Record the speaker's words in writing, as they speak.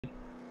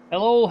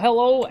Hello,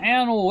 hello,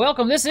 and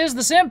welcome. This is the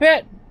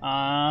Simpit.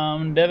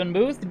 I'm Devin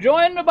Booth,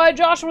 joined by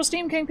Joshua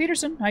SteamKing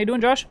Peterson. How you doing,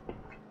 Josh?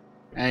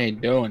 How you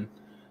doing?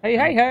 Hey,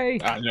 hey, hey.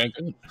 I'm doing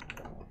good.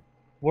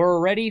 We're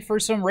ready for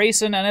some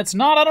racing, and it's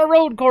not on a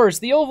road course.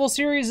 The Oval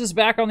Series is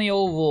back on the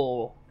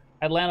Oval.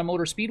 Atlanta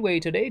Motor Speedway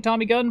today.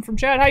 Tommy Gunn from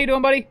chat. How you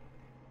doing, buddy?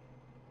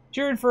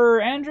 Cheering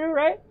for Andrew,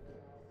 right?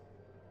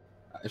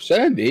 I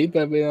should be,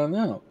 but we don't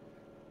know.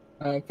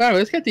 Fine,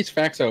 let's get these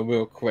facts out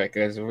real quick,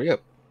 as we're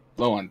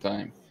low on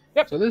time.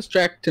 Yep. So this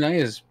track tonight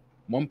is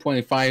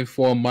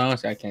 1.54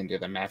 miles. I can't do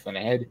the math on the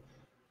head.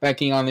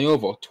 Banking on the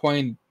oval,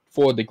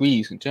 24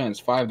 degrees in turns,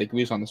 5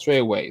 degrees on the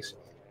straightaways.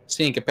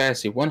 Seating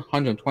capacity,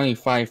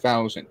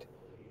 125,000.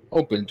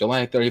 Open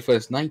July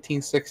 31st,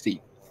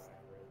 1960.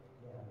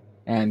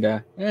 And,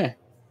 I'll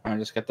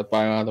just get the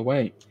fire out of the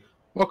way.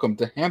 Welcome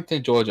to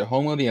Hampton, Georgia,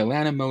 home of the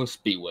Atlanta Motor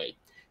Speedway.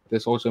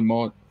 This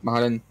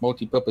ultra-modern,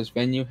 multi-purpose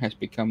venue has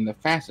become the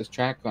fastest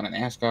track on an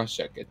NASCAR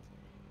circuit.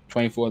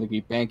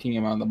 24-degree banking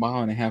around the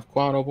mile-and-a-half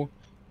quad oval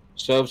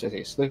serves as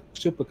a slick,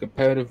 super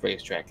competitive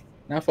racetrack.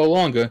 Not for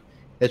longer,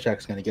 that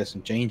track's going to get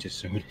some changes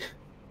soon.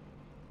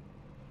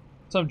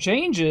 Some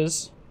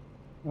changes?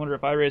 I wonder if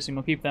iRacing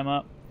will keep them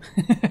up.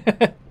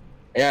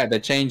 Yeah, they're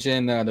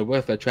changing the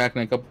width of the track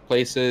in a couple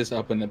places,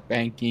 up in the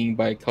banking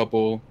by a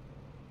couple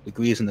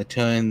degrees in the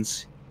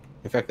turns.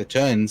 In fact, the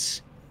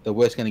turns, the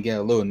width's going to get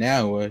a little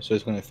narrower, so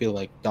it's going to feel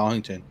like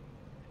Darlington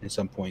in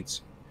some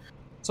points.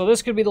 So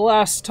this could be the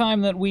last time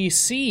that we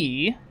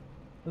see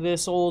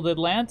this old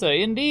Atlanta.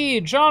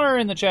 Indeed. Sean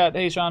in the chat.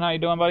 Hey, Sean, how you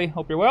doing, buddy?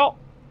 Hope you're well.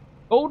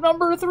 Oh,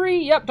 number 3.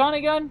 Yep, Tawny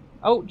Gun.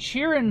 Out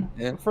cheering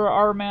for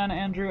our man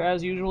Andrew,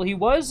 as usual. He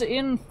was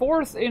in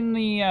 4th in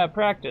the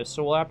practice,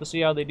 so we'll have to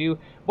see how they do.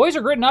 Boys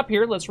are gridding up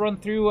here. Let's run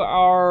through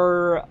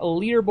our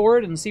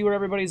leaderboard and see where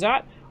everybody's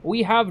at.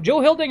 We have Joe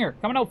Hildinger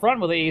coming out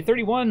front with a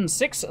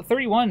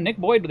 31.631. Nick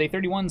Boyd with a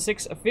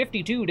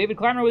 31.652. David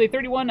Clymer with a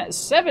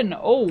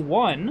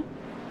 31.701.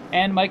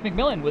 And Mike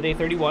McMillan with a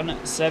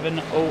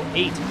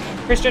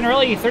 31.708. Chris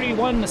Generelli,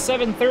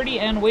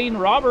 31.730, and Wayne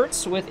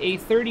Roberts with a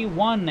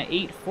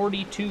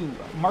 31.842.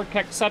 Mark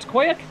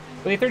Satkoyak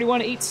with a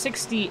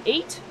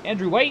 31.868.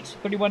 Andrew White,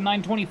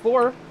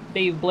 31.924.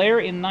 Dave Blair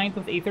in 9th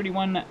with a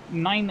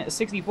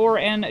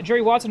 31.964. And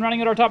Jerry Watson running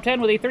at our top 10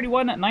 with a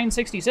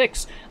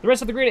 31.966. The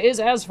rest of the grid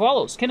is as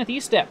follows. Kenneth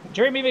Eastep,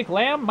 Jeremy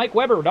McLam, Mike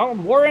Weber,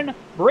 Donald Warren,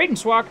 Braden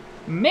Swak,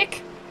 Mick,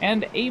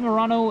 and A.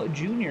 Morano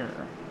Jr.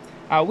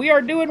 We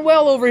are doing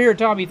well over here,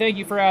 Tommy. Thank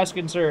you for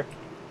asking, sir.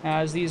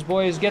 As these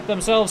boys get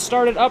themselves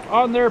started up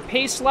on their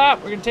pace lap,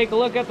 we're going to take a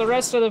look at the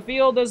rest of the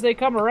field as they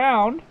come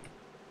around.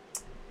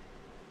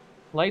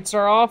 Lights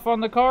are off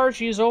on the car.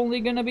 She's only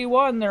going to be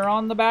one. They're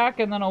on the back,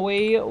 and then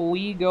away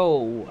we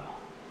go.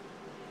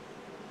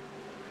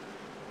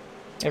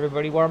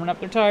 Everybody warming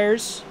up their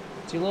tires.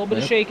 See a little bit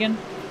of shaking.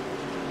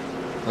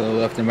 A little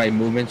left and right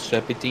movement,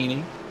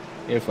 Serpentini.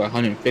 Here for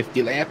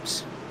 150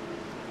 laps.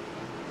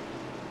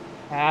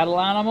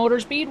 Atlanta Motor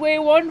Speedway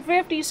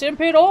 150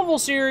 Simpit Oval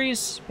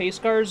Series. Pace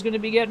car is going to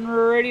be getting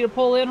ready to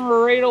pull in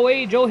right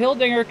away. Joe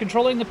Hildinger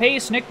controlling the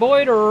pace. Nick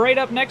Boyd right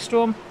up next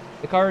to him.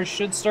 The cars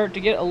should start to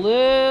get a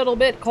little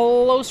bit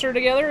closer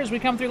together as we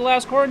come through the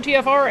last corner.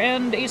 TFR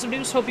and Ace of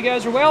Deuce, hope you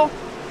guys are well.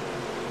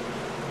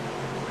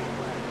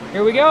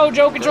 Here we go.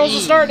 Joe controls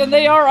the start, and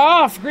they are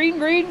off. Green,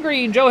 green,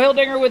 green. Joe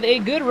Hildinger with a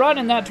good run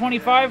in that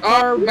 25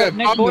 car.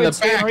 Nick Boyd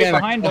staying right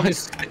behind him.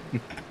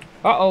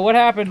 Uh-oh, what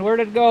happened? Where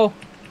did it go?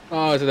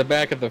 Oh, it's at the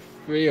back of the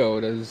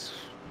field.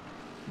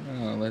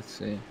 Oh, let's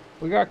see.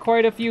 We got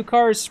quite a few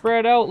cars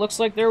spread out. Looks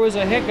like there was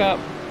a hiccup.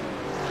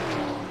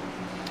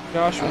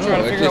 Josh, we're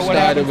trying to figure out what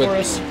happened for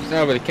us.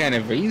 Started with a kind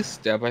of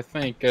V-step. I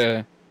think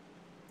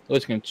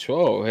lose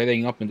control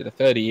heading up into the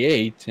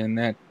 38, and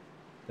that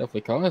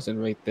definitely caused it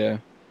right there.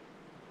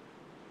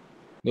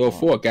 The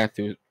 04 got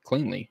through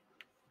cleanly.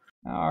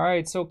 All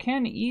right, so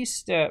Ken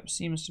Estep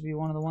seems to be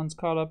one of the ones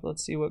caught up.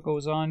 Let's see what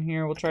goes on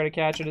here. We'll try to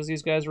catch it as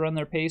these guys run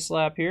their pace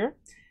lap here.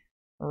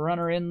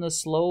 Runner in the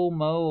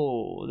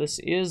slow-mo. This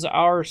is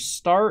our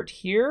start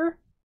here.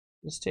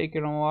 Just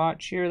taking a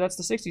watch here. That's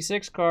the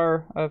 66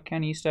 car of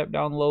Ken Estep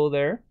down low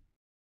there.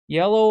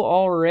 Yellow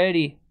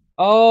already.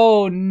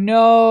 Oh,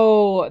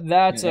 no.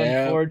 That's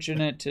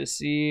unfortunate to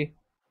see.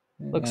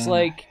 Looks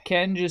like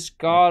Ken just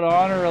got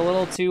on her a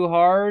little too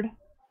hard.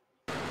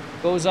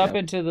 Goes up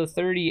into the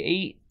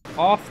 38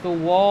 off the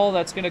wall.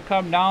 That's going to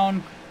come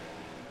down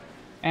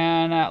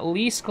and at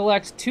least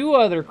collect 2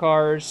 other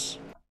cars.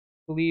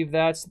 I believe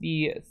that's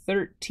the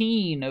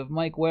 13 of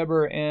Mike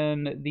Weber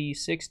and the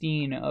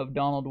 16 of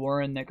Donald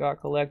Warren that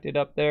got collected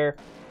up there.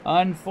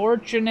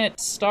 Unfortunate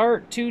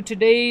start to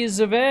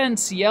today's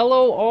events.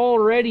 Yellow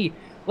already.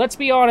 Let's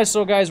be honest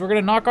though, guys. We're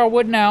going to knock on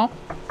wood now.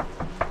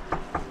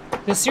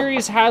 The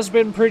series has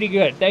been pretty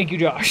good. Thank you,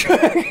 Josh.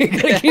 gotta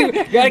keep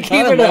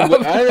it up.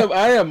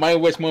 I don't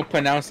mind what's more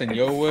pronounced than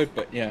your word,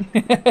 but yeah.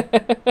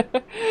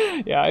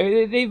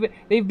 Yeah,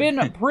 they've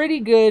been pretty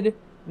good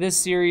this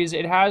series.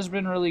 It has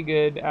been really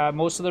good.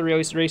 Most of the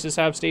races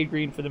have stayed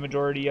green for the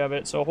majority of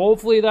it. So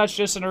hopefully that's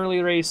just an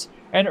early race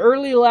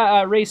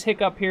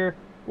hiccup here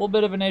little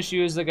bit of an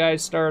issue as the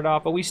guys started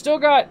off, but we still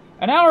got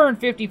an hour and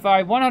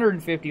 55,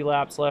 150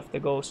 laps left to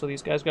go, so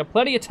these guys got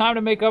plenty of time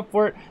to make up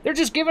for it. They're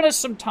just giving us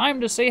some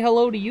time to say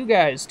hello to you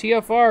guys.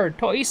 TFR,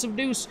 Ace of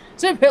Deuce,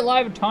 Simpit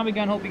Live, and Tommy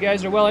Gun. Hope you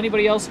guys are well.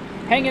 Anybody else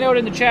hanging out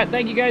in the chat,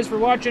 thank you guys for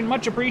watching.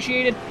 Much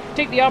appreciated.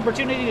 Take the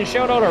opportunity to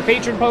shout out our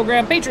Patreon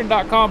program,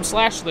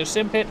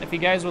 patreon.com/thesimpit. If you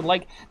guys would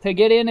like to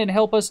get in and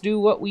help us do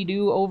what we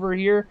do over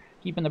here,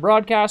 keeping the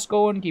broadcast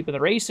going, keeping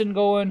the racing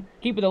going,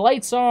 keeping the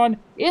lights on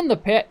in the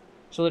pit,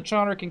 so that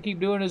Shauner can keep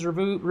doing his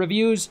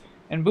reviews,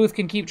 and Booth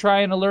can keep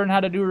trying to learn how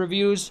to do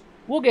reviews.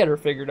 We'll get her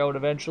figured out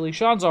eventually.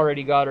 Sean's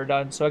already got her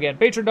done. So again,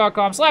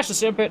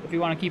 patreon.com/thesimpit if you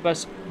want to keep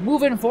us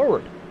moving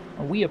forward.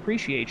 We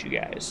appreciate you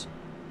guys.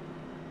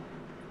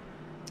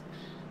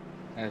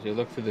 As we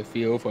look through the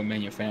field for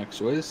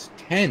manufacturers,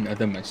 10 of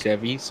them are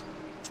Chevys,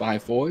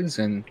 5 Fords,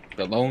 and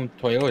the lone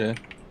Toyota,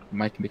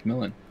 Mike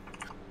McMillan.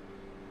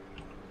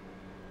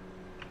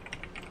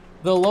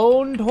 The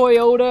lone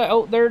Toyota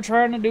out there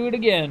trying to do it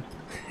again.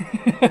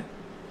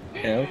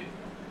 You know,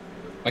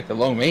 like the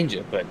Lone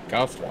Ranger, but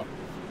golf one.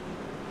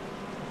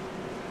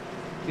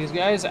 These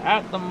guys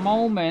at the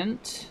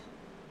moment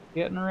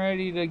getting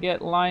ready to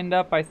get lined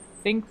up. I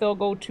think they'll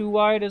go too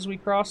wide as we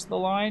cross the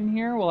line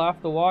here. We'll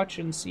have to watch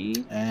and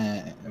see.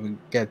 We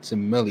got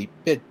some early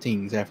pit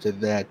teams after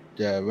that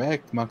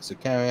wreck. Mark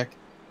Zuccarek,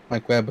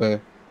 Mike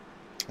Webber,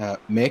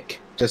 Mick,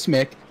 just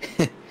Mick,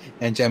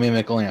 and Jeremy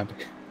McLamp.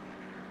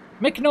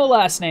 Mick, no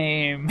last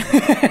name.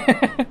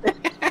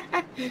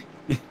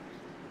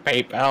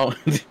 PayPal.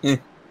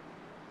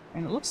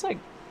 And it looks like,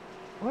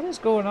 what is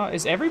going on?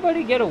 Is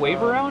everybody get a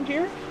wave around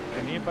here?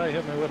 Can anybody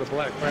help me with a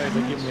black flag?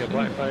 They give me a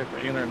black flag for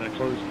entering a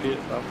closed pit.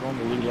 I'm on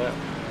the lead lap.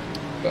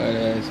 But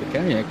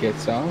Zuccarek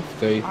gets off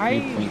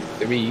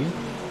 33.3.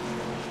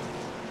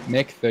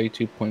 Mick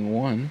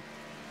 32.1.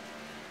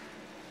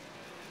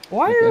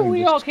 Why are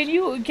we all,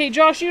 okay,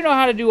 Josh, you know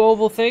how to do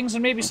oval things,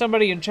 and maybe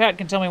somebody in chat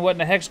can tell me what in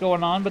the heck's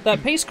going on, but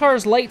that pace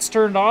car's lights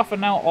turned off,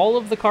 and now all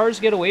of the cars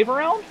get a wave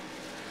around?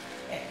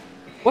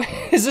 What,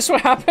 is this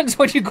what happens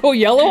when you go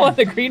yellow on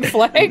the green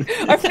flag?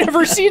 I've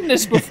never seen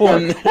this before.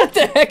 What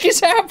the heck is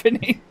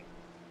happening?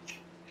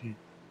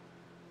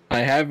 I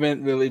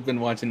haven't really been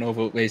watching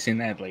oval racing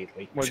that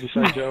lately. What did you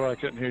say, Joe? I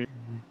couldn't hear you.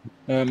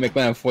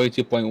 McLaren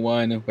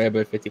 42.1,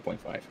 Weber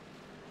 50.5.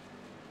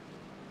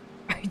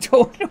 I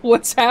don't know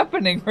what's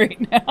happening right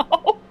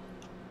now.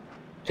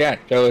 Chat,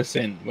 fill us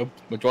in.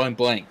 We're drawing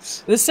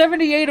blanks. The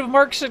 78 of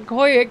Mark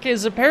Sikoyik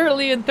is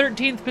apparently in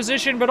 13th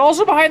position, but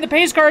also behind the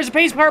pace car as the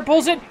pace car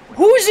pulls in.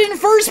 Who's in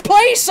first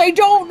place? I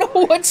don't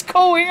know what's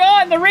going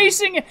on. The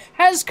racing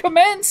has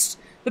commenced.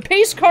 The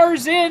pace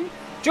car's in.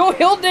 Joe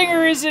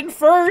Hildinger is in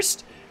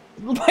first.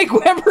 Mike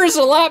Webber is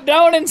a lap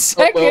down in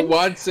second.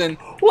 Watson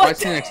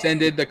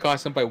extended the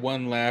caution by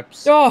 1 lap.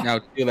 Oh. Now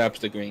 2 laps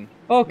to green.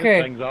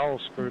 Okay. Things all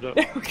screwed up.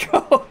 There we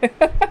go.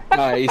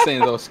 He's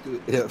saying those.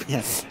 Yeah.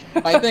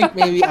 I think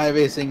maybe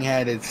iRacing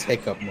had its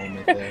hiccup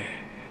moment there.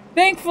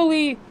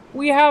 Thankfully,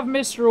 we have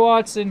Mr.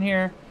 Watson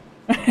here,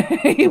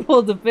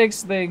 able to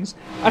fix things.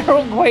 I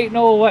don't quite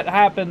know what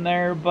happened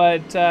there,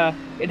 but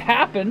it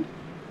happened.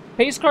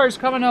 Pace car's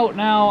coming out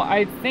now.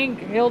 I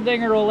think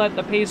Hildinger will let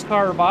the pace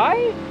car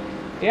by.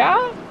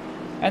 Yeah?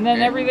 And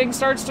then everything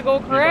starts to go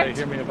correct? Anybody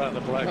hear me about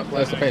the black flag?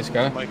 That's the pace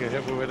car. Make a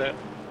help me with that.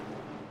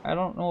 I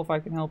don't know if I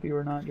can help you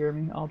or not,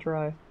 Jeremy. I'll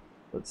try.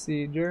 Let's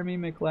see. Jeremy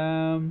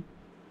McLam.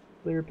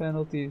 Clear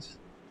penalties.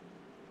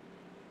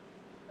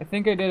 I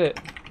think I did it.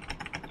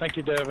 Thank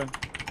you, Devin.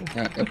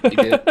 Yep, you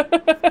did.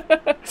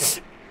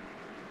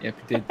 Yep, you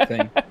did the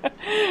thing.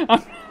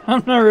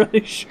 I'm not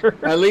really sure.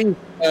 At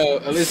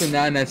least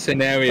not in that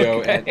scenario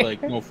Okay. at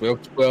like North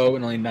Wilkesboro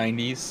in the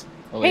 90s.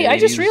 Hey, I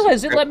just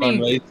realized it let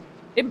me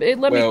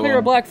clear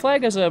a black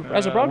flag as a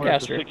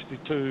broadcaster.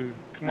 62.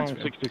 Come on,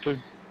 62.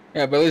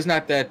 Yeah, but it's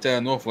not that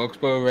North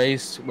Wilkesboro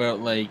race where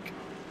like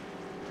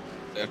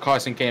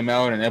Carson came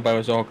out and everybody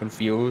was all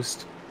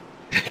confused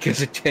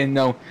because it didn't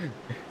know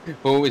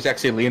who was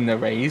actually leading the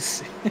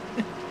race.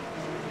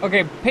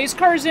 Okay, pace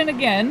car's in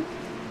again.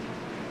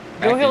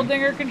 Joe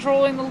Hildinger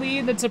controlling the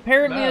lead. That's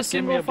apparently a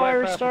single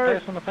fire start.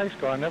 Pass on the pace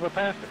car. I never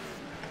passed it.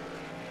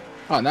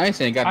 Oh,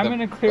 nice! And you got I'm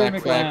gonna clear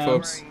black flag McLaren.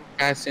 folks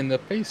passing the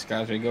pace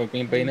cars. We go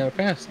Green Bay never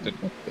passed it.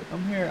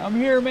 I'm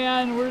here,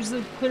 man. Where's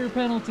the clear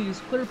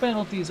penalties? Clear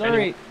penalties. All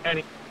right.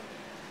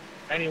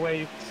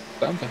 Anyway.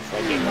 Something.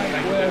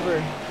 Mike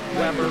Webber.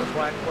 Webber,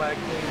 black flag,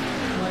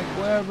 please. Mike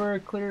Webber,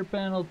 clear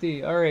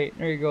penalty. All right,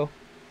 there you go.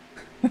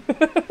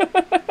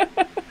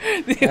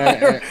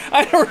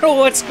 I don't know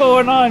what's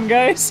going on,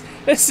 guys.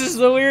 This is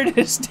the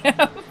weirdest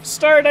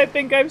start I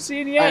think I've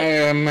seen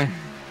yet.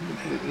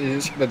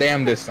 The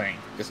damnedest thing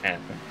just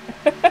happened.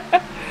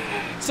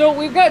 So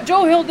we've got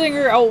Joe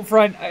Hildinger out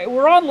front.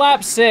 We're on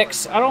lap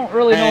 6. I don't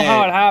really know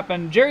how it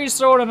happened. Jerry's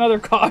throwing another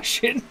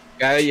caution.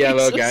 Got a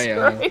yellow, got a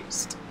yellow.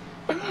 Christ.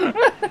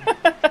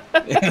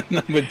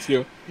 Number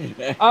 2.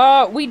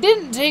 We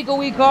didn't take a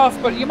week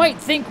off, but you might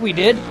think we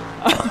did.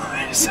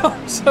 Some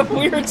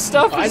weird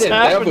stuff is happening.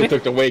 I definitely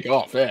took the week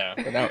off, yeah,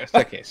 but that was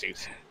tech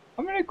issues.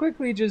 I'm gonna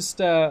quickly just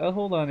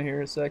hold on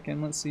here a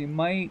second. Let's see,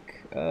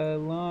 Mike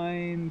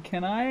line.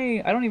 Can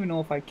I don't even know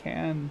if I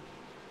can.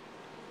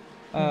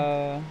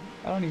 I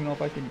don't even know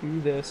if I can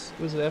do this.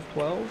 Was it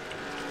F12?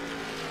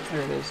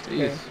 There it is. Okay.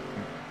 Jeez.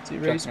 Let's see,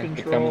 race Becoming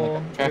control.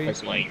 like a traffic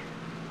Race. light.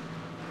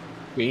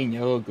 Green,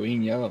 yellow,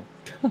 green, yellow.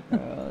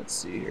 Let's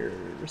see here.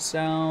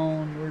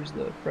 Sound. Where's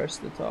the press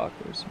the talk?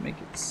 Let's make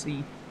it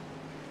C.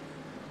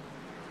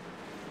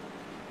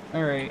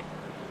 All right.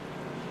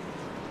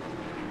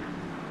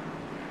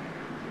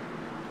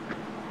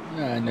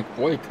 Nick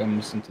Boy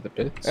comes into the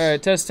pits. All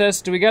right, test,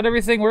 test. Do we got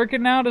everything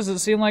working now? Does it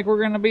seem like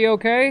we're gonna be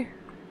okay?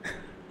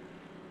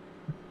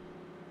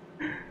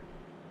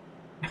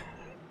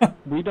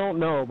 We don't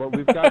know, but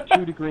we've got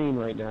 2 to green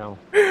right now.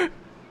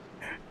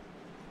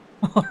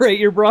 All right,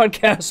 your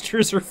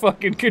broadcasters are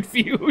fucking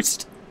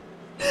confused.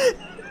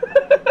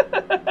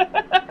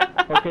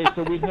 Okay,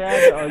 so we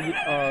had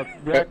a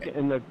wreck,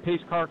 and the pace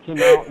car came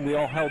out, and we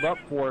all held up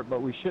for it,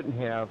 but we shouldn't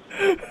have.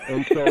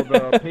 And so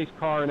the pace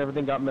car and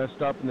everything got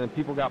messed up, and then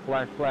people got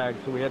black flags,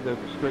 so we had to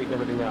straighten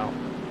everything out.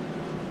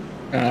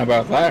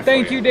 About that.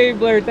 Thank you, Dave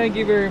Blair. Thank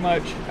you very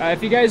much.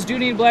 If you guys do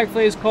need black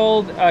flags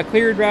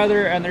cleared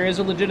rather, and there is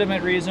a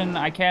legitimate reason,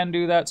 I can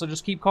do that. So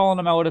just keep calling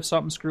them out if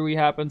something screwy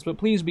happens. But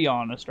please be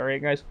honest, all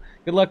right, guys.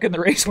 Good luck in the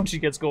race when she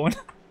gets going.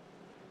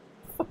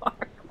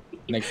 Fuck.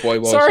 Nick Boy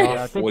was Sorry. off.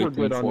 Yeah, I think we're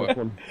good on this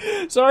one.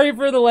 Sorry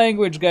for the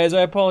language, guys.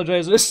 I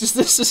apologize. This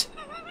is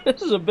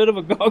a bit of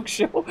a gong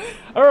show.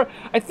 All right,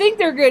 I think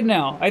they're good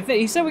now.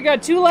 He said we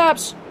got 2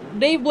 laps.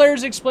 Dave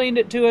Blair's explained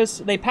it to us.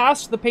 They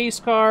passed the pace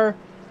car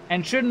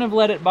and shouldn't have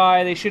let it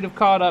by. They should have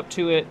caught up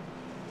to it.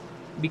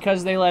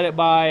 Because they let it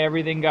by,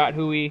 everything got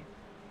hooey.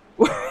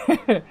 We're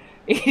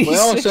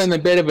all of a sudden a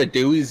bit of a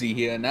doozy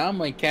here. Now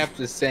my cap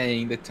is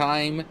saying the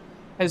time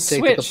has to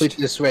switched. complete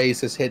this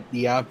race has hit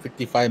the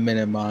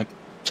 55-minute mark.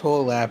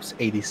 Total laps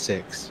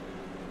 86.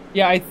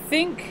 Yeah, I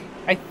think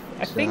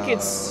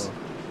it's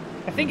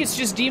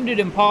just deemed it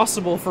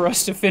impossible for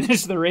us to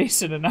finish the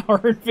race in 1 hour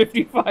and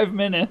 55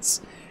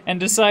 minutes and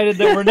decided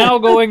that we're now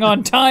going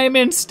on time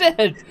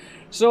instead.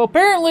 So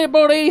apparently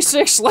about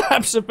 86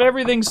 laps if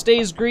everything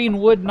stays green,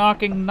 wood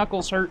knocking,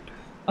 knuckles hurt.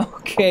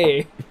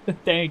 Okay,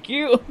 thank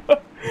you.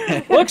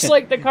 Looks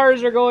like the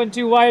cars are going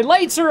too wide.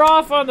 Lights are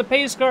off on the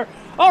pace car.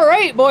 All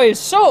right, boys,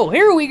 so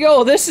here we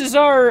go. This is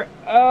our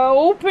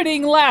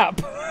opening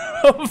lap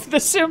of the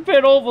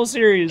Simpit Oval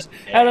Series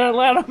at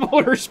Atlanta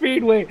Motor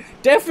Speedway.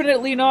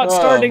 Definitely not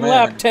starting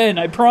lap 10,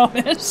 I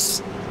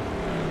promise.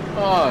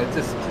 Oh,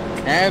 just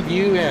have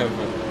you ever?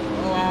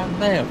 Oh, I've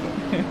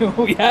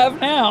never. We have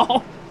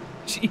now.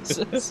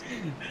 Jesus.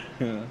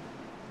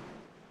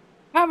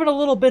 Having a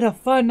little bit of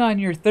fun on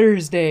your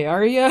Thursday,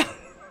 are ya?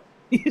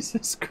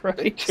 Jesus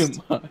Christ. Too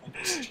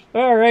much.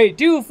 All right,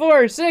 2,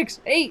 4, 6,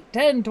 8,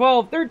 10,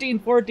 12, 13,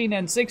 14,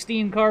 and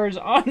 16 cars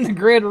on the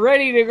grid,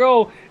 ready to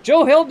go.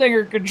 Joe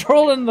Hildinger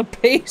controlling the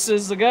pace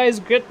as the guys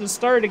get to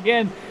start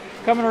again.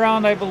 Coming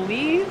around, I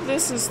believe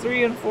this is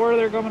 3 and 4.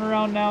 They're coming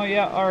around now.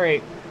 Yeah, all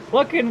right.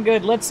 Looking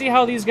good. Let's see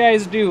how these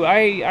guys do.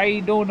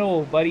 I don't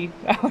know, buddy.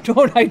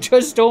 I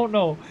just don't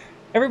know.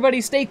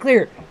 Everybody stay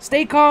clear.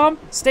 Stay calm.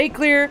 Stay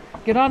clear.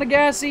 Get on the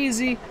gas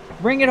easy.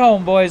 Bring it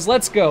home, boys.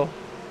 Let's go.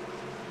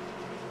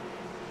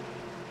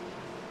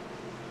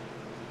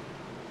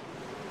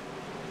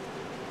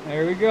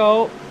 There we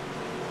go.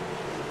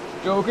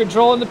 Joe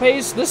controlling the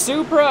pace. The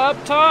Supra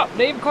up top.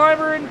 Dave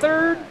Clymer in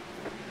third.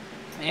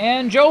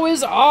 And Joe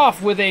is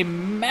off with a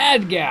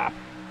mad gap.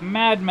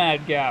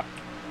 Mad gap.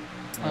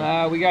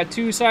 We got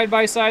 2 side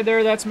by side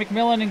there. That's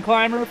McMillan and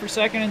Clymer for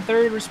second and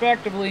third,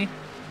 respectively.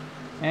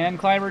 And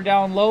Clymer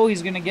down low.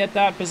 He's going to get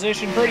that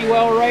position pretty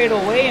well right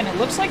away. And it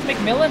looks like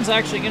McMillan's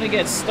actually going to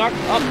get stuck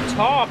up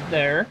top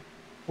there,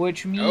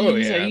 which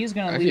means that he's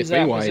going to lose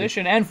that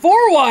position. And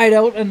 4 wide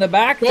out in the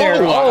back there.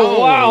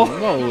 Oh, wow.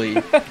 Holy.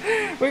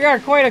 We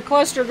got quite a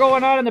cluster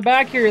going on in the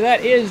back here.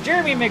 That is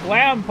Jeremy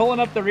McLam pulling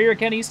up the rear.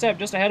 Ken Estep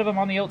just ahead of him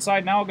on the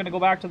outside now. Going to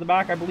go back to the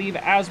back, I believe,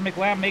 as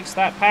McLam makes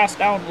that pass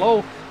down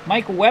low.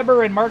 Mike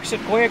Weber and Mark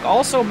Sitkoyak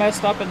also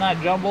messed up in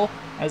that jumble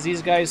as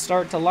these guys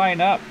start to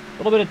line up. A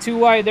little bit of 2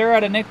 wide there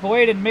out of Nick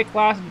Boyd and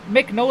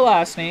Mick no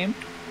last name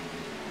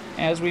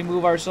as we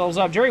move ourselves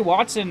up. Jerry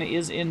Watson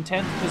is in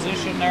 10th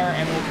position there,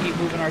 and we'll keep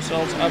moving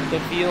ourselves up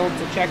the field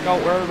to check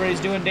out where everybody's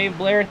doing. Dave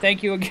Blair,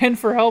 thank you again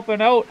for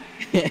helping out.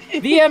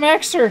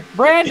 VMXer,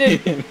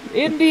 Brandon,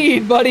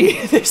 indeed,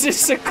 buddy. This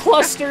is a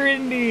cluster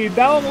indeed.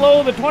 Down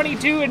low, the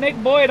 22 and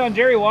Nick Boyd on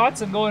Jerry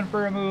Watson going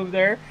for a move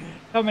there.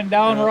 Coming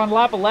down, we're on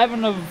lap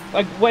 11 of,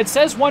 what it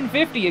says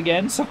 150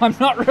 again, so I'm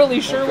not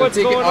really sure what's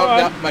going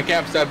on. My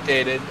cap's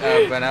updated,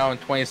 but now in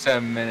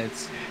 27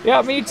 minutes.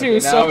 Yeah, me too.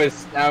 Okay,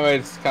 now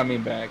it's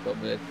coming back a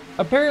little bit.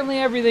 Apparently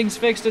everything's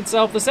fixed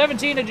itself. The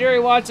 17 of Jerry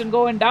Watson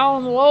going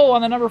down low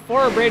on the number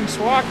 4 of Braden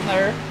Swak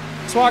there.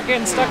 Swak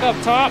getting stuck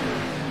up top.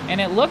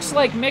 And it looks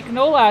like Mick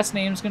no last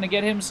name's going to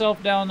get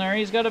himself down there.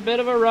 He's got a bit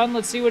of a run.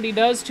 Let's see what he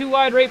does. 2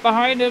 wide right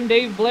behind him.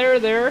 Dave Blair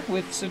there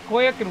with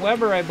Sitkoyak and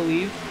Weber, I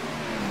believe.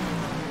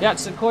 Yeah,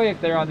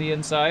 Sitkoyak there on the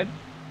inside.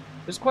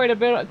 There's quite a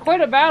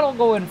battle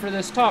going for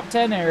this top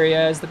 10 area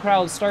as the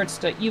crowd starts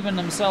to even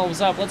themselves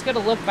up. Let's get a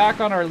look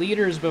back on our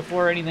leaders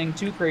before anything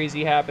too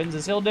crazy happens.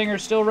 Is Hildinger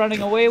still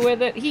running away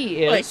with it?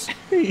 He is.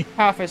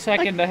 Half a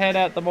second ahead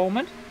at the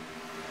moment.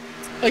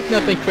 Like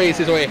nothing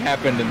crazy has already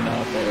happened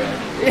enough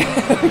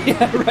already.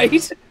 Yeah,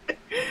 right?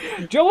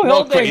 Joe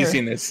No Hildinger.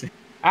 craziness.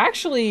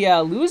 Actually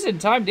losing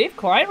time. Dave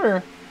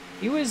Clymer,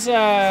 he was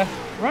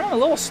running a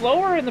little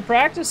slower in the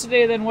practice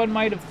today than one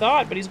might have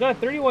thought, but he's got a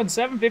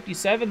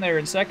 31.757 there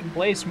in second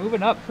place,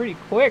 moving up pretty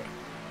quick.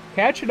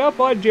 Catching up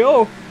on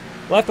Joe.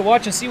 We'll have to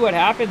watch and see what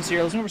happens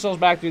here. Let's move ourselves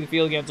back through the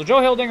field again. So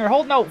Joe Hildinger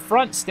holding out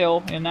front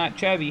still in that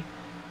Chevy,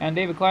 and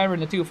David Clymer in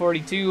the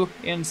 242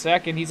 in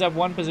second. He's up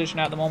one position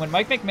at the moment.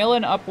 Mike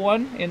McMillan up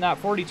one in that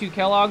 42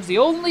 Kellogg's. The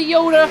only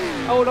Yoda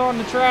out on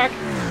the track.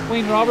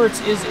 Wayne Roberts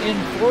is in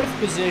fourth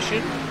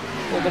position.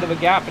 A little bit of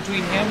a gap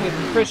between him with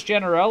Chris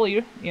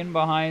Generelli in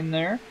behind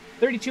there.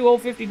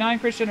 32.059,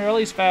 Chris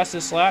Generelli's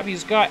fastest lap.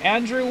 He's got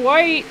Andrew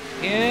White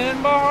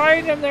in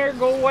behind him there.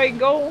 Go, White,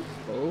 go.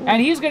 Oh.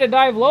 And he's going to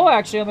dive low,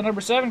 actually, on the number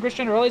 7. Chris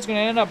Generelli's going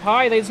to end up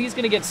high. He's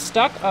going to get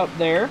stuck up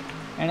there.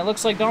 And it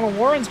looks like Donald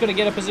Warren's going to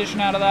get a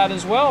position out of that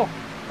as well.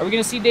 Are we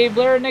going to see Dave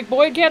Blair and Nick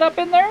Boyd get up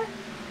in there?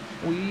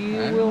 We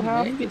will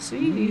have to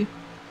see.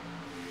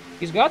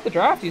 He's got the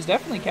draft. He's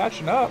definitely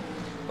catching up.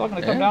 It's all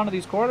going to come down to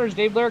these corners.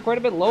 Dave Blair quite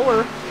a bit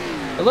lower.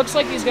 It looks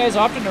like these guys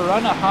opted to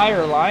run a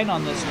higher line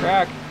on this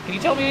track. Can you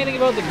tell me anything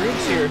about the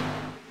groups here,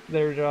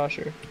 there,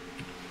 Josher?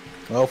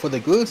 Well, for the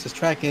groups, this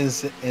track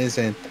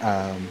isn't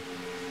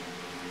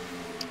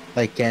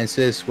like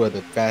Kansas, where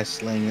the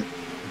fast lane,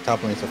 the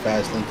top lane is a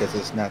fast lane because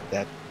it's not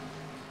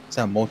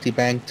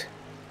multi-banked.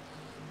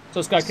 So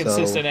it's got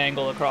consistent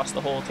angle across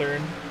the whole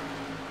turn.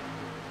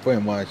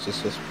 Pretty much,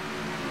 it's just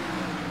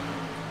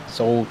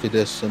old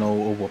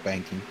traditional oval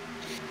banking.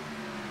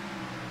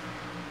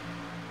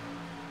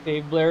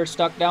 Dave Blair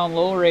stuck down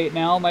low right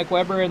now. Mike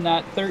Weber in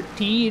that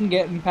 13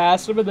 getting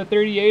past him in the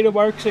 38 of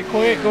Mark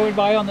Sequoia going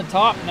by on the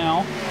top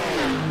now.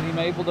 He's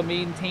able to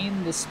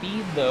maintain the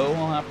speed though.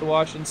 We'll have to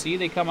watch and see.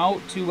 They come out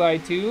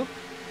 2x2.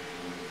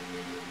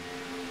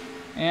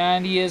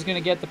 And he is going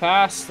to get the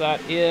pass.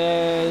 That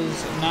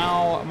is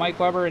now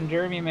Mike Weber and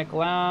Jeremy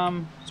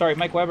McLam. Sorry,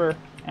 Mike Weber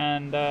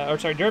and,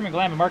 Jeremy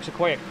McLam and Mark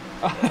Sequoia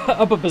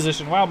up a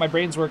position. Wow, my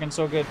brain's working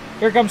so good.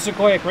 Here comes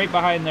Sequoia right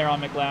behind there on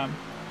McLam.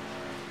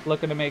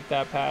 Looking to make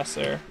that pass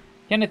there.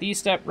 Kenneth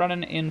Estep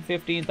running in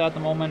 15th at the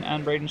moment,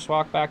 and Braden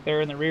Schwach back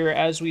there in the rear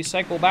as we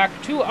cycle back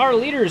to our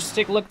leaders.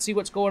 Take a look and see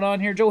what's going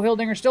on here. Joe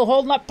Hildinger still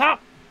holding up top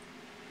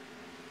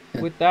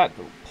with that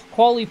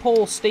quali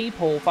pole, stay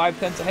pole,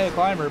 5/10 ahead of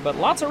Clymer, but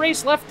lots of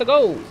race left to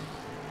go.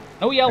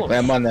 No yellows.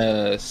 I'm on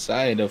the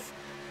side of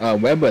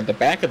Weber at the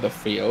back of the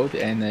field,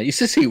 and you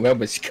should see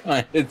Weber's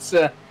gun. It's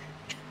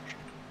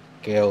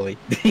Kelly.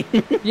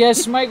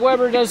 Yes, Mike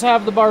Weber does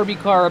have the Barbie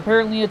car.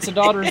 Apparently it's a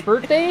daughter's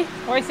birthday,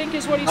 I think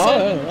is what he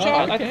said in the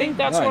chat. Okay. I think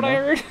that's what I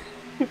heard.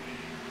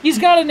 He's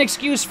got an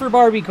excuse for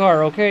Barbie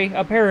car, okay?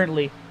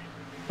 Apparently.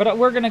 But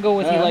we're going to go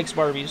with he likes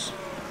Barbies.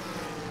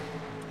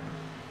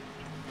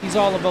 He's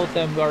all about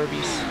them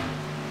Barbies.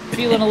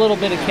 Feeling a little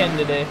bit of Ken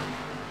today.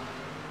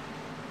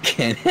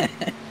 Ken.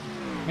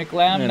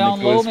 McLam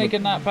down low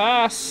making that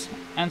pass.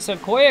 And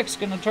Sequoiac's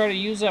going to try to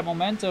use that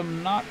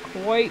momentum. Not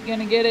quite going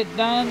to get it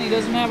done. He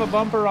doesn't have a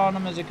bumper on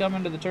him as they come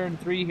into the turn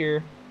 3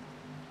 here.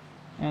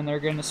 And they're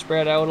going to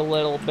spread out a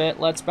little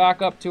bit. Let's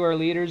back up to our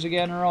leaders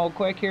again real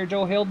quick here.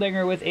 Joe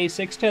Hildinger with a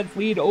 6/10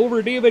 lead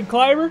over David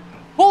Clymer.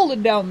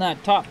 Holding down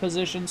that top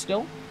position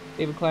still.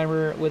 David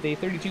Clymer with a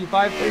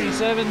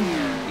 32.537.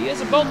 He has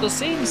about the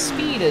same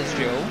speed as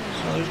Joe.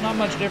 So there's not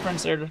much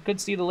difference there.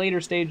 Could see the later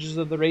stages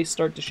of the race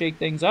start to shake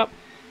things up.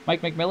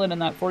 Mike McMillan in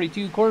that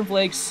 42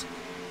 Cornflakes.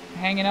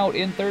 Hanging out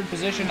in 3rd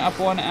position, up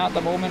 1 at the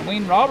moment.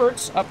 Wayne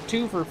Roberts up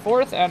 2 for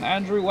 4th, and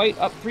Andrew White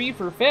up 3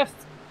 for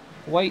 5th.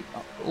 White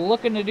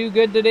looking to do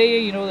good today.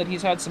 You know that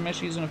he's had some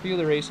issues in a few of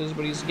the races,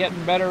 but he's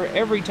getting better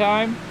every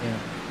time. Yeah.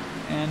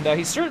 And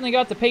he's certainly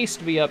got the pace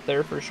to be up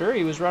there for sure.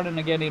 He was running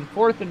again in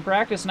 4th in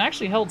practice and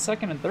actually held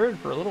 2nd and 3rd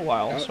for a little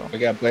while. So we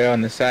got Blair on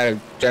the side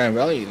of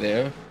Generelli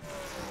there.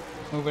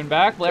 Moving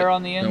back, Blair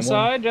on the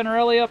inside,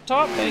 Generelli up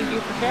top. Thank you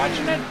for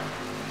catching it.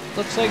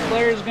 Looks like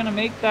Blair's going to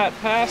make that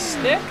pass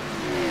stick.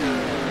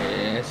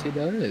 Yes, he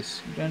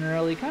does.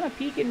 Generally kind of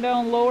peeking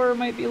down lower,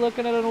 might be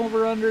looking at an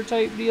over-under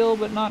type deal,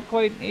 but not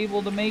quite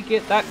able to make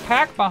it. That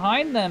pack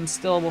behind them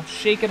still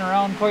shaking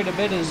around quite a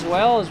bit as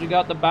well, as we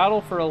got the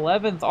battle for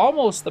 11th,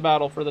 almost the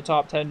battle for the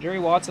top 10. Jerry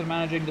Watson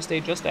managing to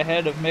stay just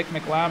ahead of Mick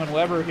McLam and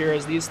Weber here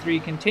as these three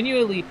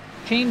continually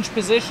change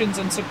positions,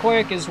 and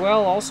Sequoiac as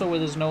well, also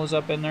with his nose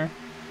up in there.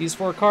 These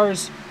 4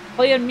 cars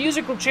playing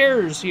musical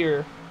chairs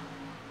here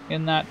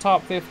in that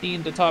top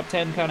 15 to top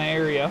 10 kind of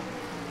area.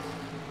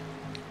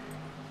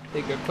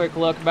 Take a quick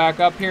look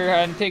back up here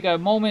and take a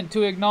moment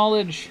to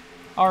acknowledge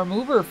our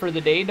mover for the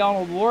day,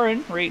 Donald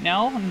Warren, right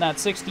now. In that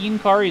 16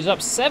 car, he's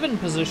up 7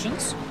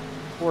 positions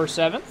for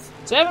 7th.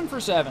 7 for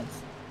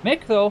 7th.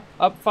 Mick, though,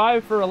 up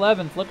 5 for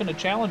 11th, looking to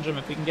challenge him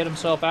if he can get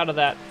himself out of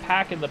that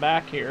pack in the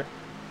back here.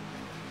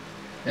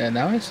 And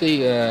now I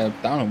see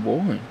Donald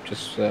Warren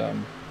just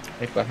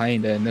right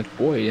behind Nick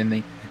Boyd in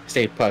the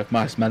State Park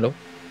Marshmallow.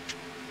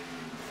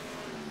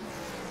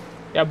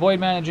 Yeah, Boyd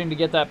managing to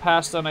get that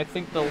pass done, I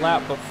think, the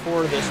lap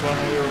before this one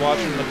when we were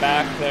watching the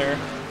back there.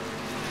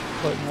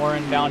 Putting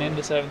Warren down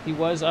into 7th. He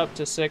was up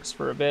to 6th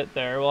for a bit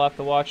there. We'll have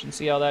to watch and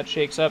see how that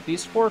shakes up.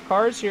 These 4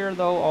 cars here,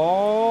 though,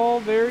 all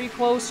very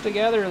close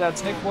together.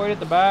 That's Nick Boyd at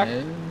the back.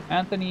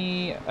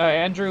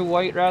 Andrew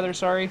White, rather,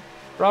 sorry.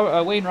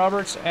 Wayne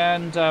Roberts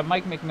and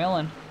Mike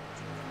McMillan.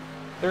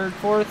 3rd,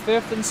 4th,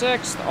 5th, and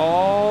 6th.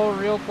 All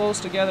real close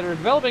together.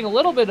 Developing a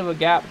little bit of a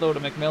gap, though, to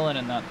McMillan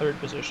in that 3rd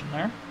position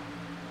there.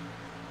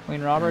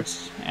 Wayne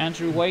Roberts,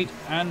 Andrew White,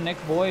 and Nick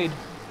Boyd.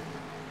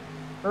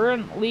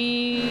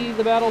 Currently,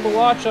 the battle to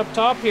watch up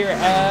top here,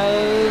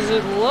 as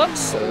it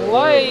looks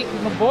like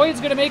Boyd's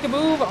going to make a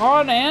move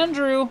on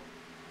Andrew.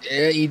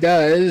 Yeah, he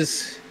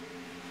does.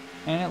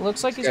 And it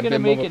looks like he's going to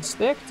make it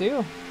stick,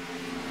 too.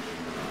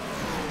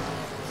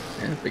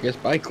 Yeah,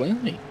 biggest bike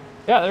cleanly.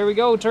 Yeah, there we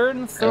go.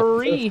 Turn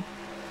 3.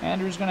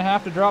 Andrew's going to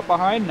have to drop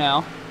behind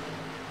now.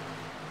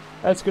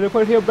 That's going to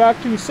put him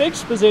back to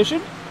 6th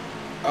position.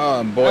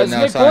 Oh, Boyd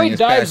now Nick Boyd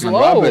dives low.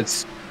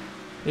 Roberts.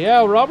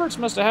 Yeah, Roberts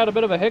must have had a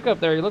bit of a hiccup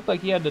there. He looked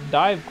like he had to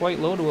dive quite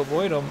low to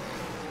avoid him.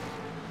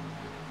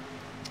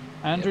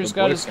 Andrew's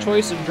got his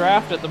choice of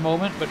draft at the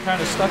moment, but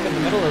kind of stuck in the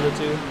middle of the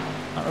two.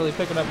 Not really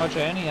picking up much of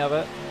any of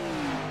it.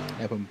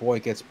 Yeah, but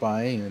Boyd gets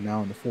by and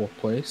now in the 4th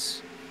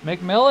place.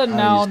 McMillan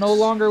now no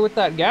longer with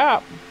that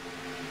gap.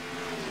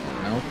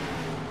 No.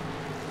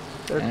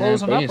 They're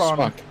closing up on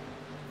him.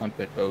 On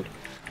pit road.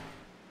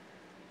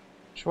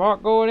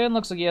 Schwak going in.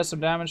 Looks like he has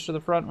some damage to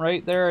the front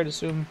right there. I'd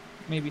assume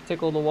maybe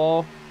tickled the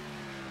wall.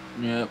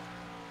 Yep.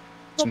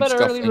 A little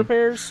bit early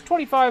repairs.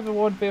 25 and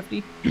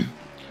 150.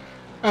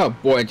 Oh,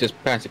 Boyd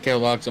just passed the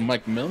Kellogg's and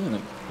Mike Millen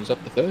and he's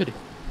up to 3rd.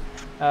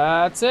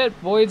 That's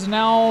it. Boyd's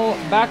now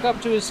back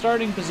up to his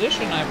starting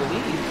position, I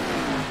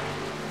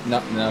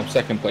believe. No,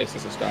 2nd place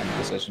is the starting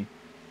position.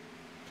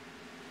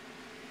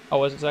 Oh,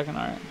 was it 2nd?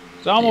 All right.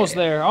 It's almost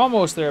there.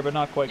 Almost there, but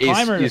not quite.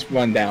 He's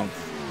one down.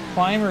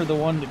 Clymer the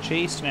one to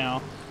chase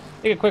now.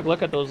 Take a quick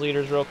look at those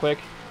leaders real quick.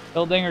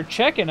 Hildinger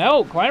checking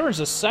out. Clymer's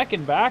a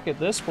 2nd back at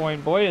this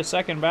point. Boyd is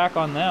 2nd back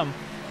on them.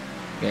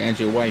 Yeah,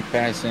 Andrew White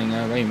passing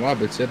Wayne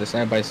Roberts here, the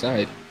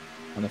side-by-side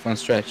on the front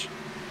stretch.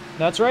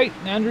 That's right.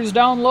 Andrew's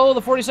down low.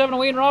 The 47 of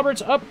Wayne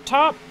Roberts up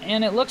top.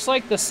 And it looks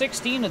like the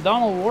 16 of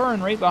Donald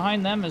Warren right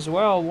behind them as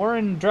well.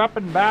 Warren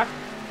dropping back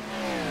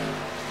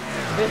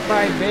bit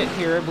by bit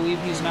here. I believe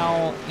he's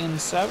now in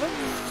 7th.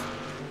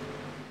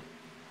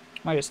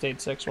 Might have stayed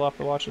 6th. We'll have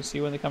to watch and see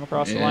when they come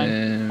across the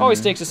line.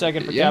 Always takes a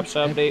second for caps to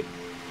update.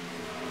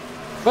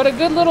 But a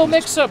good little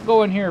mix-up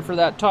going here for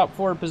that top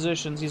 4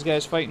 positions. These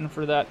guys fighting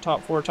for that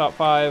top 4, top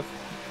 5.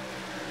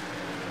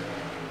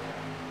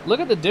 Look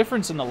at the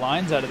difference in the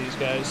lines out of these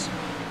guys.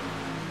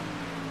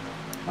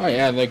 Oh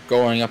yeah, they're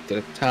going up to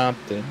the top,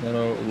 the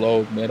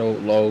middle,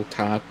 low,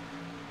 top.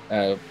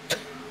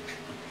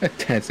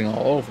 Dancing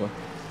all over.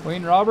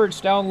 Wayne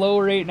Roberts down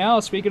low right now.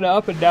 Speaking of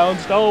up and down,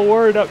 Donald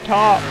Warren up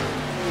top.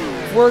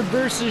 Ford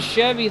versus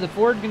Chevy. The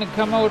Ford going to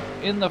come out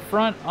in the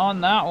front on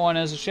that one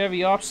as the Chevy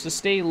opts to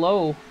stay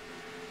low.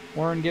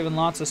 Warren giving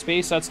lots of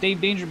space. That's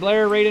Dave Danger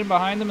Blair right in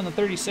behind them in the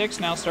 36.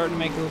 Now starting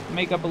to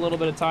make up a little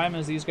bit of time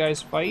as these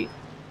guys fight.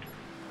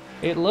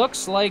 It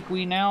looks like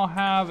we now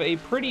have a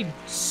pretty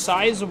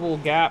sizable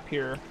gap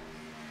here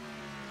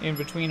in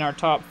between our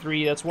top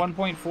 3. That's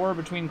 1.4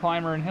 between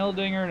Clymer and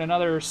Hildinger, and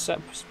another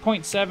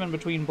 0.7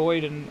 between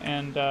Boyd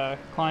and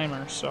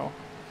Clymer. So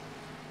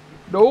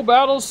no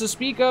battles to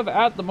speak of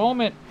at the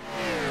moment.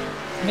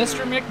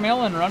 Mr.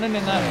 McMillan running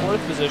in that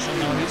 4th position,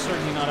 though. He's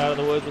certainly not out of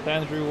the woods with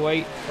Andrew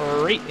White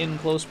right in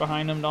close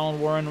behind him.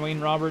 Donald Warren,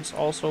 Wayne Roberts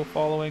also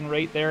following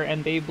right there,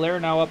 and Dave Blair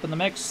now up in the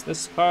mix.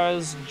 This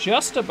is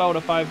just about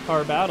a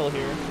 5-car battle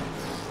here.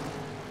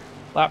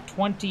 Lap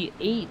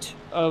 28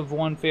 of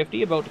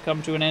 150 about to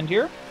come to an end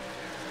here.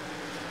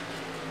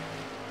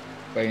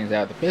 Wayne's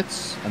out of the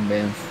pits, and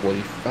then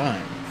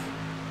 45.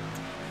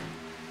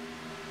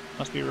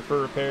 Must be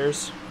for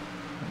repairs.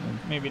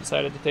 Maybe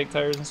decided to take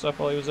tires and stuff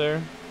while he was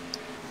there.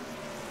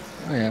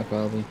 Oh yeah,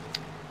 probably.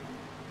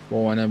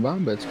 Warren and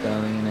Roberts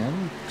battling it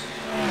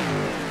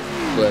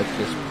out. Blair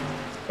just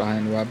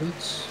behind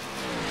Roberts.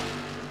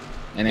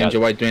 And Andrew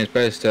White doing his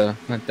best to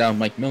hunt down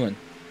Mike Millen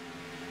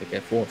to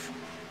get 4th.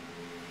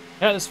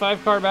 Yeah, this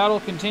 5-car battle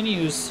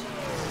continues.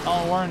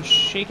 Donald Warren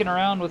shaking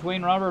around with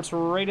Wayne Roberts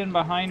right in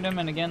behind him.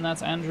 And again,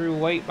 that's Andrew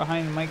White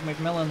behind Mike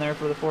McMillan there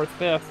for the 4th,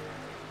 5th.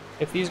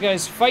 If these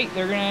guys fight,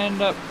 they're going to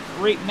end up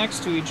right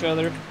next to each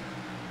other.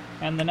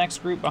 And the next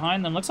group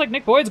behind them. Looks like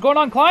Nick Boyd's going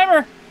on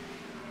Clymer.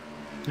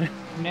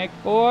 Nick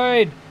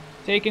Boyd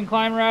taking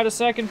Clymer out of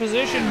 2nd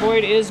position.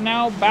 Boyd is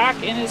now back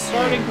in his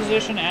starting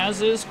position,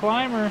 as is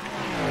Clymer.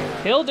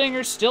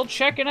 Hildinger still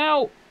checking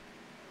out.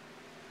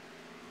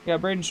 Got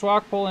Braden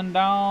Schwak pulling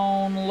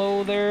down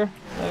low there,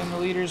 letting the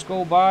leaders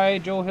go by.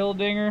 Joe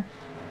Hildinger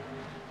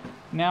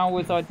now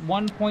with a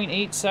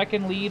 1.8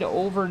 second lead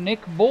over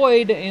Nick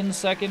Boyd in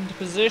 2nd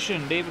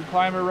position. David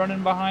Clymer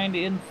running behind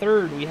in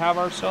 3rd. We have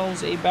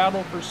ourselves a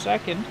battle for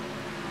 2nd.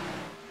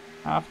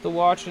 Have to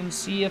watch and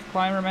see if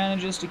Climber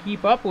manages to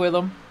keep up with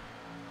him.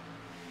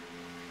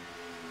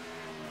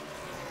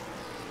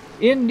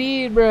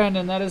 Indeed,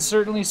 Brandon, that is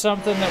certainly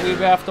something that we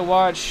have to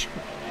watch.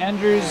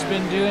 Andrew's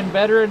been doing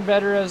better and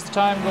better as the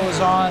time goes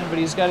on, but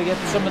he's got to get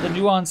some of the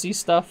nuancy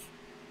stuff.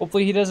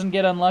 Hopefully he doesn't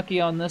get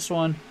unlucky on this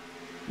one.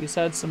 He's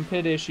had some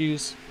pit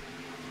issues.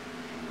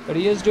 But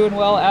he is doing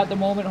well at the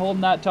moment,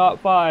 holding that top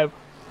 5.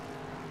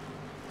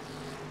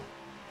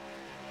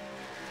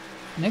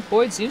 Nick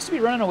Boyd seems to be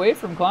running away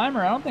from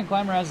Climber. I don't think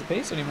Climber has the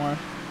pace anymore.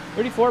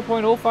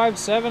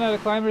 34.057 out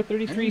of Climber,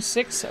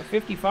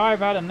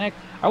 33.655 out of Nick.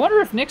 I wonder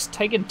if Nick's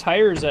taking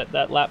tires at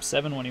that lap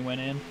 7 when he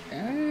went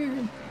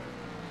in.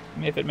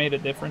 If it made a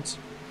difference.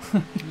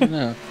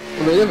 No.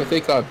 Well, they have a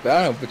thick-out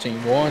battle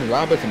between Warren,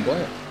 Roberts, and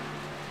Blair.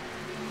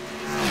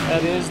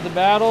 That is the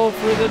battle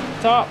for the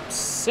top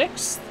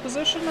 6th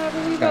position, I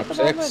believe, Top at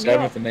the moment. 6,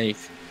 7th, and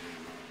 8th.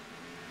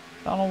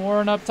 Donald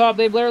Warren up top,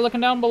 Dave Blair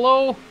looking down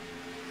below.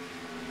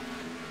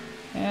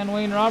 And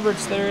Wayne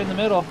Roberts there in the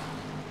middle.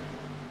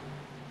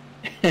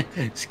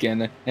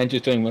 Scanner. And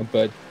just doing what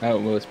Bud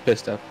was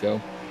pissed off go.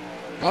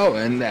 Oh,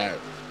 and that.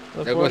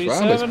 The There goes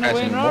 47 Roberts to Wayne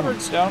passing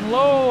Roberts down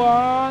low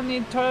on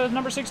the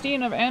number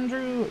 16 of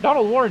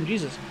Donald Warren.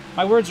 Jesus,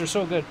 my words are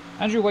so good.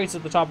 Andrew White's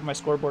at the top of my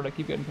scoreboard. I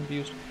keep getting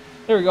confused.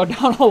 There we go.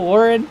 Donald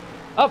Warren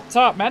up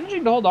top,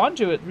 managing to hold on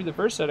to it through the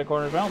first set of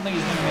corners. But I don't think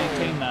he's going to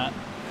maintain that.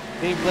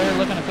 Dave Blair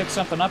looking to pick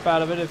something up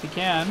out of it if he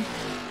can.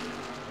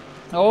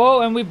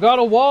 Oh, and we've got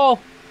a wall.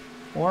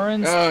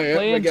 Warren's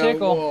playing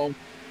tickle.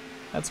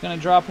 That's going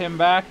to drop him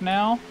back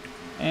now.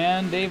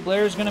 And Dave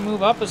Blair's going to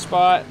move up a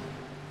spot.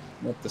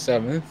 Up to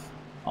 7th.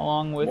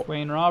 Along with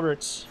Wayne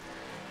Roberts.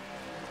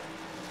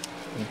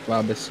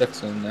 Roberts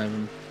 6th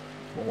and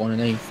 1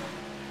 and 8th.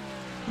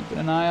 Keeping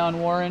an eye on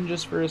Warren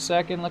just for a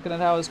second, looking at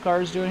how his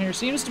car's doing here.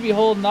 Seems to be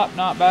holding up,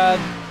 not bad.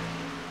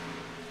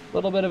 A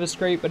little bit of a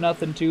scrape, but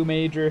nothing too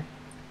major.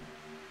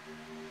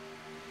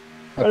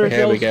 Up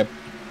ahead we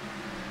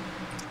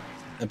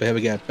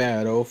got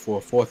battle for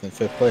 4th and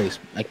 5th place.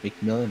 Mike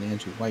McMillan and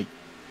Andrew White.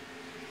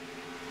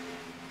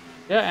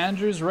 Yeah,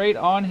 Andrew's right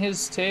on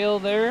his tail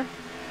there.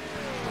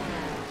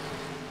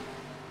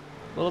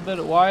 A little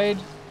bit wide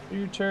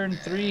through turn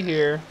 3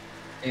 here.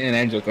 And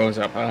Andrew goes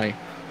up high.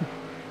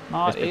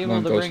 Not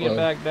able to bring it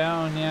back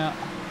down, yeah.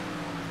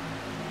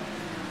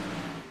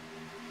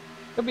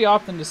 Could be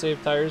opting to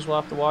save tires. We'll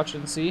have to watch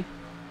and see.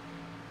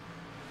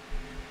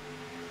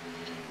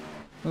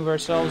 Move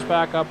ourselves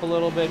back up a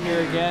little bit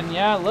here again.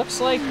 Yeah, it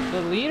looks like the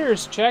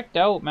leader's checked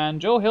out, man.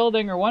 Joe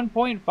Hildinger,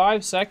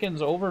 1.5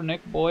 seconds over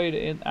Nick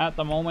Boyd at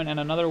the moment, and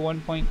another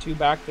 1.2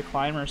 back to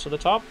Climber. So the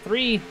top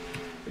 3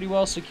 pretty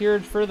well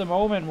secured for the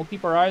moment. We'll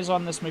keep our eyes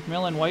on this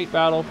McMillan-White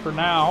battle for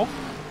now.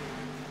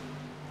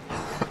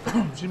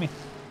 Excuse me.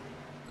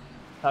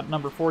 That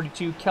number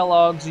 42,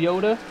 Kellogg's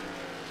Yoda.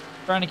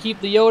 Trying to keep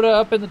the Yoda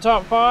up in the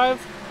top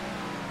 5.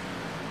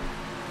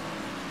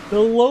 The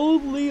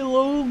lonely,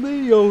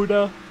 lonely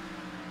Yoda.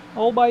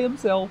 All by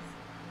himself.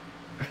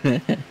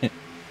 And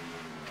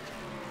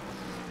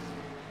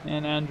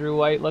Andrew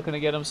White looking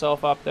to get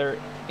himself up there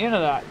into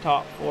that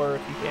top 4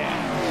 if he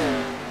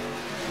can.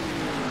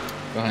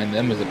 Behind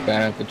them is a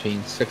battle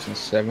between 6th and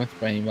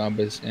 7th, Wayne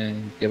Roberts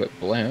and Gilbert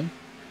Blair.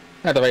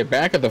 At the right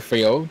back of the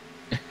field,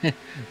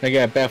 they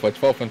got a battle for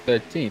 12th and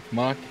 13th,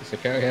 Mark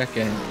Zakariak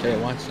and Jay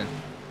Watson.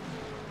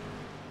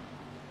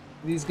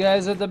 These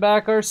guys at the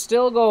back are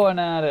still going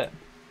at it.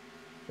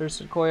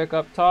 There's Koyak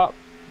up top,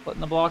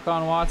 putting the block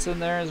on Watson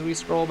there as we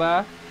scroll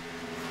back.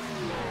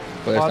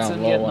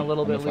 Watson getting a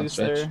little bit loose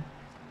there.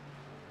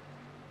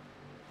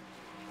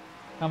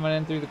 Coming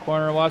in through the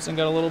corner. Watson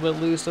got a little bit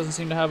loose, doesn't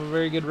seem to have a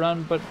very good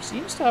run, but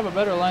seems to have a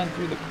better line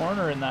through the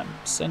corner in that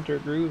center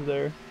groove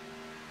there.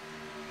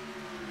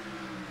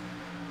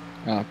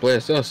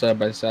 Blair still side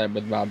by side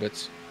with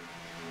Roberts.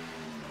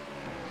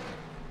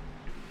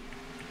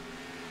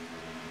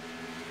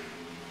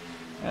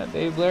 Yeah,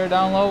 Dave Blair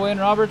down low, Wayne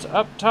Roberts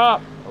up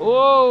top.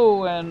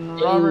 Whoa, and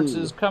Roberts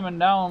is coming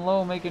down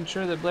low, making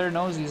sure that Blair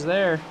knows he's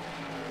there.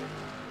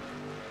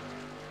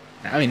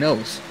 Now he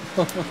knows.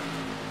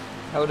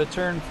 Out of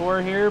turn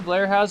 4 here.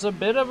 Blair has a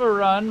bit of a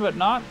run, but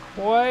not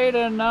quite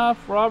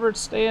enough. Roberts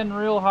staying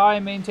real high,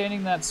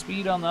 maintaining that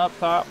speed on the up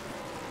top.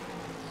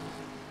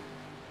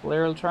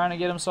 Blair trying to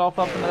get himself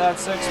up into that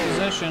 6th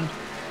position.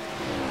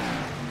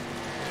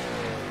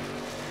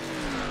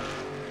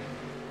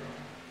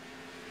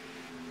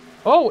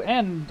 Oh,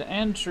 and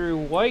Andrew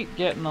White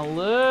getting a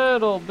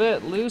little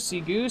bit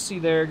loosey-goosey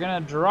there. Gonna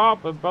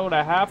drop about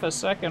a half a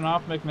second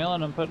off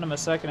McMillan and putting him a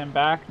second and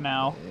back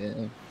now. Yeah.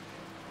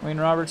 Wayne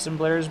Roberts and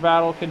Blair's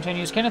battle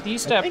continues. Kenneth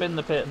Estep in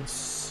the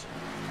pits.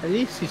 I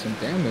did see some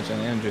damage on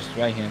Andrew's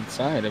right-hand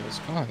side of his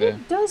car there.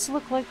 It does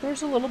look like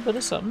there's a little bit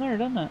of something there,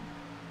 doesn't it?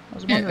 I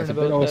was Yeah, wondering it's a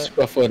about bit all that.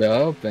 scuffled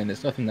up, and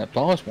it's nothing that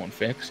Paulus won't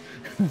fix.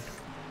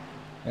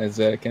 As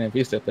Kenneth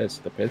Estep heads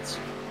to the pits.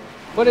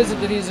 What is it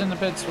that he's in the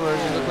pits for?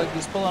 Does it look like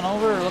he's pulling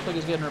over, or look like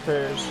he's getting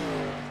repairs?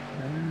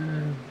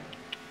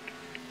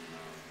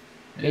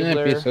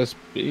 Yeah,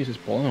 he's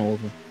just pulling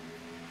over.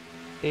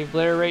 Dave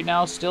Blair right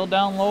now still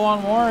down low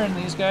on Warren.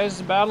 These guys,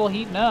 the battle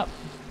heating up.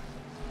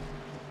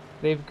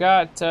 They've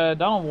got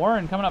Donald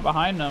Warren coming up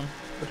behind them.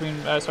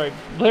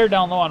 Blair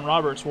down low on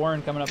Roberts.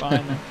 Warren coming up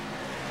behind them.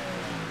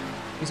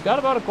 He's got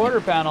about a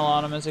quarter panel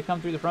on him as they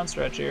come through the front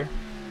stretch here.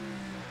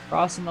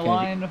 Crossing the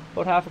line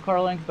about half a car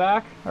length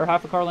back, or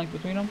half a car length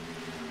between them.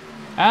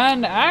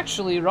 And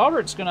actually,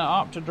 Roberts going to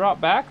opt to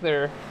drop back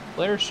there.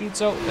 Blair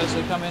shoots out as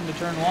they come into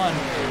turn 1.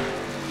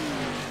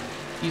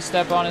 He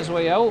step on his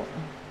way out.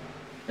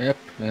 Yep,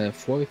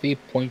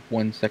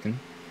 43.1 second.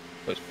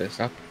 Was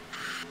pissed up.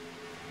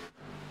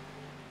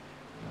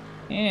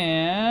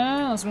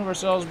 And let's move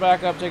ourselves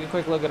back up, take a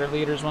quick look at our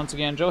leaders once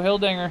again. Joe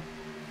Hildinger,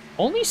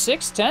 only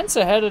 6/10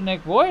 ahead of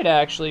Nick Boyd,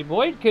 actually.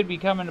 Boyd could be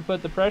coming to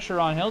put the pressure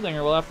on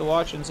Hildinger. We'll have to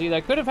watch and see.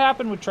 That could have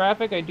happened with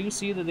traffic. I do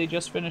see that they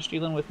just finished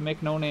dealing with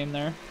Mick No Name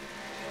there.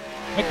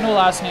 Mick No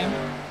Last Name.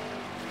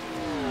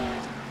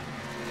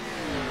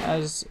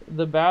 As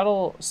the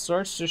battle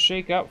starts to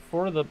shake up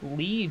for the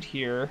lead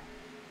here,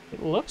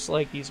 it looks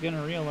like he's going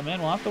to reel him in.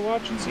 We'll have to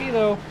watch and see,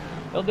 though.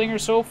 Hildinger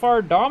so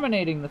far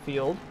dominating the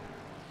field,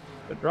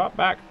 but dropped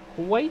back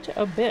quite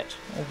a bit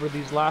over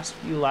these last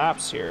few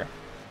laps here.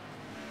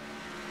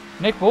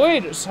 Nick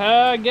Boyd is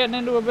getting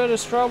into a bit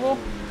of trouble,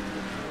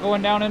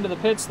 going down into the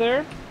pits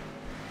there.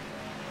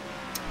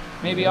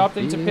 Maybe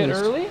opting to pit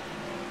early,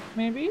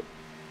 maybe.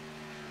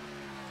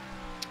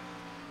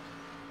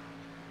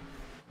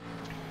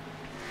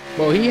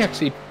 Well, he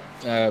actually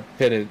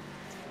pitted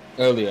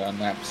earlier on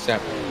lap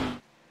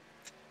 7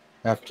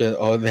 after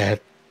all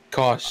that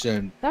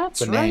caution.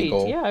 That's right.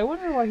 Yeah, I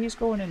wonder why he's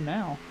going in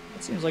now.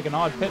 That seems like an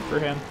odd pit for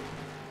him.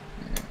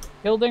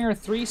 Hildinger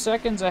 3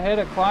 seconds ahead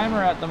of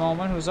Clymer at the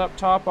moment, who's up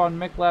top on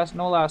Mick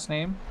No Last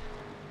Name.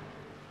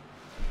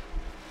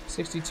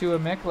 62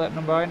 of Mick, letting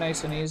him by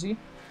nice and easy.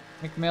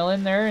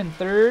 McMillan there in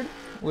third,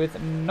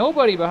 with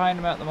nobody behind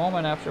him at the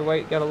moment after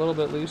White got a little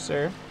bit loose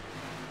there.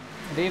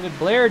 David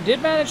Blair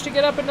did manage to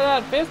get up into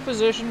that 5th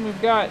position.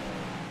 We've got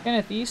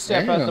Kenneth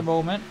Eastep at the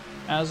moment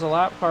as a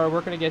lap car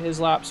working to get his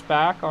laps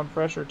back on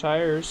fresher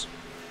tires,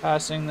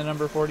 passing the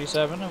number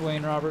 47 of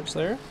Wayne Roberts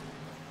there.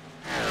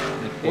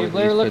 Dave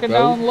Blair looking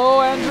down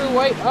low, Andrew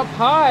White up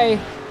high.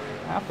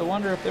 I have to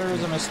wonder if there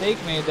was a mistake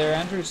made there.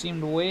 Andrew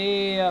seemed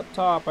way up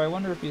top. I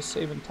wonder if he's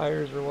saving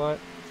tires or what.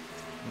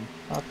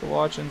 I'll have to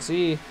watch and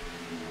see.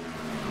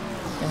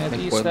 Kenneth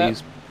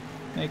Eastep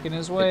making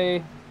his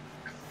way.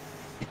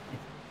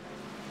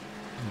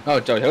 Oh,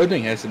 Joe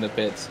Hildinger has in the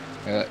pits.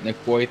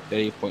 Nick Boyd,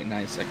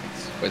 30.9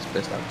 seconds. Was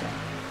best out time.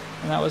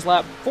 And that was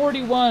lap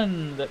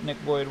 41 that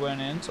Nick Boyd went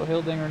in. So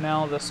Hildinger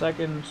now the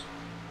second.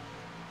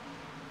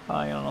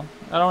 I don't know.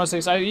 I don't want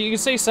to say. You can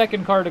say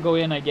second car to go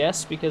in, I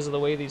guess, because of the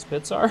way these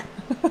pits are.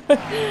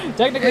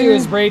 Technically, it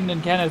was Braden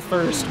and Kenneth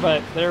first,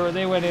 but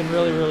they went in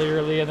really, really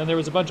early, and then there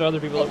was a bunch of other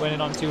people that went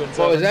in on 2 and 7.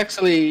 Well, it was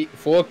actually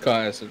 4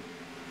 cars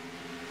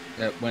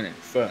that went in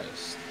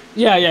first.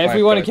 Yeah, if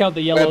we want to count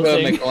the yellow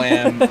thing.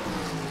 McLam,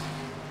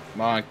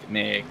 Mark,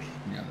 Nick.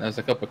 There's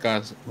a couple of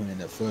cars that went in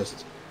there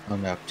first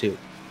on lap 2.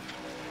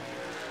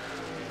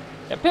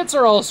 Yeah, pits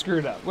are all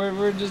screwed up.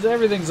 We're just,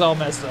 everything's all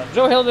messed up.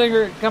 Joe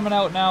Hildinger coming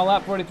out now,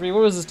 lap 43.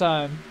 What was his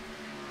time?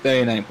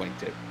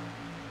 39.2.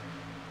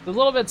 A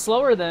little bit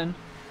slower than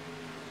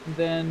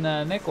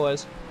Nick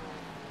was.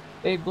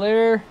 Dave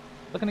Blair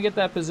looking to get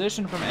that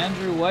position from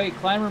Andrew White.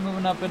 Clymer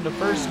moving up into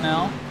first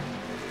now.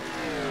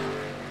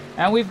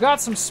 And we've got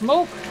some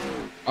smoke.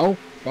 Oh.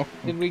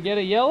 Did we get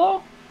a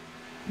yellow?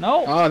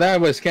 No. Oh,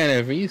 that was kind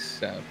of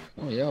Eastep.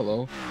 Oh,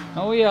 yellow.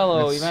 No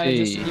yellow. Let's You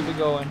managed see. to keep it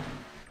going.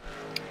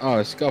 Oh,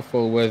 a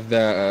scuffle with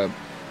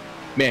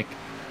Mick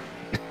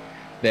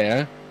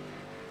there.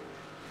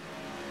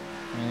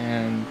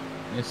 And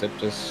Eastep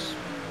just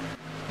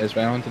is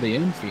right onto the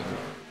infield.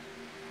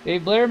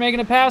 Dave Blair making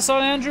a pass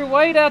on Andrew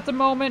White at the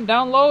moment.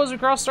 Down low as we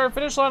cross start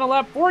finish line on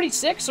lap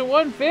 46 of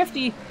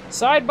 150.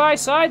 Side by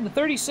side, the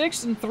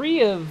 36 and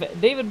 3 of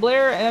David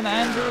Blair and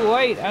Andrew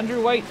White.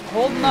 Andrew White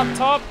holding up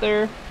top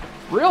there.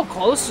 Real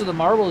close to the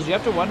marbles. You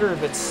have to wonder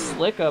if it's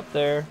slick up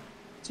there.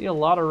 See a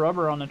lot of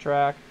rubber on the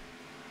track.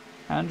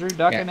 Andrew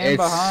ducking in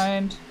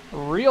behind.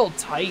 Real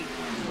tight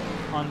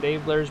on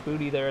Dave Blair's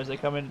booty there as they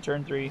come into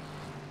turn 3.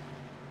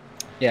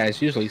 Yeah,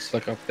 it's usually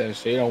slick up there,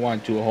 so you don't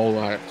want to do a whole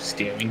lot of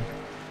steering.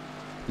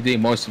 You do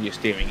most of your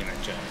steering in the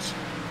turns.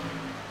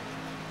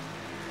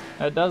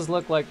 It does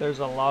look like there's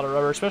a lot of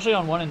rubber, especially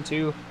on 1 and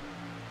 2.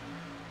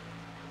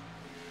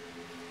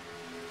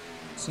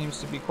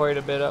 Seems to be quite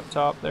a bit up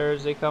top there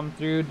as they come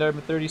through.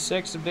 Number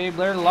 36 of Dave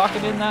Blair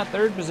locking in that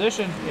 3rd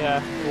position.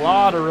 Yeah, a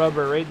lot of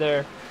rubber right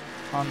there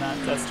on that.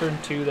 That's turn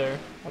 2 there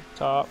up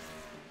top.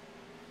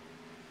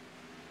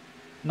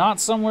 Not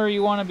somewhere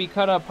you want to be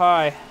cut up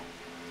high.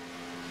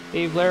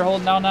 Dave Blair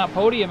holding down that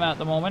podium at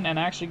the moment and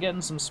actually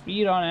getting some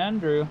speed on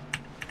Andrew.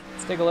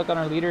 Let's take a look on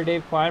our leader,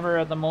 Dave Clymer,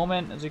 at the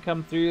moment as we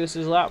come through. This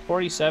is lap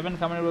 47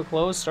 coming to a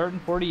close, starting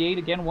 48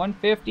 again,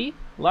 150.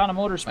 Atlanta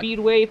Motor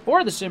Speedway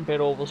for the Simpit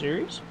Oval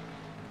Series.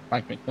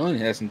 Mike McMillan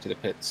heads into the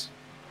pits.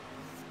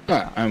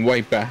 And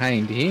right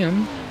behind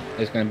him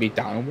is going to be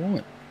Donald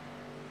Warren.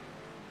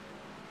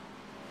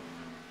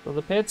 So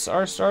the pits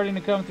are starting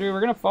to come through.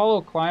 We're going to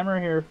follow Climber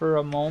here for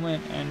a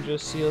moment and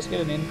just see. Let's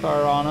get an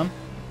in-car on him.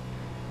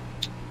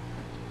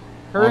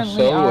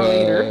 Currently also, our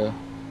leader.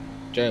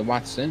 Jerry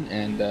Watson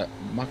and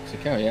Mark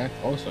Zakariak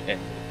also head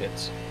to the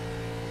pits.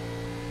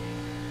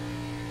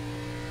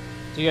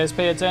 So you guys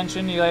pay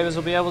attention. You guys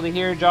will be able to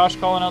hear Josh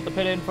calling out the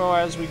pit info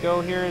as we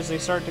go here as they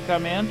start to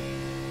come in.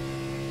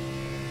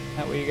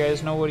 That way you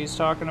guys know what he's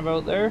talking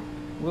about there.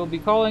 We'll be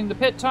calling the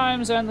pit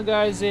times and the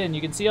guys in.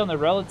 You can see on the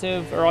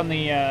relative, or on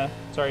the,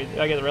 sorry,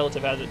 I guess the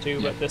relative has it too,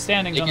 but the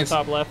standings on the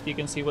top left, you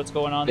can see what's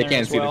going on there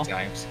as well. They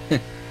can't see the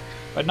times.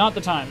 But not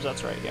the times,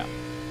 that's right, yeah.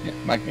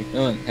 Mike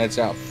McMillan heads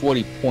out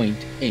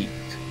 40.8.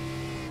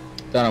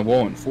 Donna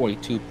Warren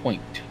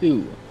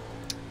 42.2.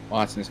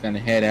 Watson's going to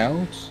head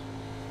out.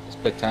 His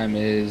pit time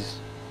is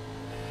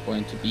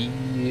going to be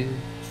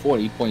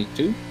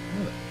 40.2.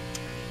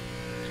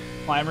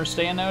 Climber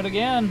staying out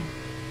again.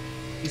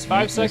 He's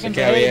 5 seconds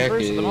ahead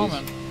first at the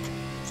moment.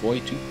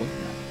 42.9.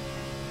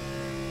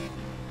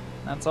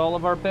 That's all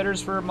of our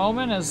pitters for a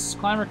moment as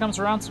Climber comes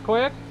around so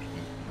quick.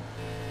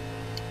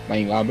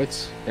 Mike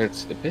Roberts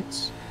heads to the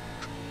pits.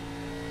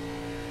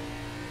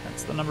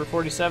 That's the number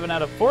 47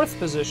 out of 4th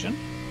position.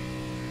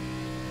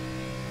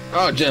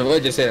 Oh, Jim, we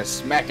just had a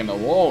smack in the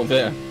wall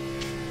there.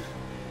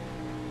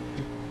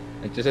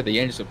 It just at the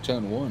end of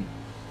turn 1.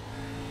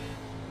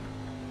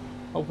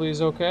 Hopefully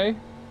he's okay.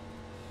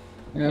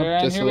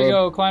 Yep, and here we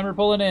go, Climber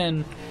pulling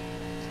in.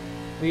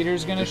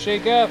 Leader's gonna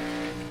shake up.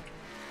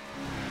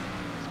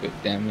 Good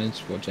damage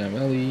for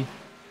Jamelli.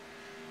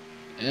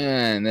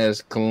 And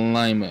there's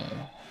Climber.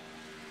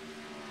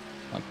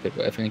 I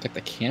think got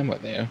the camera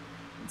there.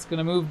 It's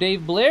gonna move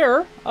Dave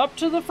Blair up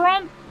to the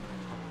front.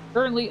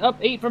 Currently up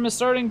 8 from his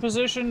starting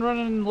position,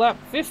 running lap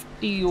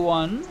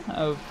 51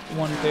 of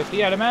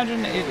 150. I'd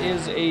imagine it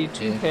is a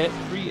 2-pit.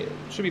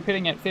 Should be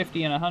pitting at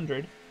 50 and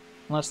 100.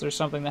 Unless there's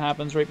something that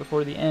happens right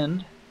before the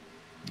end.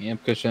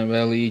 Yep, Christian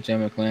Belli,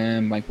 Jen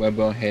McClam, Mike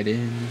Webber head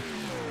in.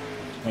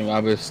 Tony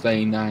Roberts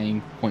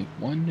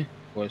 39.1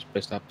 for his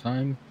pit stop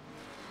time.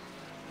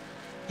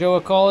 Joe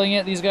calling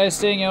it. These guys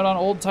staying out on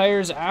old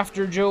tires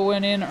after Joe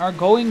went in are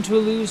going to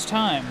lose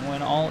time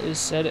when all is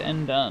said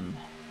and done.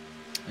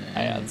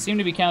 I seem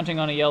to be counting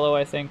on a yellow,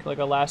 I think, like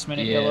a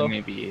last-minute yellow. Yeah,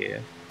 maybe, yeah.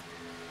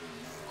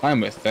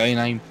 Climber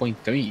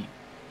 39.3.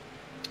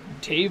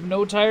 Dave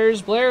No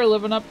Tires Blair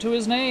living up to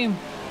his name.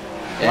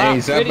 Yeah,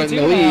 he's up in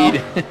the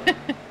lead.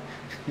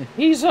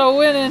 He's a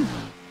winning.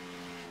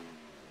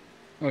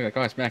 Oh, I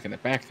got a smack in the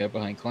back there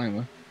behind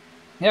Climber.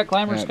 Yeah,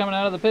 Climber's coming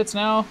out of the pits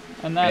now,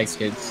 and that's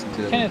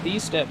Kenneth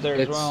Estep there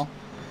as well.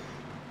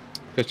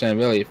 Christian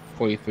Belli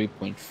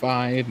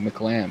 43.5.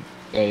 McClam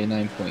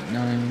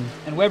 39.9.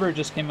 And Weber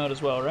just came out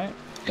as well, right?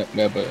 Yep,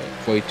 Weber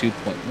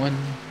 42.1.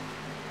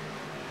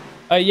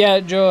 Yeah,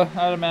 Joe,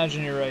 I'd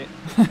imagine you're right.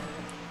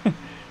 And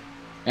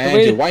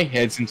Andrew White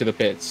heads into the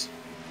pits.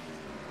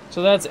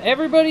 So that's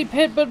everybody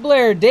pit but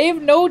Blair.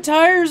 Dave No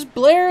Tires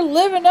Blair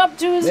living up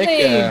to his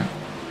name.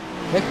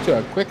 Nick to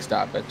a quick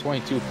stop at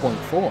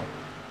 22.4.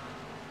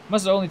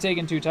 Must have only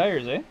taken 2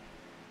 tires, eh?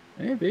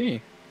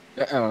 Maybe.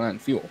 Not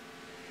fuel.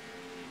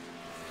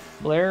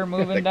 Blair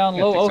moving down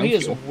low. Oh, he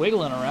is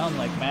wiggling around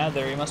like mad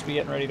there. He must be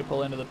getting ready to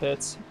pull into the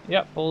pits.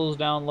 Yep, pulls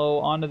down low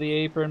onto the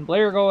apron.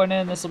 Blair going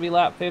in. This will be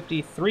lap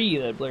 53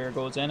 that Blair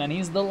goes in, and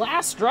he's the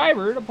last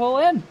driver to pull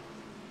in.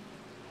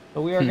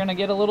 So we are going to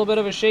get a little bit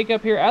of a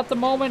shakeup here. At the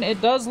moment,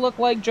 it does look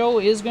like Joe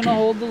is going to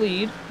hold the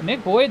lead.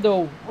 Nick Boyd,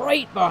 though,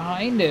 right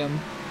behind him.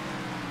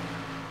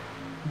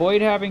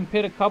 Boyd having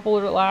pit a couple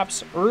of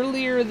laps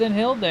earlier than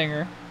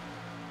Hildinger.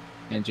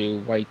 Andrew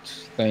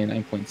White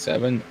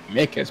 39.7.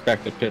 Mick is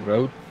back to pit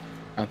road.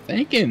 I'm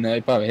thinking he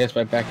probably has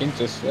right back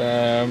into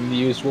the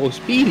usual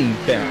speeding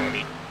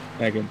penalty.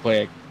 I can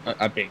play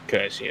a big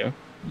curse here.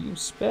 You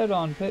sped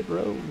on pit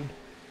road.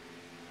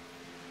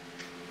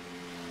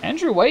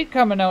 Andrew White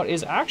coming out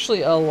is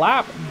actually a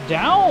lap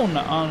down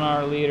on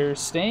our leader.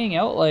 Staying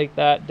out like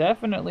that,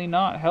 definitely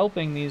not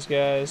helping these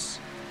guys.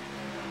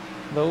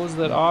 Those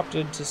that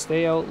opted to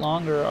stay out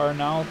longer are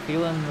now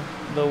feeling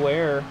the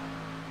wear.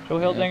 Joe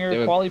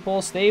Hildinger, quali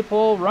pole, stay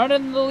pole,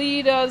 running the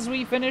lead as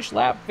we finish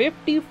lap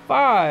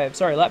 55.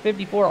 Sorry, lap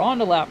 54 on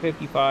to lap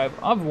 55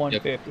 of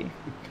 150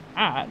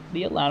 at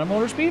the Atlanta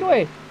Motor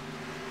Speedway.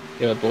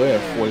 Yeah, Blair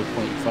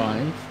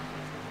 40.5.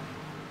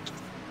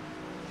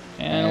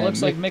 And it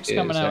looks like Mick's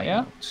coming out,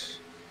 yeah?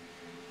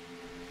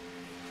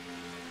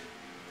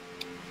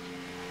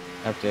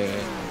 After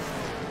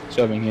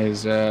serving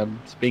his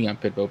speeding on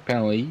pit road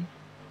penalty,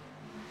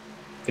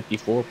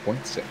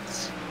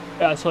 54.6.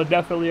 Yeah, so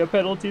definitely a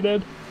penalty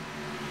then.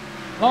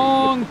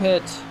 Long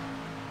pit.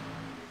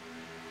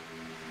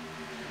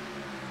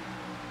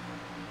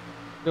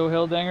 Joe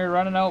Hildinger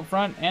running out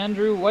front.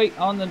 Andrew White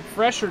on the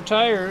fresher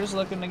tires,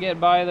 looking to get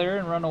by there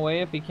and run away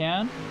if he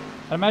can.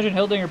 I imagine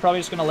Hildinger probably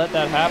just going to let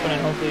that happen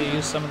and hopefully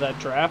use some of that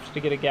draft to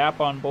get a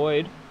gap on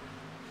Boyd.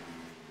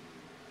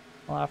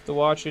 We'll have to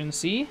watch and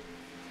see.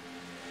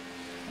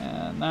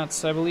 And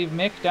that's, I believe,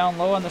 Mick down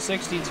low on the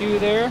 62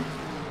 there.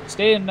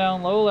 Staying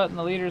down low, letting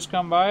the leaders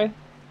come by.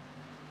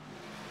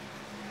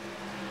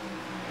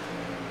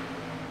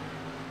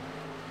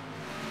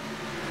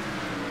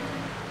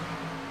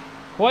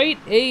 quite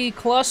a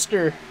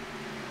cluster.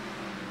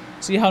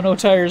 See how no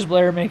tires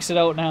Blair makes it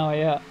out now,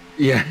 yeah.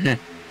 Yeah.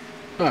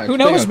 Who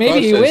knows,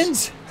 maybe he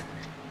wins.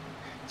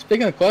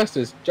 Speaking of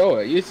clusters, Joe,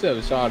 you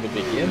saw the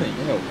beginning,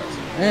 you know what's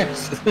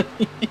mess.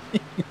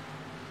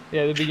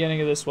 Yeah, the beginning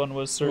of this one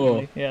was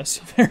certainly, yes,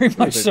 very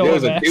much so It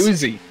was a mess.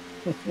 doozy.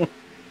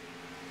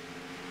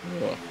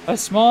 A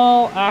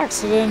small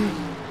accident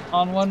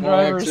on one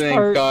driver's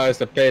part. Caused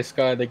the pace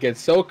car to get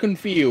so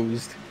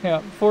confused. Yeah,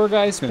 4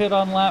 guys pit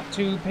on lap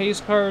 2, pace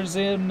cars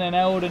in and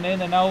out and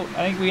in and out.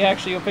 I think we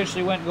actually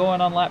officially went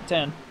going on lap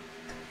 10.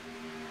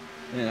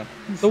 Yeah.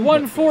 The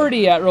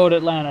 140 at Road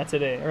Atlanta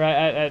today, or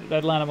at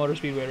Atlanta Motor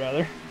Speedway,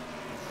 rather.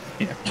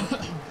 Yeah.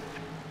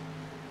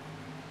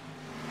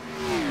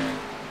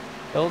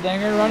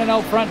 Hildinger running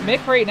out front.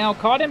 Mick right now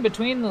caught in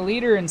between the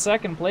leader and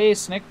second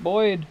place. Nick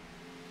Boyd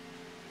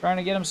trying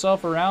to get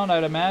himself around,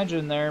 I'd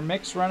imagine there.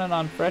 Mick's running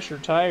on fresher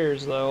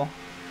tires, though.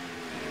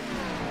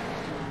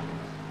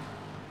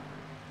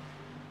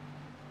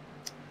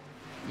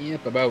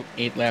 Yep, about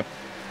 8 lap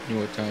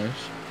newer tires.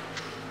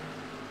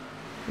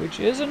 Which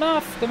is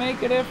enough to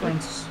make a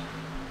difference.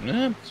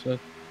 Yeah, so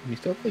we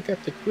still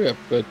got the grip,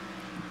 but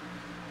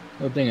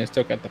Hildinger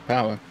still got the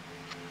power.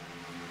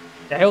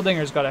 Yeah,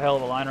 Hildinger's got a hell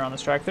of a liner on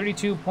this track.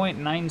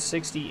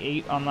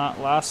 32.968 on that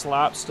last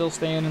lap. Still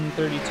staying in the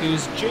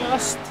 32s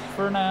just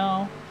for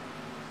now.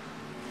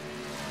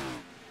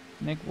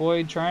 Nick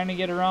Boyd trying to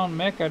get around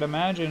Mick, I'd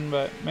imagine,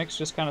 but Mick's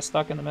just kind of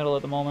stuck in the middle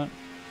at the moment.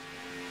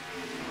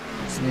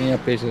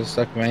 Yep, he's just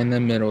stuck right in the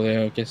middle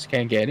there. Just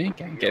can't get in,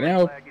 can't get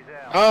out.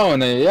 Oh,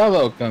 and the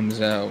yellow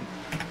comes out.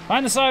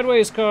 Find the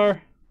sideways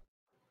car.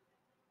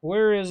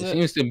 Where is it?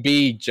 Seems to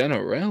be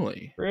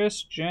Generelli.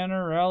 Chris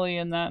Generelli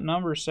in that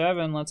number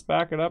 7. Let's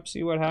back it up,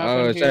 see what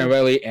happened. Oh,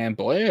 Generelli and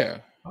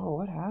Blair. Oh,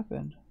 what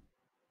happened?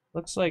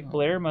 Looks like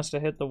Blair must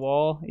have hit the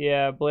wall.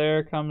 Yeah,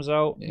 Blair comes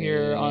out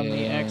here on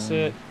the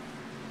exit.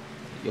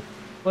 Yep.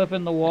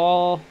 Flipping the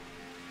wall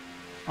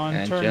on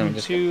and turn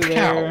 2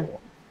 there.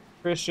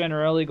 Chris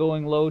Generelli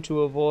going low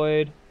to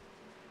avoid.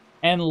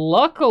 And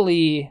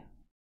luckily,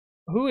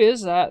 who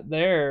is that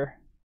there?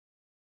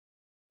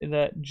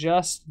 That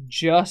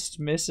just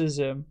misses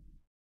him.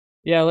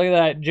 Yeah, look at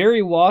that.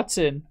 Jerry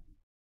Watson.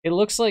 It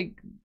looks like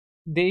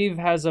Dave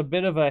has a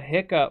bit of a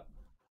hiccup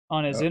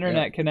on his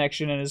internet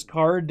connection and his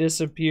car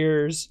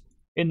disappears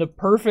in the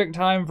perfect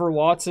time for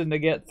Watson to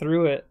get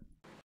through it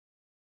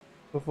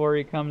before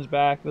he comes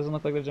back. Doesn't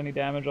look like there's any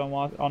damage on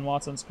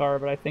Watson's car,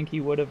 but I think he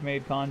would have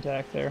made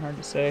contact there. Hard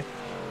to say.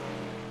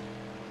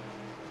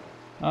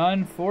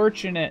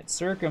 Unfortunate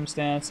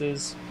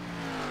circumstances.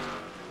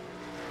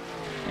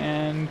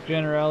 And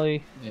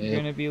Generelli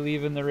going to be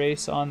leaving the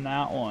race on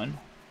that one.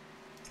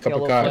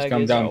 Couple cars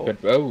come down pit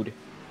road.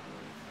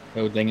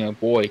 Hildinger,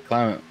 Boyd,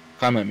 Clement,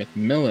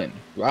 McMillan,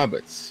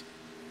 Roberts,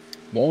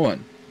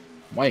 Warren,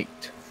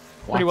 White.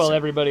 Pretty well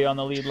everybody on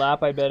the lead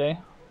lap, I bet, eh?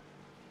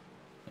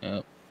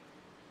 Yep.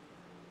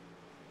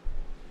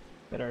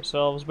 Get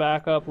ourselves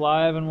back up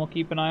live, and we'll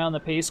keep an eye on the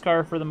pace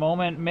car for the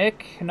moment.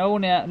 Mick, no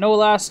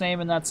last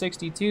name in that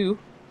 62.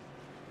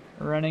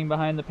 Running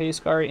behind the pace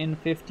car in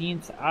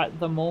 15th at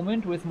the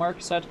moment with Mark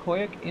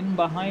Satkoyak in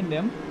behind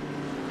him.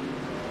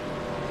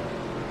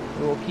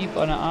 We'll keep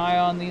an eye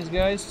on these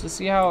guys to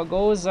see how it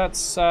goes.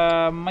 That's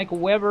Mike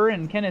Weber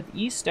and Kenneth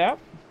Estep.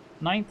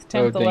 9th,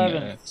 10th,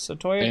 11th.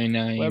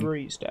 Satkoyak, Weber,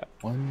 Estep.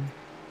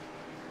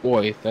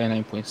 Boyd,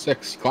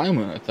 39.6.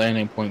 Clymer,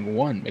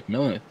 39.1.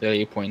 McMillan,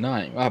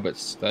 38.9.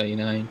 Roberts,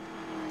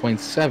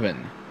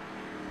 39.7.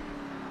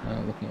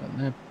 Looking at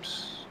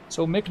laps.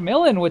 So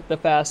McMillan with the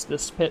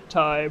fastest pit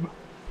time.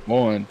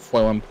 Warren,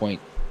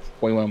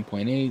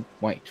 41.8.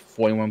 White,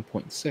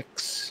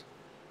 41.6.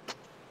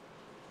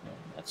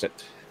 That's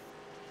it.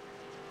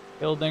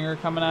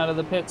 Hildinger coming out of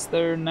the pits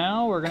there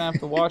now. We're going to have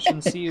to watch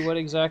and see what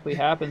exactly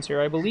happens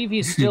here. I believe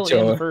he's still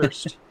in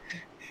first.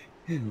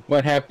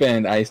 What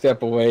happened? I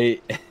step away.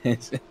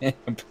 It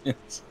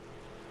happens.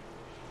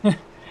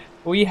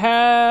 We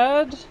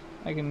had...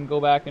 I can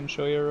go back and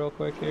show you real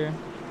quick here.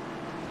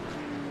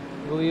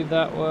 I believe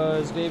that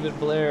was David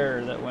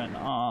Blair that went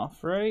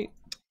off, right?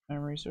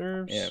 Memory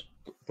serves. Yeah,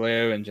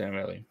 Blair and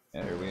Generelli.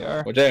 Yeah, here we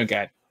are. Well, Darren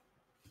got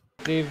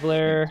Dave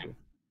Blair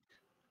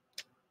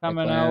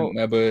coming out.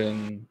 Weber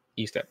and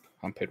Estep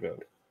on pit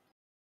road.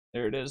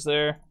 There it is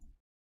there.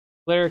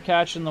 Blair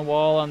catching the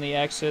wall on the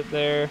exit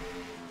there.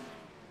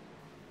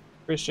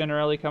 Chris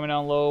Generelli coming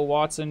down low.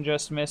 Watson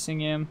just missing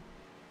him.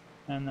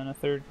 And then a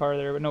third car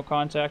there, but no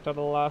contact out of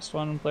the last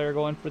one. Blair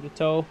going for the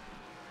toe.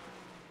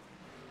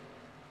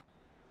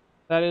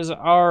 That is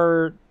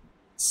our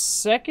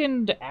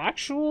second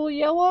actual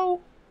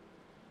yellow.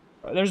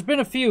 There's been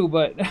a few,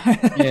 but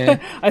yeah.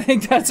 I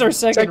think that's our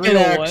second real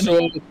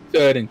actual, one.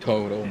 Third in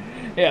total.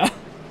 Yeah.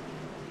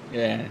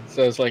 Yeah,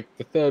 so it's like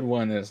the third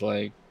one is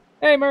like...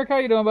 Hey, Mark, how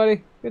you doing,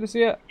 buddy? Good to see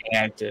you.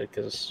 Yeah,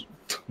 because...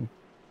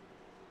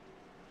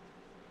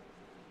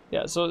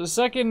 Yeah, so the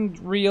second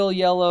real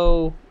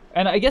yellow...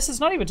 And I guess it's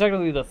not even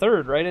technically the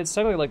third, right? It's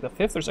technically like the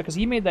fifth or so, because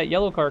he made that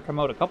yellow car come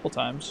out a couple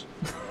times.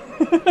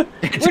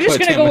 We're just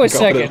going to go with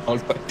second.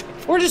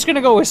 We're just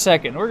gonna go with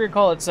second. We're gonna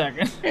call it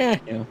second. Yeah,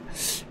 you know.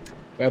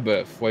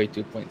 Weber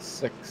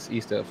 42.6,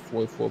 Easter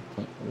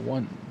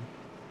 44.1.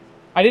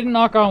 I didn't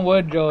knock on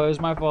wood, Joe. It was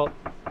my fault.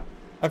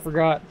 I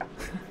forgot.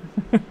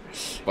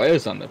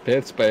 Players on the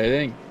pits, but it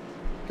didn't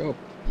go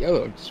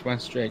yellow. It just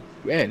went straight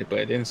red, but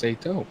it didn't say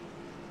tow.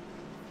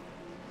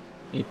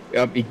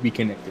 Be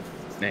connected.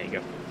 There you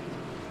go.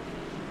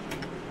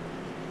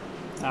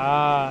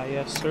 Ah,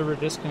 yes, server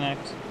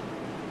disconnect.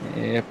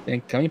 Yep,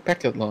 incoming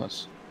packet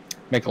loss.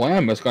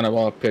 McLaren is going to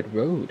roll pit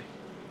road.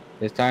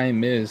 His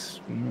time is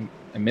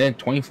a minute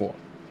 24.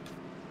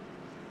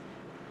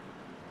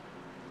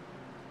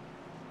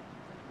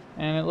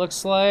 And it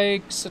looks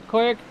like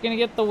Sequoia gonna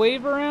get the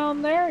wave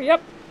around there.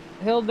 Yep.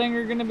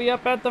 Hildinger gonna be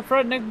up at the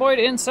front. Nick Boyd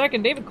in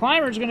second. David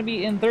Clymer's gonna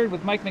be in third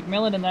with Mike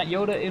McMillan and that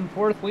Yoda in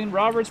fourth. Wayne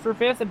Roberts for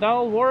fifth and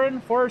Donald Warren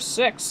for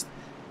sixth.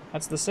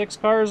 That's the 6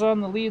 cars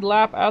on the lead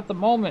lap at the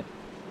moment.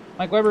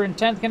 Mike Weber in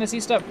 10th. Kenneth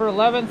Eastup for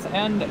 11th.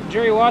 And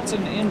Jerry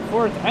Watson in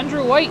 4th.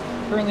 Andrew White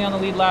currently on the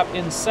lead lap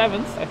in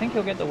 7th. I think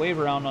he'll get the wave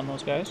around on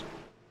those guys.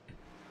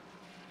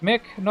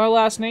 Mick, no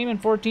last name, in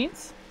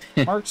 14th.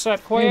 Mark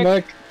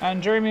Satkoyak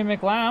and Jeremy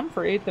McLam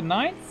for 8th and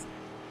 9th.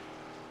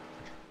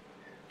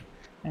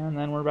 And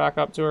then we're back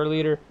up to our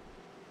leader.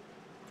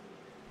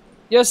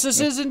 Yes, this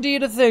is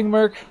indeed a thing,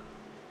 Merc.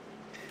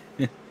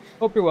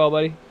 Hope you're well,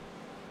 buddy.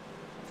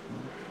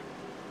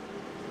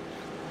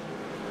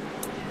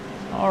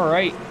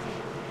 Alright.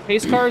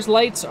 Pace cars,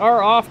 lights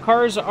are off.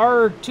 Cars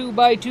are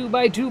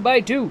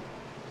 2x2x2x2.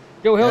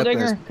 Joe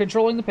Hildinger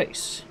controlling the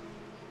pace.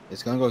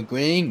 It's going to go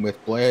green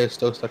with Blair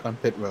still stuck on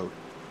pit road.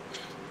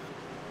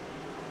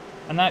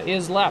 And that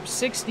is lap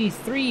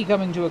 63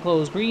 coming to a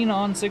close. Green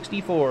on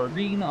 64.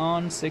 Green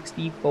on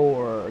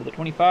 64. The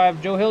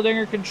 25, Joe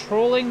Hildinger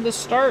controlling the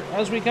start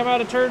as we come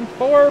out of turn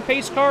 4.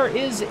 Pace car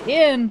is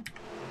in.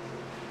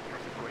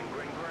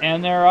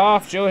 And they're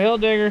off. Joe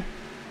Hildinger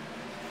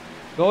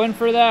going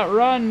for that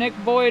run. Nick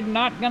Boyd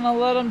not going to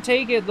let him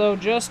take it, though.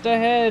 Just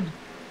ahead.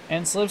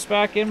 And slips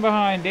back in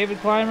behind. David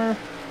Clymer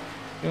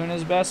doing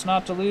his best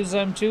not to lose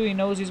them, too. He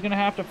knows he's going to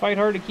have to fight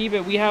hard to keep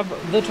it. We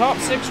have the top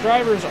 6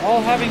 drivers all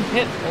having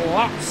pit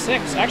lap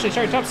 6. Actually,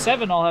 sorry, top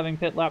 7 all having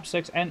pit lap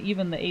 6, and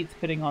even the 8th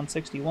pitting on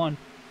 61.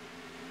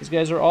 These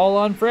guys are all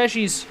on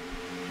freshies.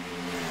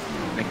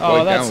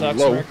 Oh, that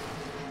sucks, Rick.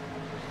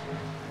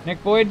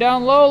 Nick Boyd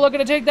down low, looking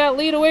to take that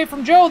lead away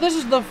from Joe. This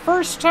is the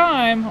first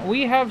time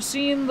we have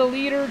seen the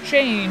leader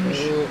change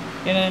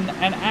in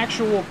an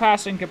actual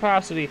passing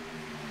capacity.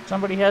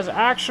 Somebody has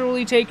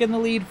actually taken the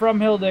lead from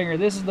Hildinger.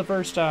 This is the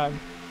first time.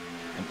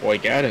 And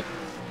Boyd got it.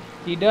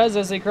 He does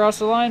as they cross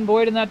the line.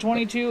 Boyd in that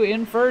 22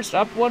 in first,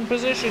 up 1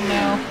 position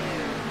now.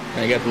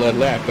 And he got the lead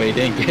lap, but he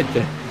didn't get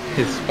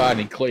his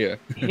spotting clear.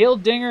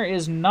 Hildinger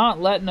is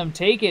not letting him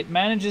take it.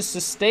 Manages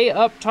to stay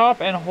up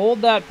top and hold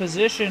that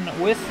position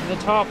with the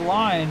top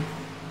line.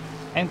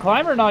 And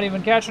Clymer not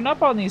even catching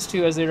up on these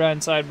two as they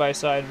ran side by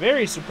side.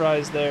 Very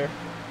surprised there.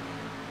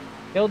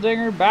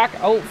 Hildinger back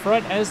out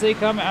front as they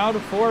come out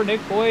of 4. Nick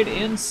Boyd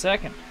in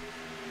second.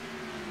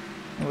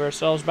 Move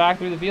ourselves back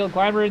through the field.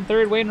 Clymer in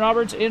third. Wayne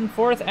Roberts in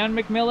 4th. And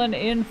McMillan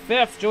in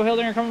 5th. Joe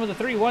Hildinger coming with a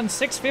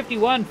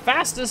 3:1:6:51.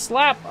 Fastest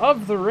lap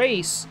of the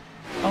race.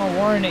 Donald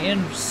Warren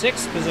in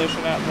 6th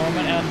position at the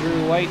moment.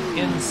 Andrew White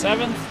in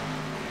 7th.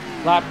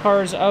 Lap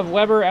cars of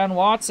Weber and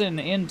Watson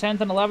in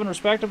 10th and 11th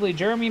respectively.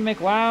 Jeremy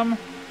McLam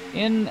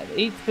in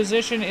 8th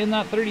position in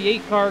that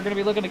 38 car, going to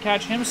be looking to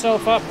catch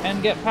himself up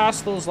and get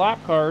past those lap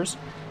cars.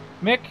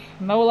 Mick,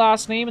 no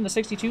last name, in the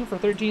 62 for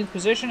 13th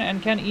position,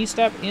 and Ken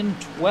Eastep in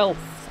 12th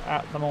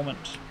at the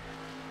moment.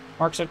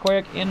 Mark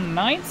Setkoyak in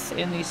 9th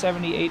in the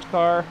 78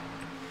 car,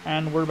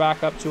 and we're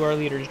back up to our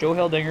leaders. Joe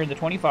Hildinger in the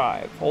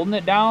 25, holding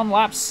it down,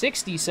 lap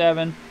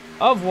 67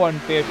 of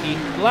 150,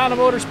 Atlanta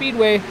Motor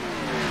Speedway.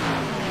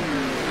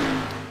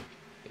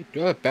 They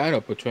do a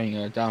battle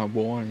between Donald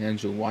Warren and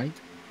Andrew White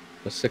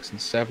for 6th and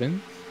 7th.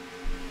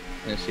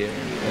 Let's see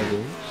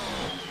others.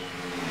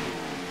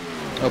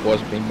 It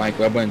was between Mike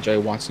Weber and Jay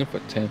Watson for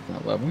 10th and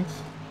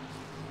 11th.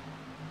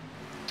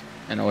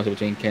 And also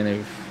between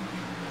Kenneth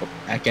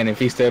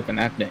Eastep and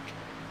Apnick.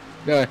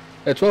 They're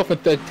 12th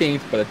and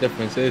 13th, but the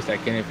difference is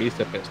that Kenneth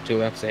Eastep is 2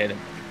 laps ahead of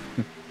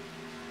him.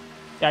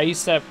 Yeah,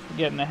 Eastep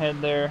getting ahead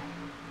there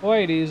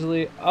quite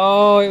easily.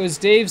 Oh, it was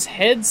Dave's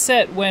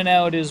headset went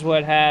out is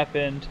what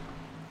happened.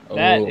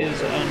 That is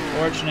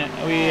unfortunate.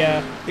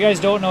 You guys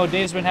don't know,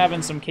 Dave's been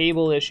having some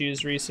cable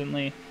issues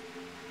recently.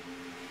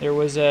 There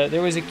was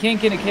a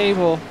kink in a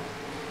cable,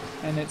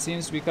 and it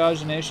seems to be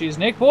causing issues.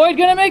 Nick Boyd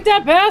gonna make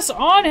that pass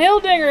on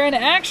Hildinger and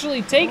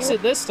actually takes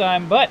it this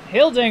time, but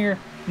Hildinger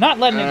not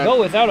letting it go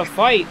without a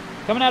fight.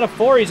 Coming out of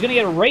 4, he's gonna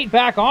get right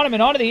back on him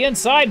and onto the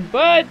inside,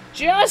 but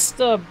just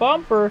a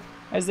bumper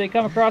as they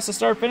come across the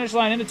start-finish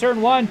line into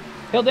turn 1.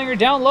 Hildinger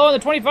down low in the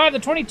 25, the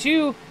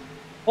 22,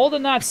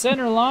 holding that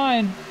center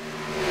line.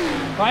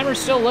 Clymer's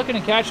still looking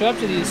to catch up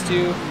to these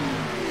two.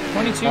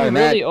 22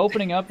 really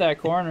opening up that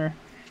corner.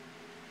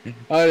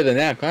 Other than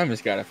that,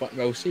 Clymer's got a front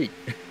row seat.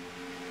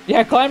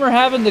 Yeah, Clymer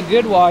having the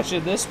good watch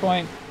at this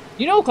point.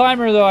 You know,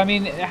 Climber, though, I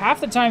mean,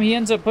 half the time he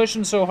ends up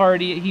pushing so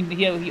hard,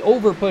 he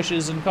over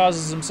pushes and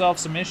causes himself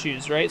some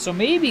issues, right? So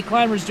maybe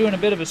Climber's doing a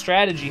bit of a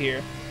strategy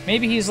here.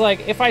 Maybe he's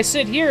like, if I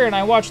sit here and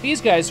I watch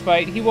these guys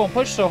fight, he won't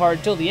push so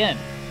hard till the end.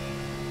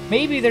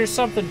 Maybe there's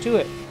something to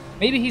it.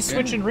 Maybe he's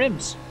switching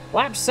rims.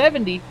 Lap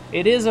 70,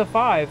 it is a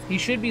 5. He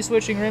should be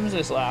switching rims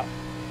this lap.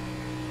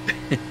 I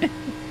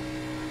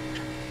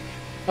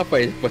thought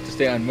you're supposed to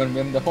stay on one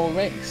rim the whole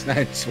race,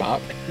 not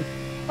swap.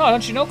 Oh,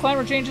 don't you know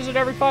Climber changes it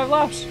every 5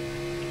 laps?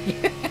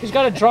 He's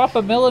got to drop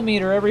a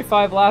millimeter every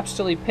 5 laps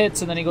till he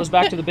pits, and then he goes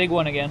back to the big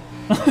one again.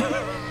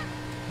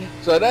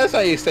 So that's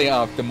how you stay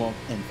optimal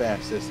and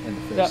fastest in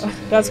the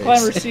first. That's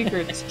Climber's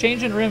secret. It's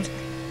changing rims.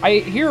 I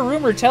hear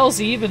rumor tells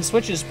he even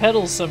switches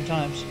pedals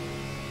sometimes.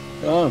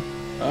 Oh,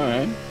 all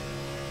right.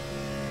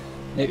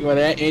 Well,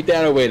 ain't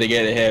that a way to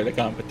get ahead of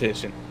the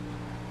competition?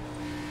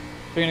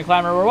 Speaking of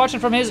Climber, we're watching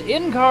from his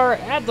in-car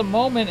at the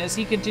moment as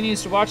he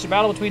continues to watch the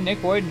battle between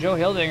Nick Boyd and Joe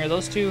Hildinger.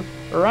 Those two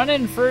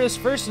running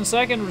first and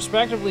second,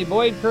 respectively.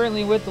 Boyd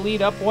currently with the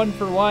lead, up 1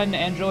 for 1,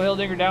 and Joe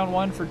Hildinger down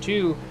 1 for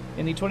 2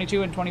 in the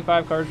 22 and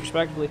 25 cars,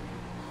 respectively.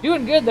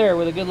 Doing good there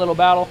with a good little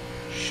battle,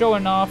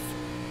 showing off,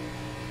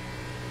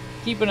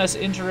 keeping us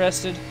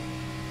interested.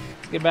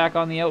 Let's get back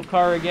on the out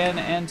car again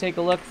and take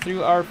a look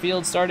through our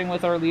field, starting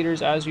with our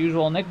leaders as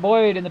usual. Nick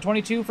Boyd in the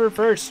 22 for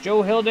first,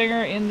 Joe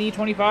Hildinger in the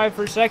 25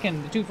 for second.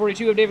 The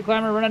 242 of David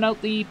Climber running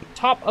out the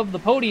top of the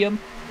podium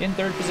in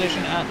third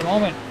position at the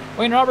moment.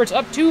 Wayne Roberts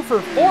up 2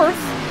 for fourth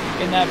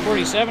in that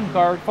 47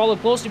 car, followed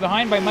closely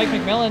behind by Mike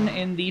McMillan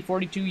in the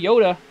 42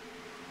 Yoda.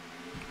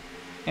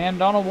 And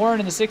Donald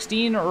Warren in the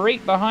 16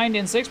 right behind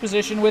in 6th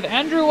position, with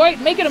Andrew White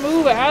making a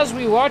move as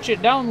we watch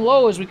it down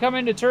low as we come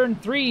into turn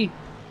 3.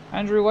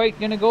 Andrew White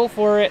going to go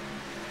for it.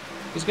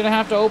 He's going to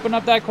have to open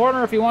up that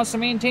corner if he wants to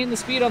maintain the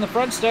speed on the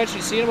front stretch.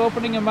 You see him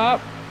opening him up.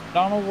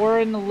 Donald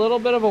Warren, a little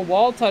bit of a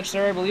wall touch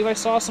there. I believe I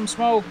saw some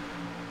smoke.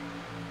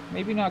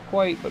 Maybe not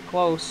quite, but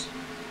close.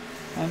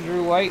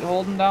 Andrew White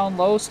holding down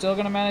low, still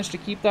going to manage to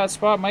keep that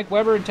spot. Mike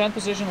Weber in 10th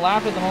position,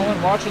 lap at the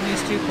moment, watching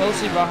these two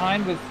closely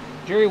behind with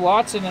Jerry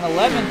Watson in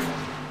 11th.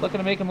 Looking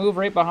to make a move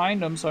right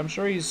behind him, so I'm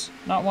sure he's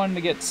not wanting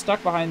to get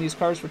stuck behind these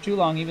cars for too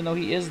long, even though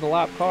he is the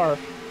lap car.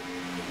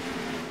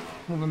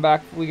 Moving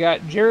back, we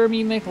got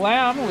Jeremy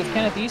McLam with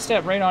Kenneth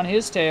Estep right on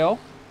his tail.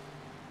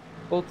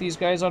 Both these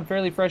guys on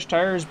fairly fresh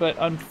tires, but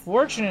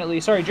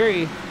unfortunately, sorry,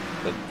 Jerry,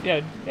 but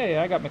yeah,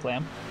 I got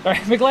McLam. Sorry,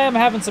 McLam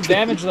having some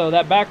damage though.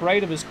 That back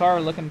right of his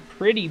car looking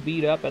pretty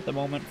beat up at the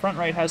moment. Front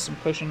right has some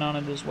cushion on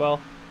it as well.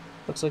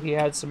 Looks like he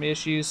had some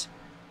issues.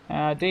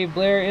 Dave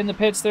Blair in the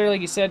pits there,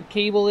 like you said,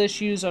 cable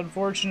issues,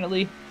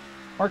 unfortunately.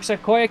 Mark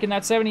Sekoyak in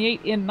that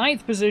 78 in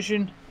 9th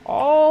position,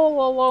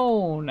 all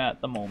alone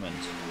at the moment.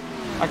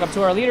 Back up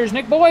to our leaders,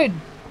 Nick Boyd,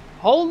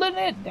 holding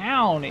it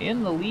down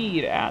in the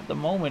lead at the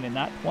moment in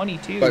that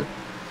 22.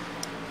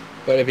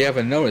 But if you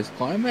haven't noticed,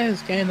 Climber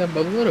has gained up a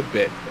little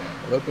bit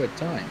of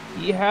time.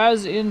 He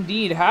has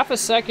indeed. Half a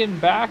second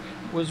back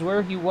was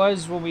where he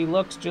was when we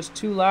looked just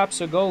 2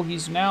 laps ago.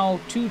 He's now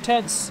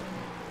 2/10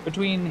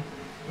 between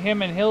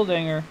him and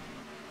Hildinger,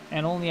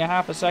 and only a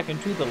half a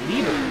second to the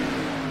leader.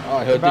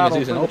 Oh, Hildinger's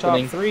using the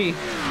opening. top 3.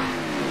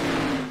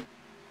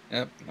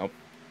 Yep, nope.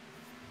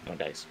 No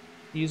dice.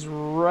 He's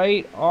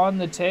right on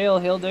the tail.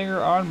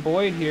 Hildinger on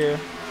Boyd here.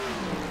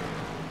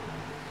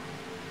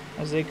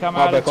 As they come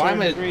out of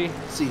turn 3.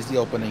 Sees the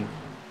opening.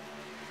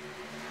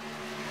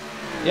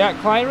 Yeah,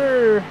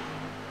 Climber.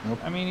 Nope.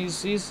 I mean,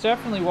 he's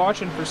definitely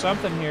watching for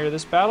something here.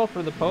 This battle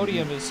for the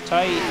podium is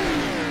tight.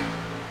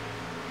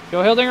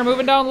 Joe Hildinger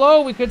moving down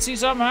low. We could see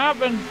something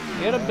happen.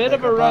 He had a bit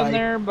of a run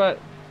there, but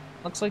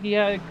looks like he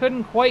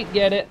couldn't quite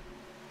get it.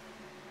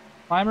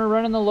 Climber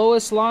running the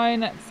lowest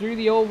line through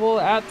the oval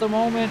at the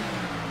moment.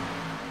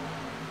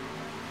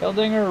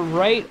 Hildinger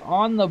right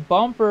on the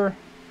bumper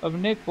of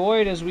Nick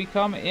Boyd as we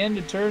come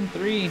into turn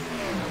 3.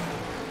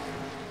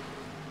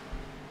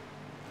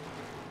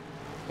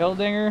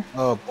 Hildinger.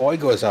 Oh,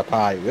 Boyd goes up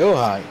high, real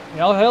high.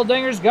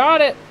 Hildinger's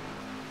got it.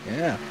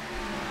 Yeah.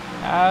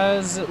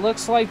 As it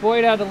looks like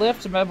Boyd had to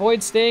lift, but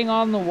Boyd staying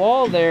on the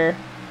wall there.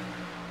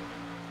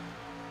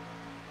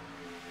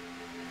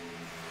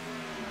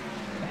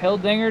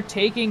 Hildinger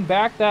taking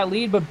back that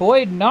lead, but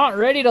Boyd not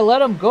ready to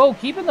let him go,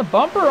 keeping the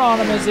bumper on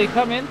him as they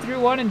come in through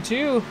 1 and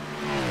 2.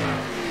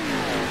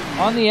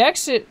 On the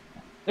exit,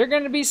 they're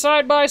going to be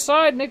side by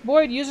side. Nick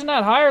Boyd using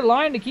that higher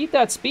line to keep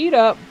that speed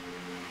up.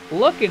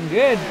 Looking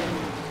good.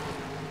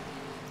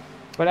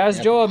 But as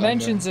Joa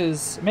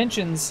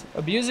mentions,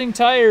 abusing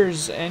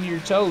tires and you're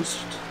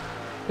toast.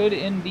 Could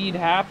indeed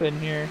happen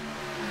here.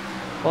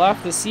 We'll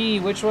have to see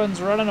which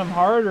one's running them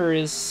harder.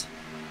 Is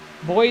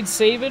Boyd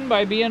saving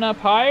by being up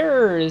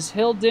higher, or is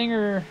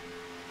Hildinger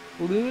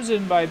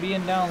losing by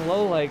being down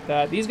low like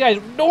that? These guys,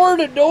 door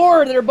to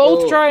door, they're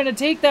both trying to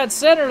take that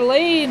center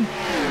lane.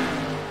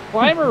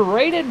 Climber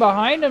right in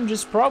behind him,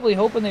 just probably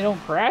hoping they don't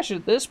crash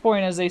at this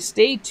point as they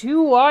stay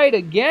too wide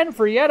again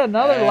for yet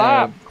another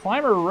lap.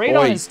 Climber right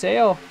on his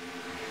tail.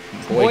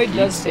 Boyd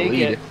does take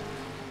it.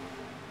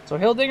 So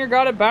Hildinger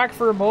got it back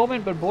for a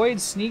moment, but Boyd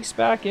sneaks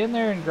back in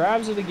there and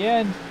grabs it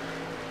again.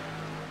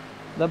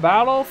 the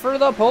battle for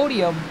the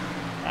podium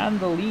and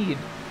the lead.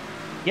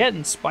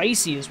 Getting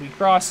spicy as we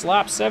cross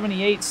lap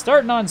 78,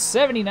 starting on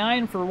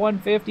 79 for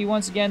 150.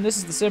 Once again, this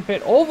is the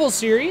Simpit Oval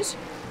Series,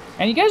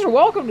 and you guys are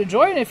welcome to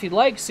join if you'd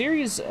like.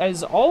 Series,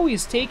 as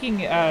always, taking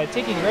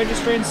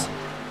registrants.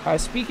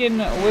 Speaking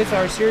with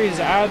our series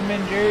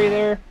admin, Jerry,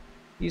 there,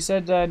 he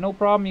said no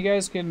problem, you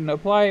guys can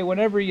apply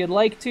whenever you'd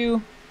like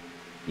to.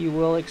 He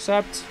will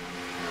accept,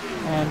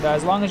 and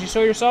as long as you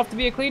show yourself to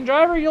be a clean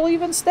driver, you'll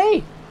even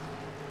stay.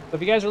 So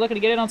if you guys are looking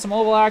to get in on some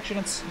oval action,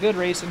 it's good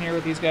racing here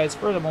with these guys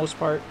for the most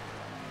part.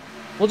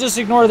 We'll just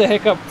ignore the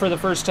hiccup for the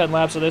first 10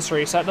 laps of this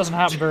race. That doesn't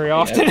happen very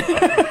often.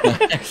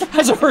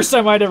 That's the first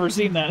time I'd ever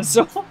seen that.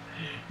 So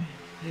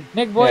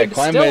Nick Boyd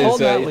still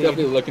holding that lead. He's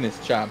definitely looking his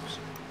chops.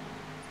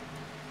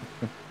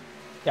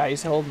 Yeah,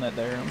 he's holding it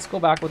there. Let's go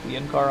back with the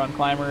in-car on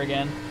Climber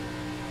again.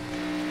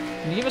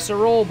 Can you give us a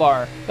roll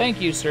bar?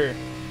 Thank you, sir.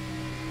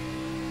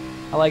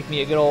 I like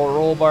me a good old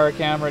roll bar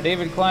camera.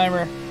 David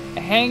Climber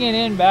hanging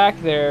in back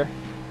there.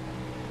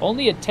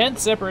 Only a 10th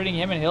separating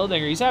him and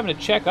Hildinger. He's having to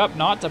check up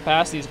not to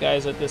pass these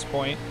guys at this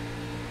point.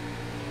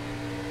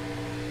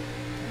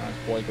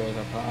 This boy goes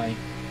up high.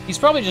 He's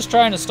probably just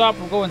trying to stop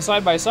from going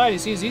side by side. He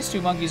sees these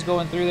two monkeys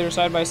going through there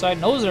side by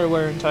side. Knows they're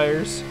wearing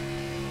tires.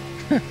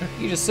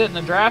 You just sit in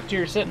the draft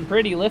here, sitting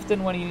pretty,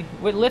 lifting when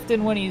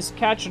he's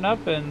catching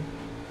up and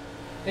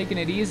taking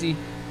it easy.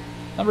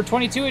 Number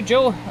 22 at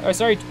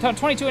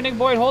 22 at Nick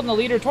Boyd holding the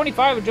leader.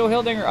 25 at Joe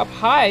Hildinger up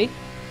high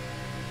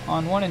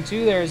on 1 and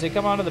 2 there as they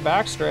come onto the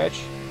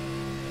backstretch.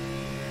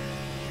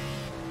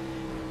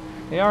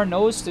 They are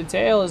nose to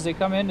tail as they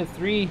come into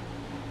 3.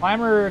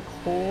 Climber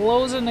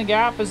closing the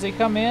gap as they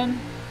come in.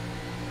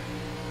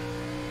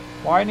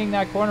 Widening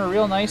that corner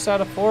real nice out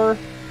of 4.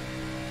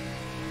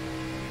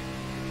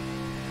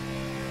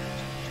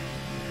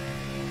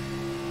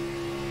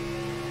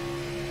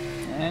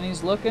 And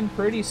he's looking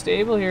pretty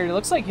stable here. It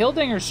looks like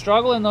Hildinger's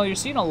struggling though. You're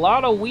seeing a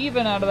lot of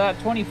weaving out of that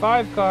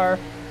 25 car.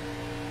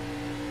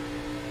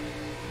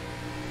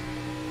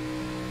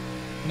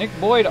 Nick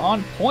Boyd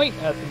on point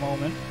at the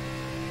moment.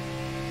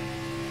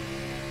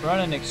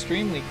 Running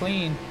extremely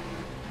clean.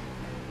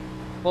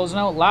 Closing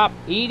out lap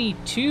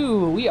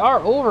 82. We are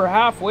over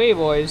halfway,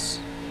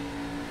 boys.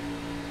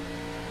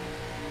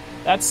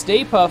 That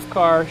Stay Puft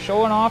car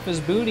showing off his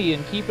booty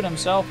and keeping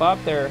himself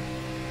up there.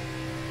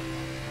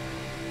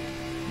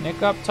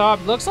 Nick up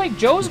top. Looks like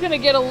Joe's going to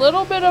get a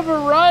little bit of a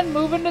run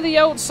moving to the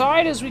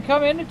outside as we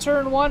come into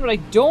turn 1, but I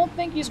don't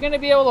think he's going to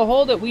be able to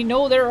hold it. We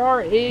know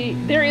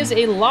there is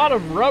a lot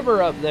of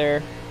rubber up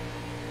there.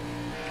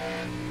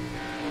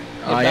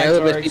 Get back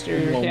to our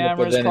exterior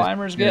cameras.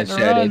 Climber's getting a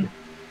run.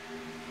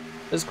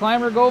 Does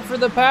Climber go for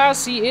the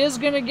pass? He is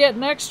going to get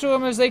next to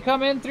him as they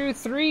come in through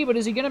 3, but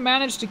is he going to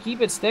manage to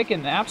keep it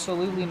sticking?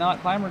 Absolutely not.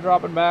 Climber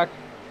dropping back.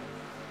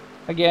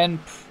 Again,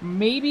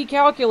 maybe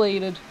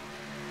calculated.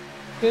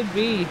 Could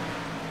be.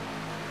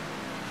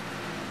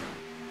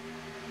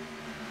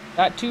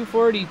 That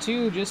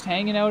 242 just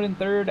hanging out in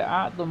 3rd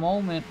at the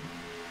moment.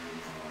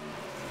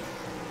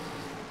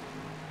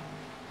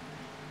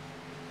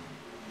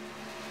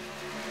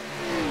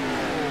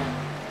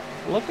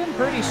 Looking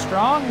pretty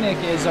strong, Nick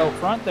is out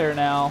front there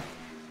now.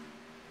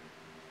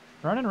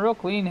 Running real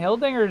clean.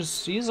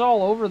 Hildinger's, he's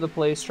all over the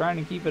place trying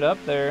to keep it up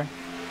there.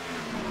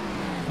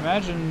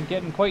 Imagine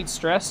getting quite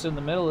stressed in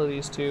the middle of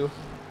these two.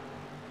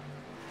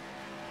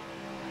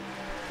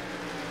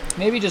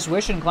 Maybe just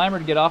wishing Climber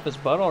to get off his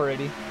butt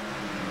already.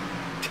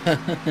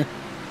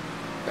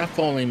 That's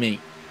only me.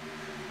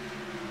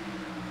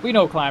 We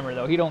know Climber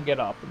though, he don't get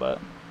off the butt.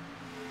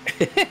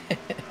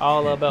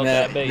 All about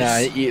that base. Nah,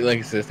 he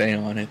likes to stay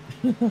on it.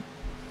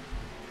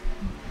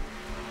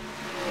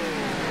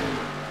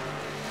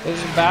 This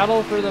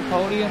battle for the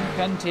podium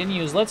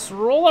continues. Let's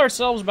roll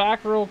ourselves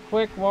back real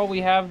quick while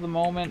we have the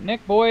moment.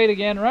 Nick Boyd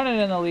again running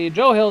in the lead.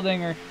 Joe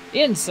Hildinger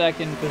in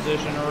 2nd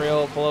position,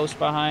 real close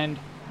behind.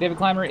 David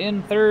Climber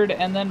in 3rd,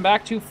 and then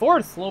back to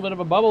 4th. A little bit of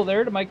a bubble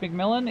there to Mike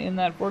McMillan in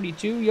that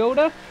 42.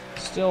 Yoda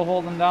still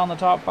holding down the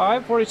top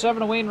 5.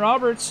 47 to Wayne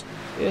Roberts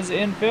is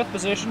in 5th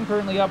position,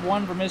 currently up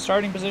 1 from his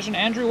starting position.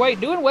 Andrew White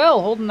doing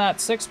well, holding that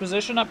 6th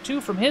position, up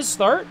 2 from his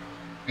start.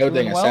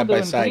 Hildinger side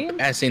by side,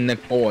 passing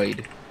Nick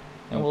Boyd.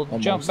 And we'll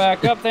jump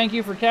back up. Thank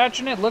you for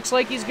catching it. Looks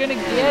like he's going to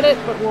get it,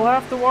 but we'll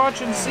have to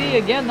watch and see.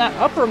 Again, that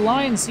upper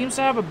line seems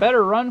to have a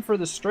better run for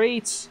the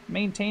straights,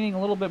 maintaining a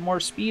little bit more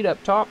speed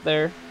up top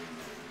there.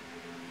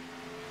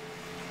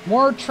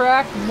 More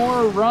track,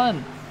 more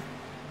run.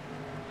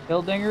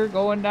 Hildinger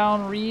going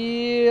down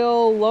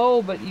real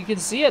low, but you can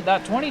see it.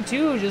 That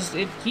 22 just,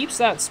 it keeps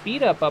that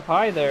speed up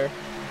high there.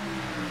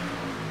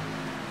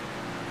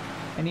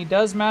 And he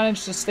does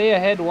manage to stay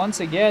ahead once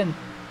again.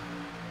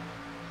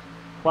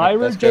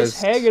 Climber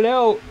just hanging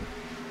out.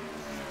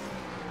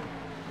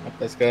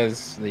 That's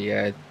because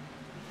the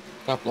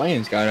top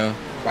lane's got a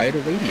wider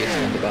radius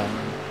on the bottom.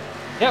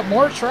 Yeah,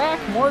 more track,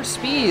 more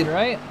speed,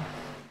 right?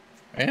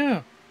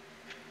 Yeah.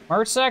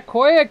 Marcek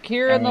Koyek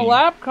here in the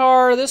lap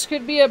car. This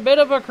could be a bit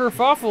of a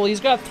kerfuffle. He's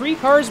got 3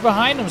 cars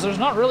behind him, so there's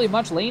not really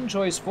much lane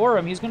choice for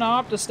him. He's going to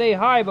opt to stay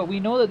high, but we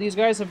know that these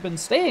guys have been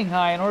staying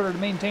high in order to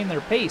maintain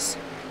their pace.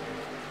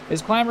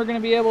 Is Climber going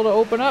to be able to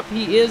open up?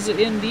 He is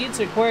indeed,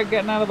 so Koyek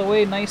getting out of the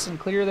way nice and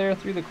clear there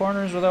through the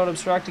corners without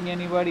obstructing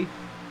anybody.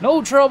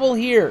 No trouble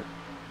here,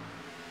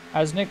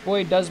 as Nick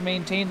Boyd does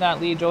maintain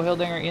that lead. Joe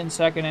Hildinger in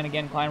second, and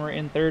again, Climber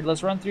in third.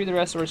 Let's run through the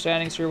rest of our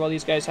standings here while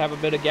these guys have a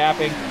bit of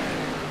gapping.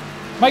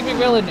 Mike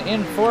McMillan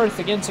in 4th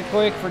against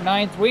Koyek for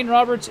 9th. Wayne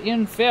Roberts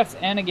in 5th.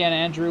 And again,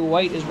 Andrew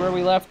White is where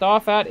we left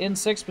off at in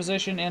 6th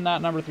position in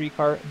that number 3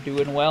 car,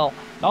 doing well.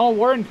 Donald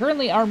Warren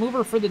currently our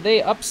mover for the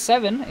day, up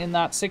 7 in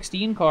that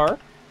 16 car.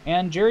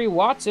 And Jerry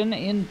Watson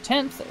in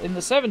 10th in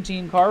the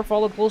 17 car,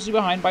 followed closely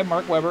behind by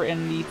Mark Webber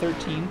in the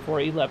 13 for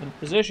 11th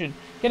position.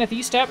 Kenneth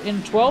Estep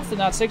in 12th in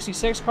that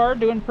 66 car,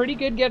 doing pretty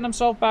good getting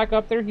himself back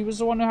up there. He was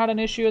the one who had an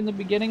issue in the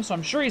beginning, so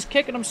I'm sure he's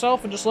kicking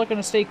himself and just looking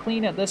to stay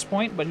clean at this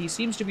point, but he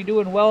seems to be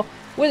doing well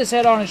with his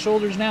head on his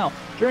shoulders now.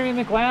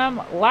 Jeremy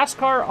McLam, last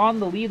car on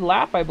the lead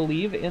lap, I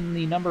believe, in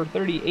the number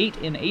 38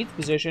 in 8th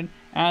position,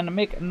 and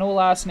Mick, no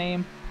last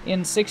name,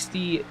 in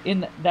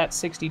that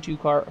 62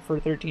 car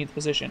for 13th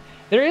position.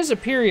 There is a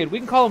period. We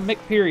can call him Mick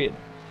Period.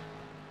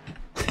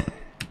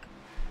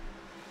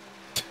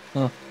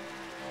 Huh.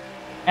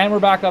 And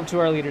we're back up to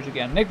our leaders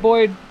again. Nick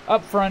Boyd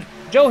up front,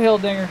 Joe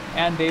Hildinger,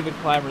 and David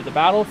Climber. The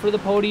battle for the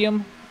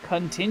podium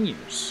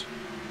continues.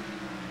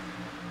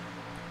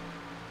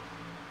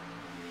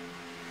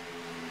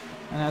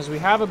 And as we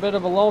have a bit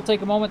of a lull,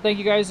 take a moment. Thank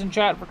you guys in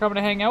chat for coming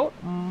to hang out.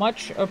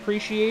 Much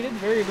appreciated.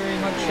 Very, very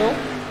much so.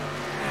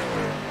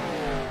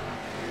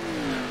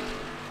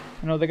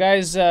 You know, the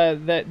guys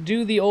that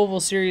do the Oval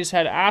Series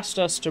had asked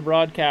us to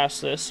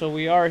broadcast this, so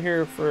we are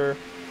here for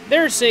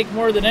their sake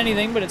more than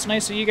anything, but it's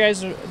nice that you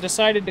guys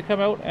decided to come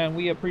out, and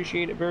we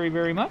appreciate it very,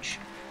 very much.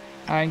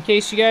 In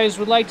case you guys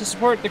would like to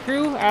support the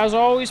crew, as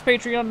always,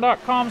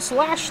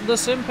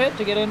 patreon.com/thesimpit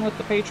to get in with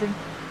the patron.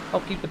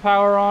 Help keep the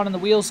power on and the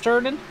wheels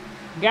turning,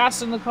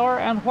 gas in the car,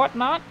 and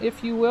whatnot,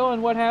 if you will,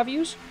 and what have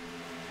yous.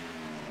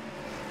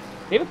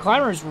 David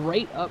Climber is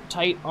right up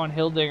tight on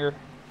Hildinger.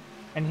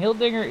 And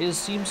Hildinger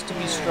seems to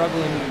be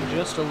struggling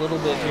just a little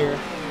bit here.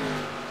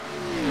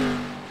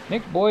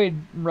 Nick Boyd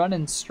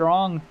running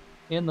strong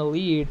in the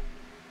lead.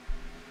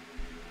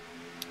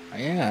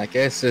 Yeah, I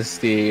guess it's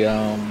the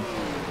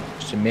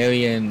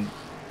Sumerian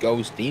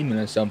ghost demon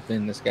or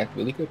something that's got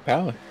really good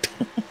power.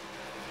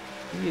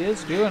 He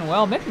is doing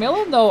well.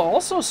 McMillan, though,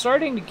 also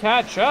starting to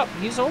catch up.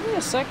 He's only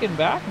a second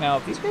back now.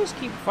 If these guys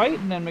keep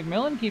fighting and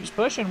McMillan keeps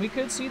pushing, we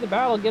could see the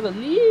battle get a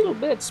little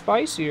bit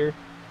spicier.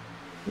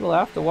 We'll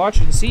have to watch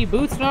and see.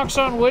 Booth knocks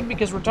on wood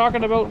because we're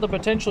talking about the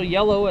potential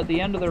yellow at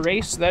the end of the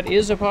race. That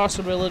is a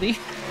possibility.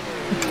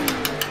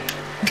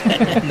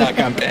 Knock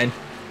on Ben.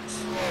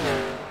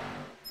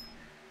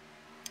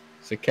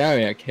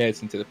 Zakariak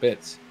heads into the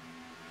pits.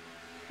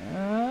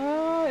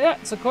 Yeah,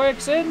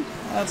 Koyek's in.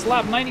 That's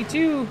lap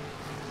 92.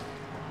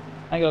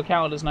 I think it'll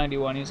count as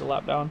 91. He's a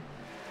lap down.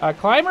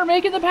 Climber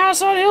making the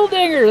pass on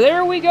Hildinger.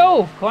 There we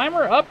go.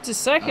 Climber up to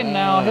second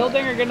now.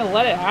 Hildinger going to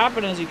let it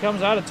happen as he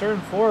comes out of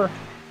turn 4.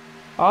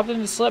 Opting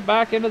to slip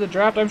back into the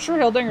draft. I'm sure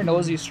Hildinger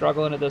knows he's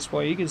struggling at this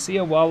point. You can see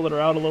him wobbling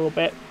around a little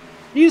bit.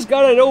 He's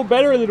got to know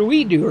better than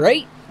we do,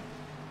 right?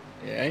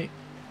 Yeah.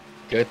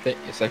 Good thing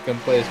second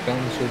place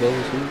comes to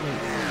those who win.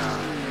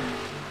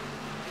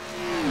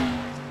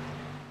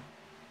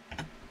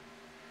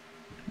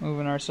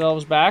 Moving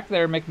ourselves back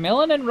there.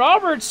 McMillan and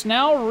Roberts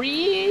now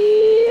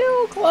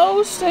real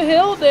close to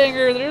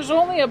Hildinger. There's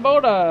only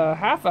about a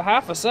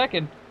half a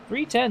second.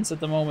 3/10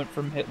 at the moment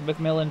from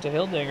McMillan to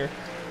Hildinger.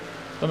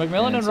 So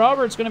McMillan and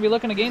Roberts going to be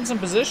looking to gain some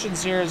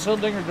positions here as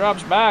Hildinger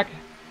drops back.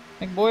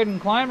 Nick Boyd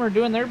and Climber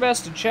doing their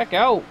best to check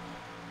out.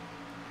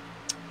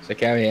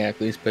 Zakariak,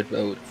 please put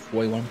vote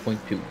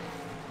 41.2.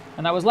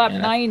 And that was lap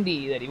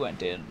 90 that he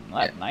went in.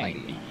 Lap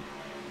 90.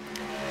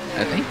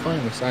 I think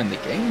Climber signed the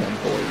game on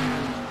Boyd.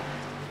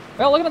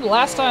 Well, looking at the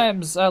last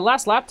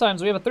lap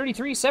times, we have a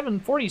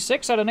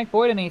 33.746 out of Nick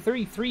Boyd and a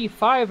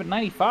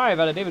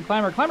 33.595 out of David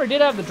Climber. Climber did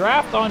have the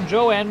draft on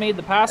Joe and made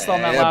the pass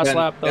on that last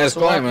lap, though,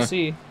 so we'll have to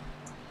see.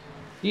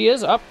 He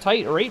is up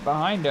tight right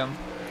behind him.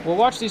 We'll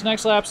watch these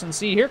next laps and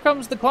see. Here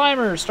comes the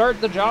Climber.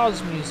 Start the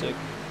Jaws music.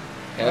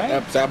 Right.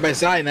 Up side by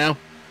side now.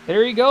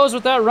 There he goes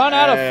with that run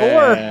out of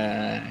 4.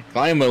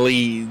 Climber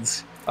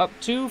leads. Up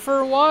 2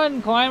 for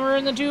 1. Climber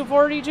in the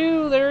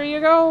 242. There you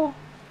go.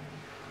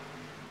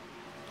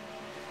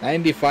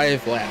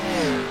 95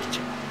 laps.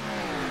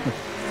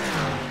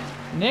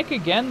 Nick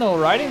again, though,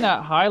 riding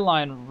that high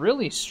line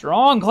really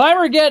strong.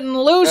 Climber getting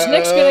loose.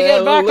 Nick's going to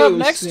get back up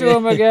next to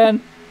him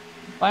again.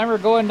 Climber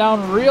going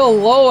down real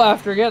low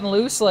after getting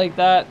loose like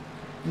that.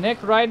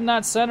 Nick riding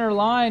that center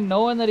line,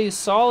 knowing that he's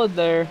solid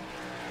there.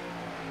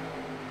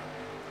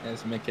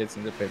 As Mick hits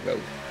in the pit road.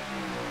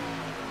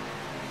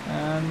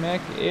 And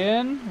Mick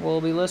in. We'll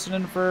be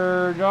listening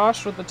for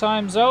Josh with the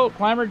times out.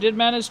 Climber did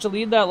manage to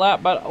lead that lap,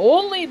 but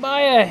only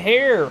by a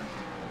hair.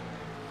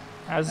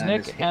 As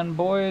Nick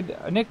Boyd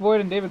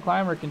and David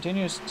Clymer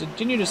continue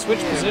to switch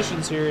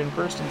positions here in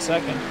first and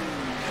second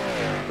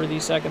for the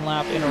second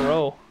lap in a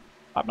row.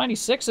 Top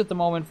 96 at the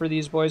moment for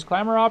these boys.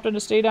 Clymer opting to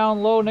stay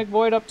down low. Nick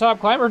Boyd up top.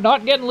 Clymer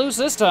not getting loose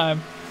this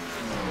time.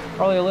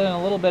 Probably a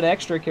little bit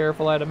extra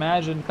careful, I'd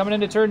imagine. Coming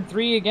into turn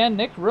 3 again.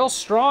 Nick real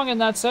strong in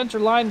that center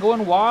line,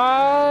 going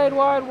wide,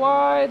 wide,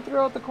 wide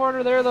throughout the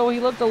corner there, though he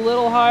looked a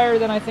little higher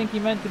than I think he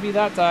meant to be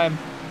that time.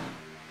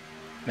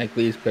 Nick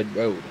leaves pit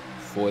road,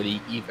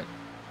 40 even.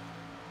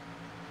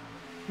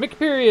 Mick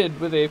Period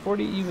with a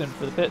 40 even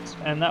for the pits,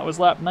 and that was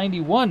lap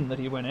 91 that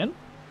he went in.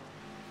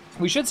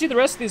 We should see the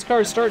rest of these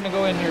cars starting to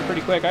go in here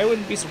pretty quick. I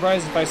wouldn't be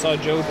surprised if I saw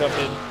Joe jump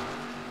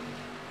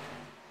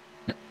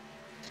in.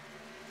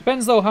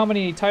 Depends though how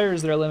many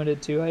tires they're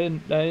limited to. I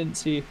didn't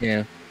see.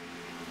 Yeah.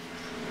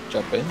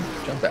 Jump in,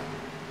 jump out.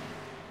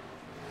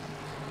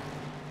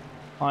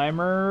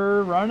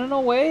 Clymer running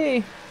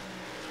away.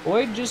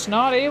 Boyd just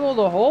not able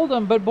to hold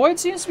him, but Boyd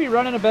seems to be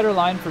running a better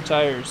line for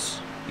tires.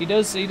 He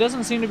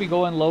doesn't seem to be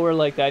going lower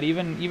like that,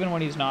 even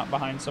when he's not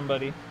behind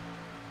somebody.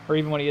 Or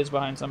even when he is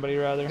behind somebody,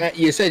 rather. Yeah,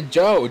 you said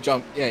Joe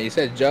jumped. Yeah, you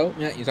said Joe.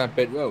 Yeah, he's on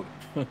pit road.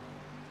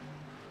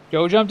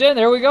 Joe jumped in.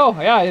 There we go.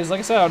 Yeah, like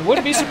I said, I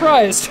wouldn't be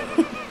surprised.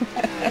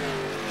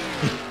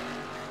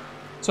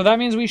 So that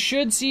means we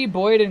should see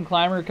Boyd and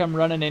Clymer come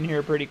running in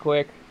here pretty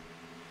quick.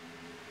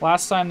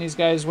 Last time these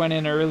guys went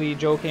in early,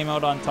 Joe came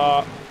out on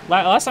top.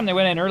 Last time they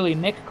went in early,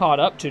 Nick caught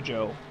up to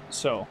Joe.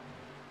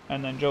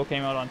 And then Joe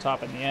came out on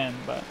top in the end,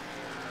 but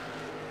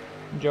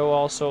Joe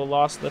also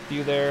lost the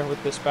few there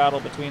with this battle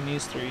between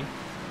these three.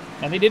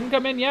 And they didn't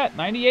come in yet.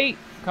 98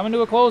 coming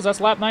to a close. That's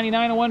lap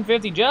 99 of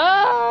 150.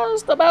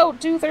 Just about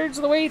 2/3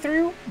 of the way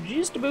through.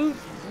 Just about.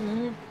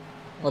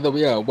 Although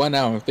we are 1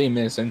 hour and 3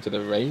 minutes into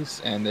the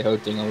race, and the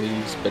Hildinger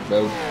leaves pit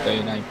road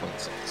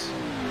 39.6.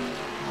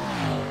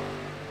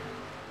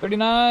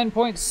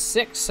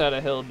 39.6 out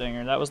of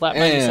Hildinger. That was lap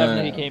 97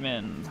 that he came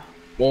in.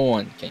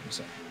 Warren came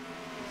in.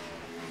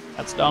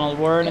 That's Donald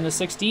Warren in the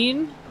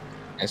 16.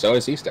 And so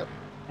is E-Step.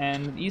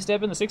 And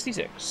E-Step in the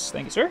 66.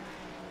 Thank you, sir.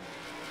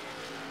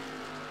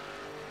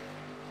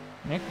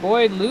 Nick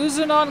Boyd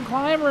losing on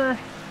Clymer.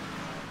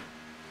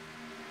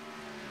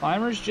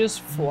 Clymer's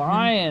just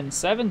flying.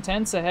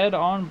 7/10 ahead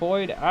on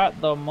Boyd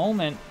at the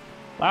moment.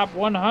 Lap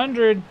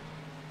 100.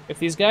 If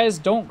these guys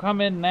don't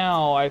come in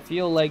now, I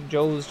feel like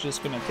Joe's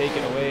just going to take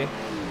it away.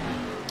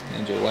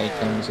 Andrew White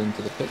comes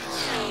into the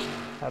pits.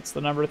 That's the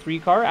number 3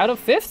 car out of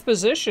 5th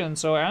position.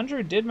 So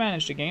Andrew did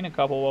manage to gain a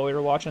couple while we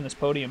were watching this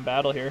podium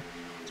battle here.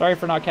 Sorry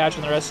for not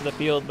catching the rest of the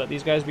field, but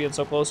these guys being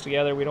so close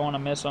together, we don't want to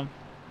miss them.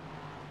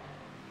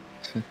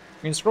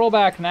 We can scroll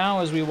back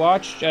now as we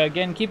watch.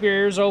 Again, keep your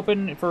ears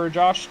open for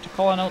Josh to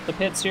calling out the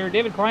pits here.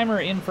 David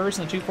Clymer in first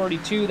in the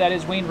 242. That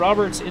is Wayne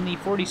Roberts in the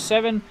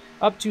 47,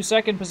 up to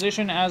second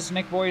position as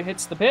Nick Boyd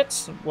hits the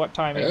pits. What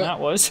timing that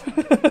was.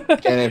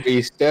 And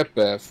E-Step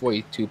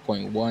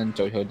 42.1,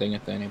 Joe Hildinger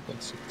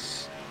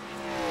 39.6.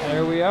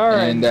 There we are.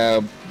 And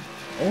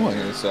Owen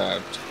is going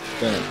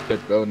to pit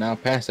road now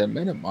past that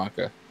minute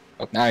marker.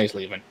 Oh, now he's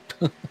leaving.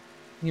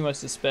 He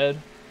must have sped.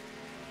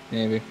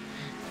 Maybe.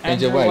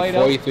 Andrew White, White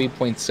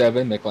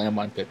 43.7, McLam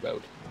on pit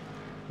road.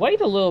 White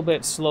a little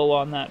bit slow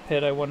on that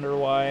pit, I wonder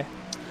why.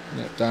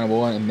 Yeah, Donald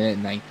Warren in minute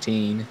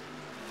 19.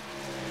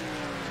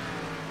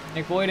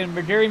 Nick Boyd and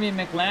Jeremy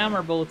McLam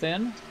are both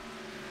in.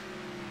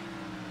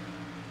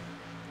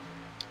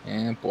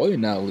 And Boyd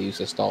now leaves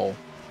the stall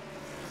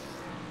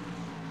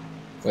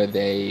with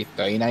a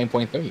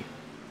 39.3.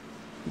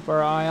 Keep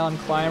our eye on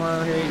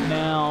Clymer right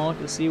now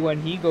to see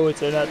when he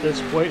goes in at this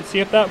point. See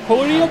if that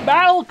podium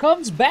battle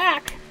comes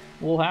back.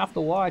 We'll have to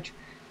watch.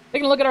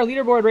 Taking a look at our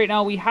leaderboard right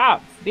now, we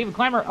have David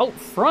Clymer out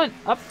front,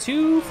 up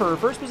 2 for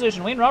first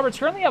position. Wayne Roberts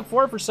currently up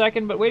 4 for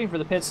second, but waiting for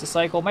the pits to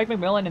cycle. Mike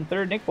McMillan in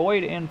third, Nick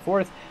Boyd in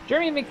fourth,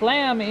 Jeremy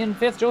McLam in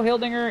fifth, Joe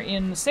Hildinger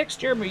in sixth,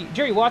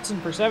 Jerry Watson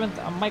for seventh,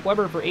 Mike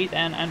Weber for eighth,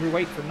 and Andrew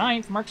White for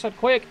ninth. Mark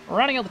Sutquick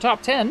rounding out the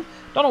top 10.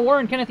 Donald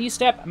Warren, Kenneth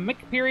Estep, Mick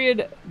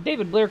Period,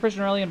 David Blair,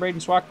 Christian Early, and Braden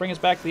Swak bring us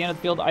back to the end of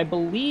the field. I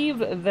believe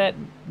that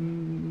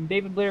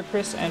David Blair,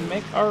 Chris, and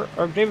Mick are,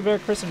 or David Blair,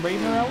 Chris, and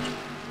Braden are out.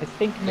 I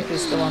think Mick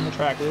is still on the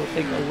track. We will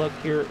take a look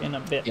here in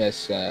a bit.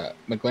 Yes,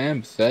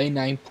 McLam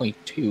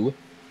 39.2,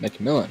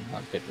 McMillan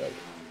on pit road.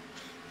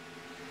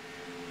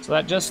 So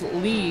that just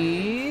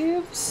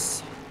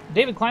leaves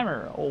David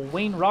Clymer,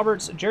 Wayne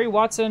Roberts, Jerry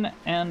Watson,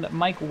 and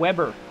Mike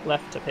Weber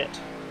left to pit.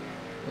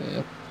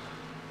 Yep.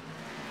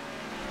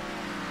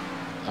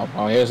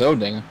 Oh, here's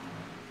Hildinger.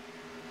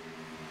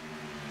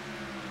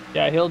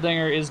 Yeah,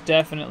 Hildinger is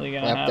definitely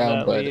going to have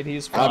that lead.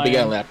 He's flying. I'll be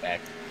getting lap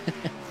back.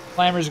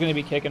 Clymer's going to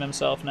be kicking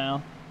himself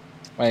now.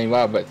 Wayne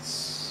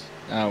Roberts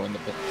now in the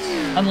pits.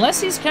 Unless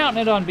he's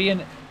counting it on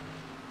being...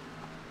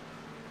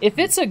 If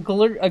it's a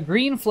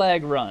green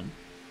flag run,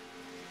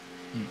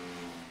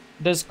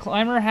 does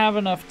Clymer have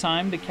enough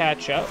time to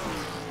catch up?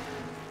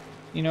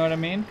 You know what I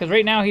mean? Because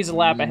right now he's a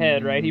lap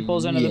ahead, right? He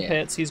pulls into the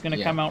pits. He's going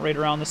to come out right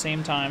around the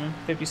same time.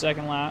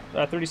 30-second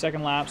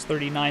laps,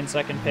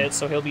 39-second pits,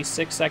 so he'll be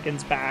 6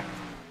 seconds back,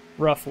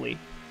 roughly.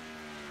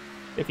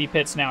 If he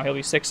pits now, he'll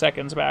be 6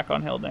 seconds back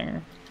on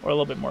Hildinger. Or a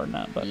little bit more than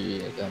that, but...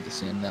 Yeah, got to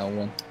see him now.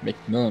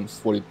 McMillan,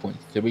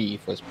 40.3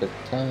 for his pit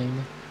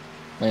time.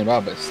 Wayne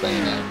Roberts,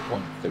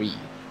 39.3.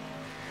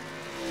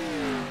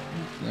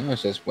 Now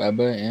it's just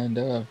Weber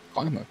and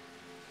Clymer.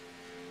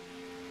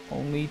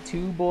 Only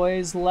 2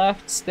 boys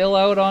left, still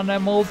out on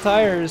them old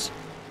tires.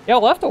 Yeah,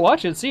 we'll have to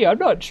watch and see. I'm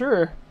not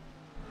sure.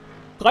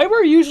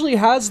 Clymer usually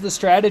has the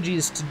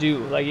strategies to do.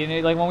 Like, you know,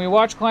 like when we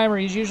watch Clymer,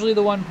 he's usually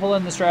the one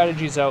pulling the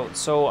strategies out.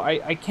 So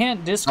I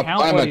can't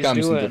discount what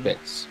he's doing. Into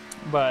bits.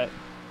 But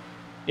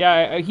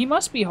yeah, he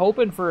must be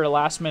hoping for a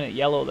last minute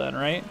yellow then,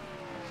 right?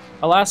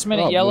 A last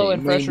minute yellow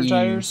and fresher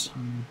tires.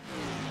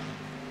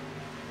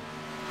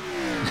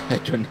 I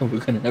don't know. We're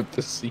gonna have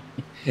to see.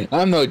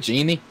 I'm no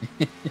genie.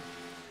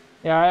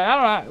 Yeah, I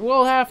don't know.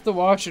 We'll have to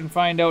watch and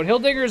find out.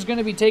 Hildinger's going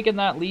to be taking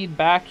that lead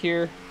back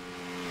here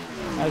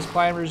as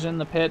Clymer's in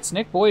the pits.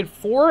 Nick Boyd,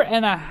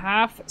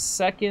 4.5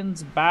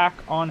 seconds back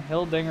on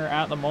Hildinger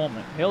at the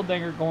moment.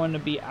 Hildinger going to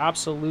be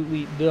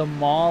absolutely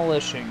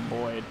demolishing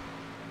Boyd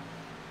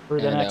for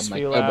the next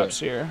few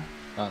laps here.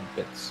 On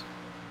pits.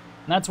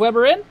 And that's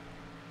Weber in?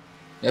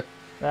 Yep.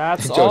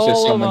 That's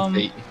all of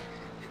them.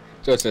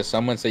 So it says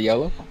someone say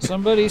yellow?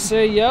 Somebody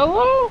say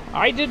yellow?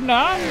 I did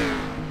not.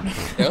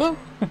 Yellow?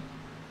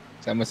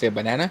 Someone say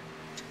banana?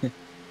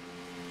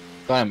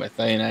 Clymer,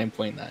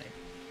 39.9.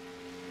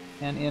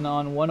 And in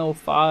on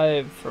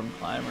 105 from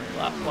Clymer,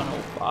 lap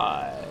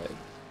 105.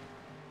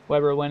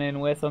 Weber went in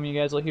with him. You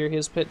guys will hear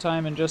his pit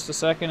time in just a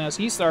second as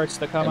he starts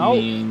to come out.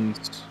 That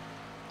means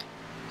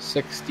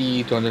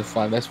 60 to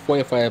 105. That's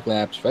 45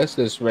 laps. The rest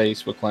of this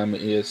race for Clymer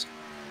is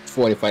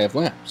 45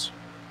 laps.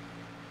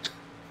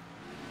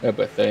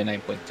 Weber,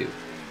 39.2.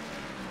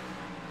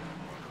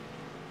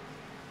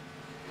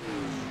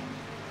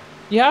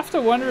 You have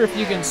to wonder if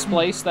you can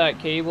splice that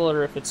cable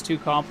or if it's too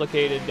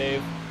complicated,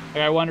 Dave.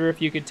 Like, I wonder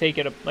if you could take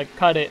it, like,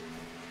 cut it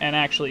and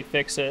actually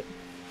fix it.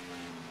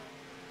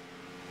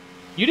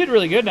 You did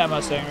really good in that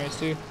Mustang race,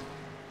 too.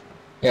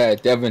 Yeah,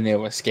 Devin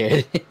was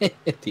scared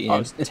at the end. I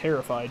was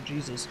terrified,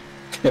 Jesus.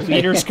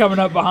 Peter's coming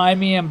up behind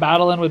me and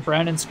battling with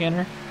Brandon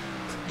Skinner.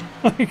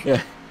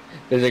 Yeah,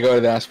 did they go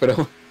to the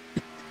hospital?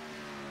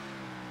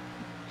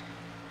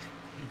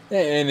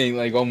 And they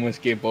like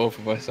almost gave both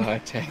of us a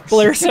heart attack.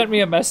 Blair sent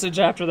me a message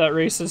after that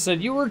race and said,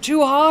 "You were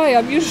too high.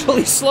 I'm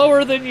usually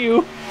slower than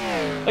you."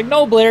 Like,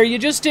 no, Blair, you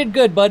just did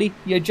good, buddy.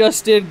 You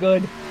just did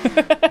good.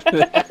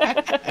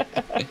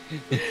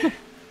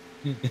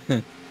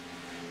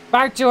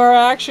 Back to our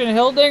action.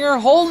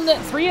 Hildinger holding it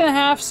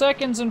 3.5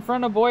 seconds in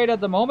front of Boyd at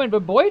the moment,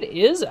 but Boyd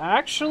is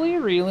actually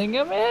reeling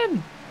him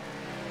in.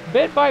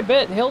 Bit by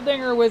bit,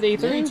 Hildinger with a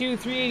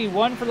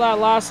 32.381 for that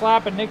last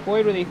lap, and Nick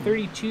Boyd with a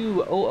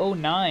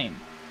 32.009.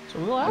 So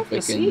we'll have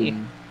to see.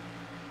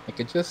 I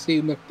can just see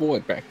Nick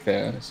Boyd back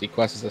there as he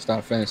crosses the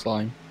start-finish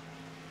line.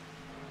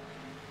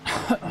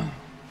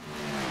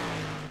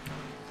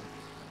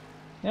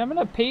 Yeah, I'm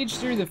going to page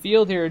through the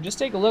field here. Just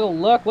take a little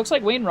look. Looks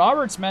like Wayne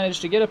Roberts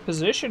managed to get a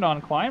position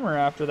on Clymer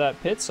after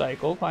that pit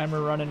cycle.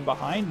 Clymer running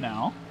behind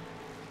now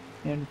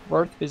in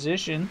 4th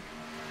position.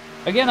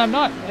 Again, I'm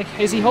not... Like,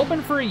 is he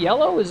hoping for a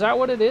yellow? Is that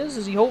what it is?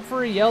 Is he hope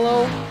for a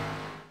yellow?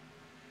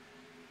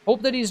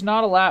 Hope that he's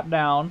not a lap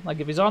down. Like,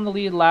 if he's on the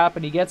lead lap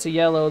and he gets a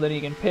yellow, then he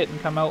can pit and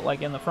come out,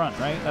 like, in the front,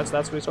 right? That's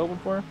what he's hoping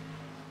for?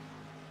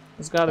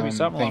 There's got to be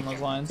something along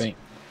those lines.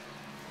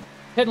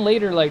 Hitting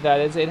later like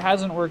that, it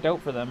hasn't worked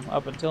out for them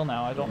up until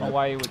now. I don't know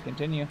why he would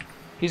continue.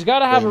 He's got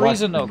to have a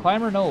reason, though.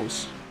 Clymer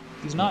knows.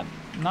 He's not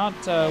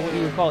what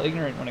you would call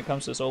ignorant when it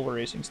comes to this oval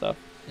racing stuff.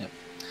 Yep.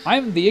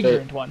 I'm the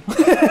ignorant one.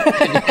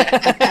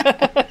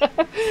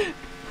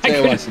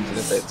 Jerry Watson to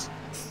the pits.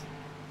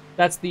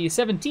 That's the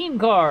 17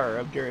 car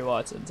of Jerry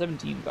Watson.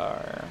 17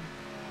 car.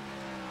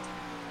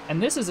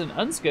 And this is an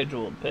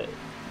unscheduled pit.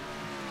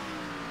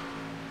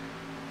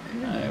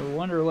 I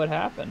wonder what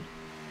happened.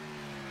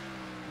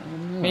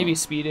 Maybe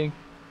speeding.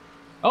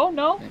 Oh,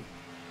 no.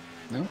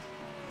 No.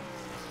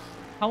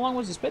 How long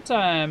was his pit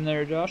time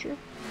there, Josher?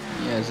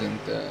 He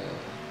hasn't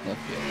left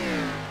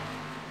yet.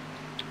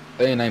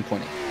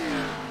 39.8.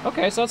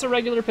 Okay, so that's a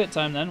regular pit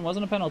time then.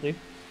 Wasn't a penalty.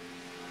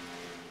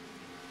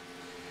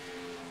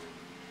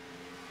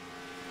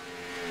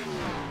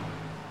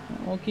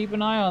 We'll keep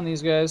an eye on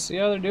these guys, see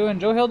how they're doing.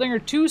 Joe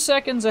Hildinger 2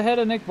 seconds ahead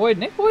of Nick Boyd.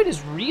 Nick Boyd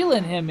is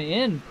reeling him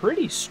in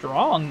pretty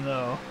strong,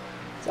 though.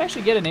 Let's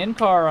actually get an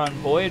in-car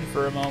on Boyd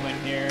for a moment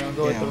here. We'll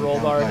go with the roll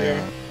bar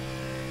here.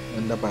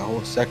 End up by a whole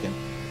second.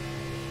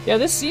 Yeah,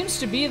 this seems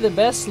to be the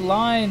best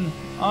line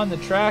on the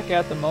track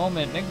at the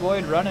moment. Nick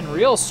Boyd running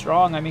real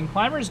strong. I mean,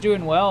 Clymer's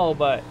doing well,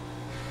 but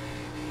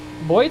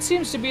Boyd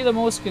seems to be the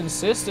most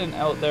consistent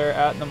out there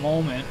at the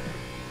moment.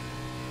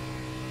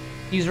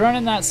 He's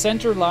running that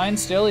center line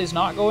still. He's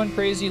not going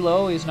crazy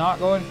low. He's not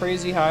going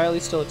crazy high. At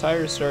least till the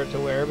tires start to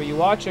wear. But you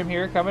watch him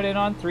here coming in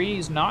on 3.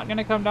 He's not going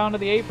to come down to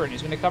the apron.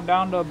 He's going to come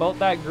down to about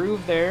that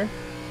groove there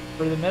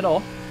for the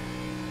middle.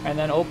 And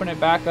then open it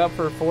back up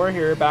for 4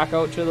 here. Back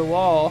out to the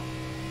wall.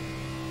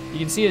 You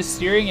can see his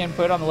steering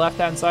input on the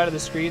left-hand side of the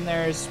screen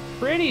there is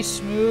pretty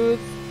smooth.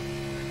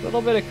 A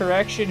little bit of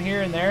correction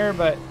here and there,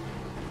 but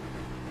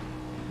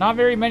Not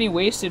very many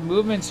wasted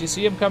movements. You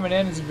see him coming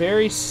in. It's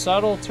very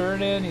subtle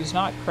turn in. He's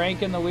not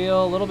cranking the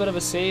wheel. A little bit of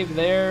a save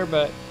there,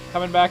 but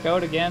coming back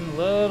out again. A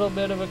little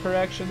bit of a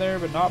correction there,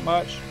 but not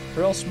much.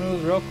 Real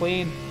smooth, real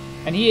clean.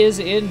 And he is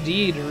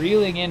indeed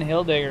reeling in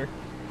Hildinger.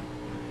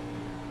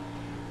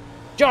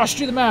 Josh,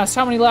 do the math.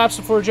 How many laps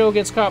before Joe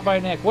gets caught by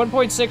Nick?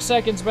 1.6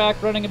 seconds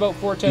back, running about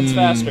 4/10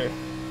 faster.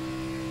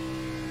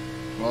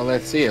 Well,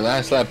 let's see.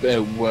 Last lap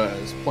it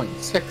was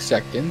 0.6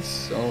 seconds,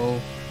 so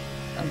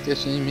I'm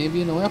guessing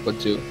maybe in a lap or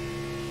two.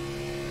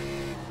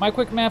 My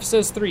quick math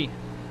says 3.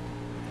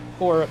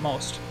 4 at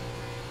most.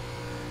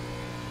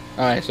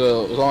 Alright,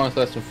 so as long as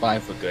less than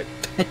 5, we're good.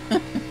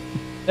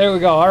 There we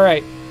go. All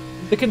right.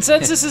 The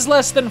consensus is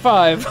less than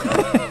 5.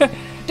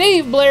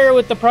 Dave Blair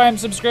with the Prime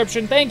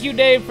subscription. Thank you,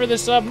 Dave, for the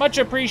sub. Much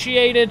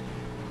appreciated.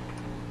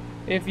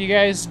 If you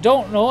guys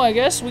don't know, I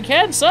guess we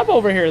can sub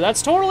over here.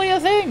 That's totally a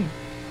thing.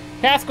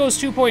 Kath goes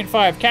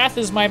 2.5. Kath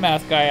is my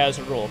math guy as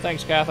a rule.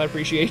 Thanks, Kath. I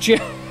appreciate you.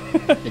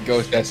 It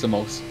goes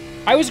decimals.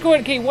 I was going,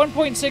 okay,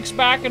 1.6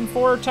 back and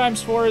 4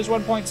 times 4 is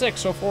 1.6,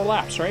 so 4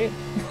 laps, right?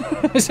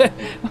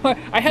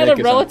 I had a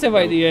relative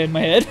idea in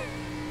my head.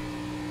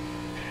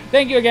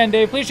 Thank you again,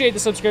 Dave. Appreciate the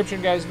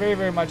subscription, guys. Very,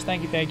 very much.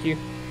 Thank you, thank you.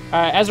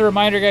 As a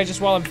reminder, guys,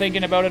 just while I'm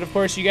thinking about it, of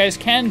course, you guys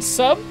can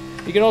sub.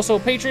 You can also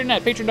Patreon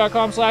at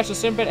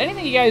patreon.com/thesimpit.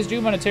 Anything you guys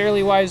do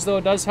monetarily wise, though,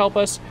 does help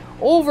us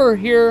over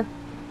here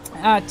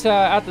at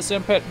the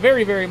Simpit.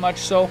 Very, very much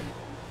so.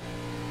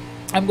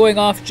 I'm going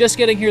off, just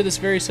getting here this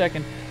very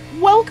second.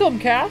 Welcome,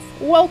 Kath.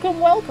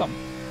 Welcome, welcome.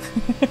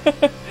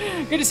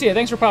 Good to see you.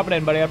 Thanks for popping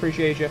in, buddy. I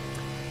appreciate you.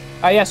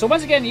 Yeah, so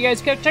once again, you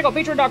guys can check out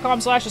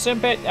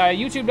patreon.com/thesimpit,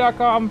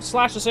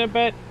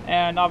 youtube.com/thesimpit,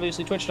 and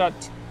obviously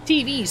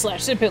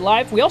twitch.tv/Simpit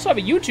Live. We also have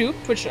a YouTube,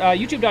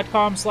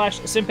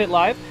 youtube.com/Simpit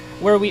Live,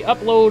 where we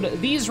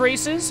upload these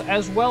races,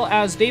 as well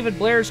as David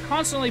Blair's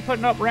constantly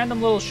putting up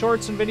random little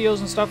shorts and videos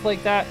and stuff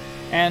like that.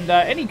 And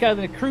any kind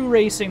of crew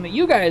racing that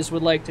you guys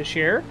would like to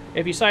share.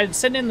 If you decide to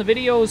send in the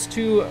videos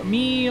to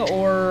me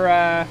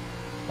or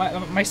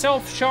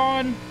myself,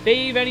 Sean,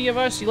 Dave, any of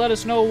us, you let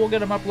us know. We'll get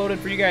them uploaded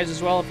for you guys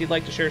as well if you'd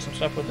like to share some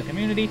stuff with the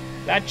community.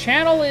 That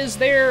channel is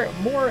there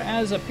more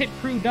as a pit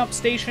crew dump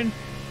station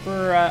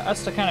for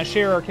us to kind of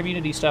share our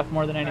community stuff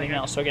more than anything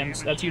else. So again,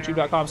 that's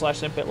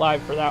youtube.com/Simpit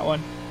Live for that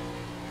one.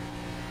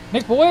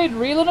 Nick Boyd,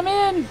 reeling them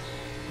in.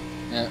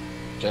 Yeah,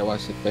 I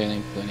watched the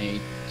failing for an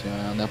 8.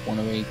 Lap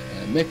 108,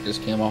 and Mick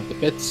just came off the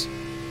pits.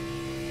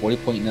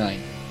 40.9.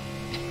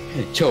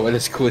 Joe,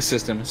 this cool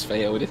system has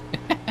failed.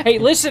 Hey,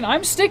 listen,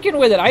 I'm sticking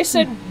with it. I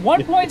said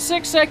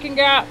 1.6 second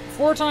gap.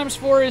 4 times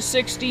 4 is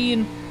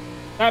 16.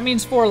 That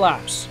means 4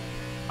 laps.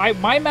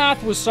 My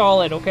math was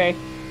solid, okay?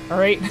 All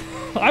right?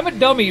 I'm a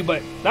dummy,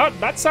 but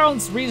that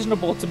sounds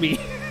reasonable to me.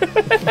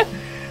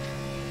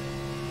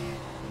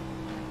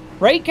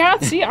 Right,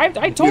 Kath? See, I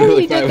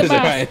totally did the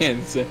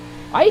math.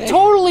 I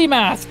totally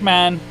mathed,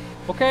 man.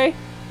 Okay?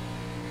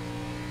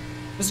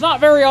 It's not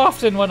very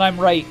often when I'm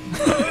right.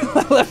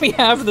 Let me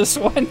have this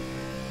one.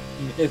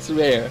 It's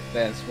rare,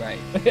 that's right.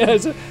 Yeah,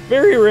 it's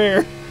very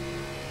rare.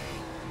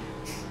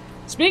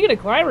 Speaking of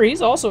Climber,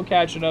 he's also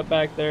catching up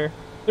back there.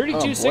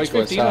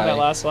 32.615 on that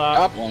last lap.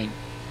 Top line.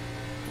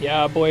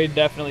 Yeah, Boyd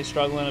definitely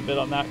struggling a bit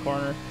on that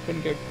corner.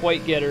 Couldn't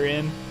quite get her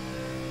in.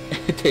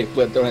 They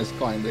flipped on his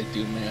coin, but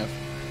do math.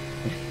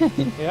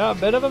 Yeah, a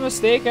bit of a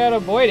mistake out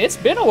of Boyd. It's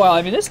been a while.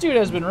 I mean, this dude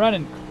has been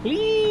running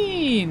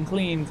clean,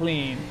 clean,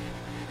 clean.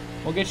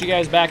 We'll get you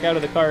guys back out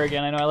of the car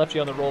again. I know I left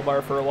you on the roll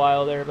bar for a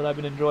while there, but I've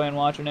been enjoying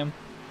watching him.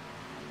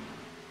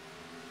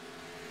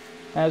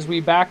 As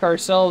we back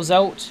ourselves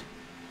out,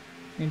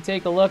 you can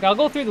take a look. I'll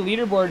go through the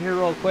leaderboard here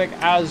real quick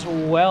as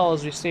well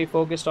as we stay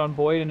focused on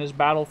Boyd and his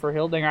battle for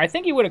Hildinger. I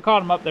think he would have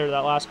caught him up there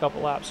that last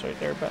couple laps right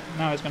there, but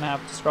now he's going to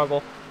have to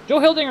struggle.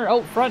 Joe Hildinger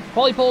out front,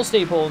 Paulie Pole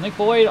stay pole. Nick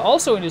Boyd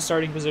also in his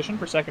starting position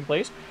for second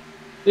place.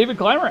 David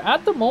Clymer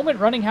at the moment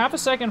running half a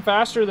second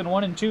faster than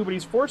 1 and 2, but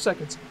he's 4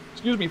 seconds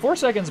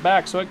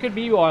back, so it could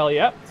be a while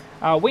yet.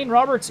 Wayne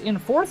Roberts in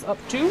 4th, up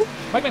 2.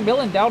 Mike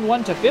McMillan down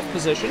 1 to 5th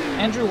position.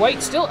 Andrew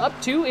White still up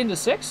 2 into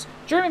 6th.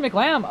 Jeremy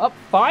McLam up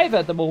 5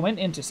 at the moment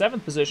into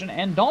 7th position.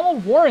 And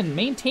Donald Warren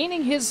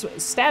maintaining his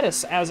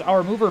status as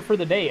our mover for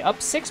the day,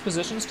 up 6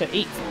 positions to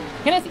 8th.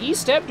 Kenneth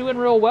Estep doing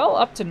real well,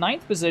 up to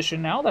 9th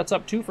position now. That's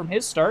up 2 from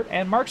his start.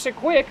 And Mark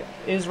Sickwick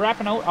is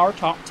wrapping out our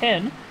top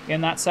 10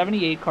 in that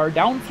 78 car,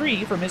 down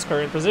 3 from his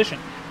current position.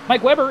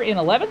 Mike Weber in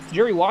 11th,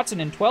 Jerry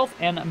Watson in 12th,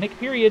 and Mick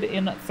Period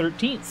in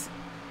 13th.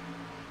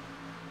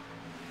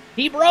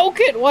 He broke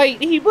it,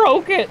 White! He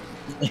broke it!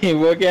 He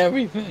broke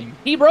everything.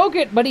 He broke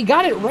it, but he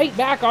got it right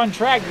back on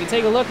track. If you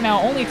take a look now,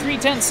 only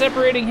 3/10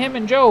 separating him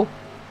and Joe.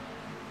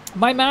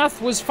 My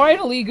math was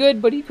finally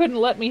good, but he couldn't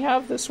let me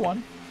have this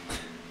one.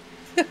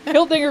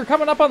 Hildinger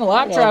coming up on the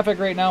lap traffic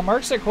right now.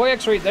 Mark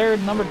Sequoia's right there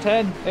in number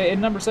 10, in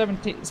number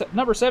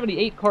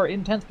 78 car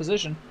in 10th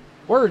position.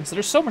 Words,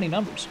 there's so many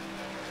numbers.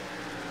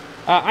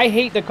 I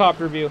hate the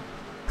copter view.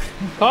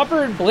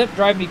 Copper and blip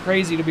drive me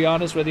crazy, to be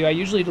honest with you. I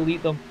usually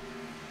delete them.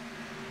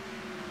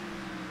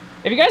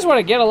 If you guys want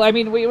to get I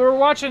mean, we were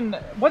watching,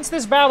 once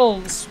this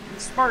battle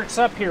sparks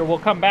up here, we'll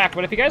come back.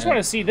 But if you guys want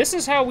to see, this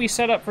is how we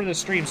set up for the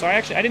stream. So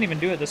I didn't even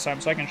do it this time,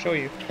 so I can show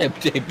you.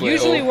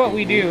 Usually what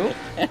we do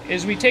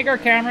is we take our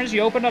cameras,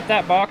 you open up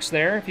that box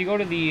there. If you go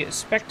to the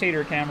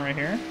spectator camera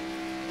here,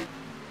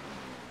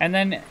 and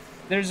then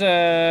there's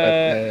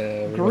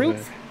a group.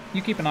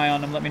 You keep an eye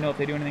on them. Let me know if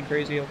they do anything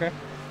crazy, okay?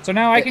 So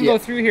now I can go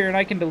through here and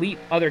I can delete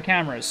other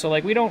cameras. So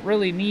like we don't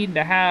really need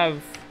to have,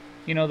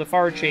 you know, the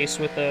far chase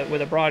with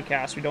a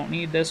broadcast. We don't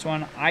need this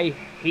one. I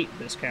hate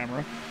this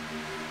camera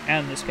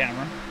and this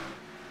camera.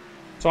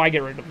 So I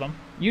get rid of them.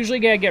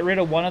 Usually I get rid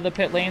of one of the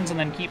pit lanes and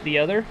then keep the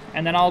other.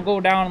 And then I'll go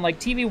down, like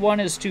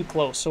TV1 is too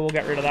close, so we'll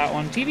get rid of that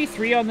one.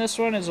 TV3 on this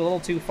one is a little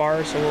too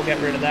far, so we'll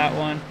get rid of that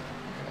one.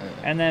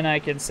 And then I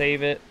can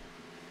save it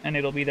and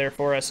it'll be there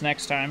for us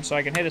next time. So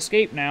I can hit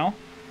escape now.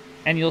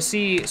 And you'll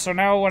see, so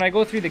now when I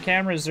go through the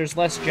cameras, there's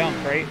less jump,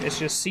 right? It's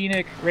just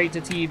scenic, right to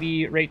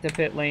TV, right to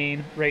pit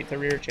lane, right to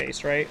rear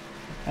chase, right?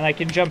 And I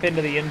can jump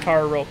into the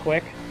in-car real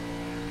quick.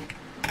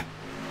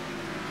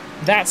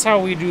 That's how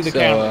we do the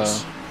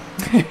cameras.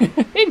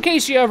 In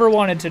case you ever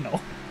wanted to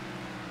know.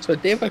 So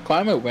David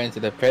Clymer went to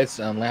the pits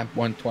on lap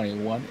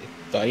 121.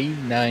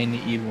 39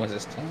 even was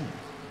his time.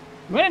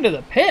 Went into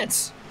the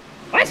pits?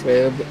 What?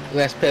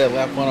 Last pit at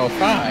lap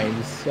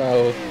 105,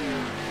 so...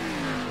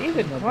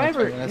 David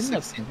Clymer in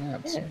the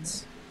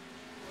pits.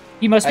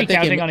 He must be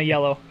counting on a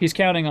yellow. He's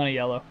counting on a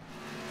yellow.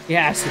 He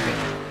has to be.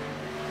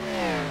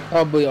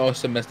 Probably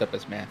also messed up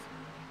his math.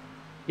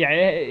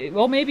 Yeah,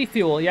 well, maybe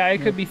fuel. Yeah,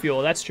 it could be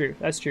fuel. That's true.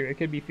 That's true. It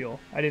could be fuel.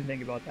 I didn't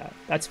think about that.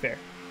 That's fair.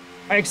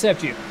 I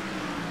accept you.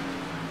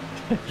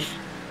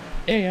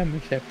 Yeah, I'm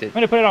accepted. I'm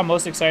going to put it on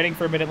most exciting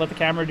for a minute, let the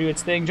camera do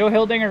its thing. Joe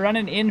Hildinger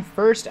running in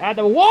first at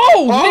the...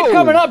 Whoa! Mick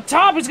coming up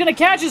top is going to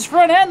catch his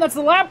front end. That's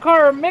the lap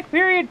car. Mick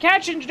period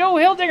catching Joe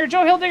Hildinger.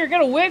 Joe Hildinger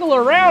going to wiggle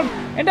around,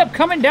 end up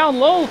coming down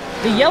low.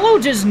 The yellow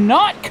does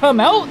not come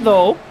out,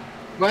 though.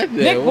 What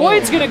the... Nick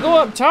Boyd's going to go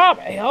up top.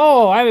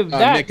 Oh, Nick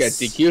got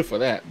DQ'd for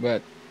that,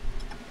 but...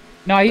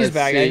 No, he's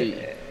back.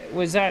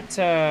 Was that...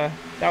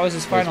 that was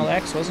his final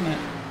X, wasn't it?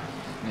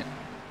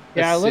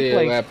 Yeah, it looked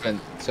like... What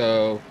happened.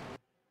 So...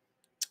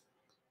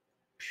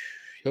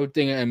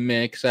 Hildinger and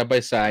Mick side by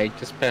side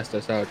just passed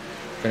us out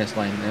finish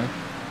line now.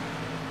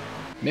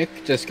 Mick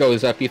just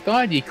goes up. He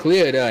thought he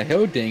cleared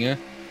Hildinger,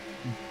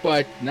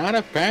 but not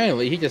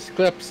apparently. He just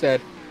clips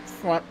that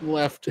front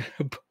left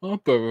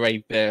bumper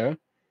right there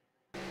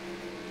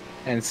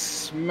and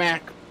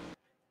smack.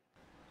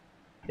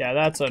 Yeah,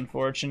 that's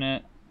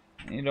unfortunate.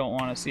 You don't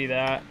want to see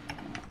that.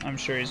 I'm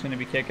sure he's going to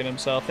be kicking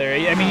himself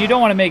there. I mean, you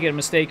don't want to make a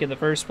mistake in the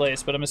first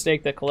place, but a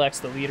mistake that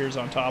collects the leaders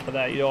on top of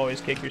that, you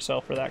always kick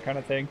yourself for that kind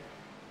of thing.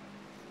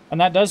 And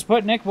that does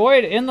put Nick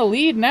Boyd in the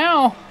lead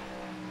now.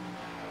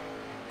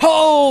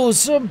 Oh,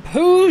 some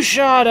poo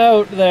shot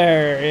out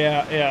there.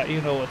 Yeah,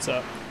 you know what's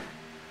up.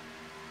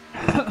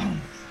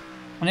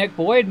 Nick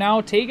Boyd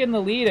now taking the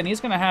lead, and he's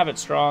going to have it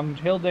strong.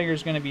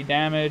 Hildinger's going to be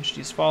damaged.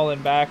 He's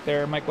falling back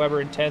there. Mike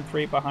Webber in 10th,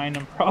 right behind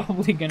him.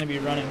 Probably going to be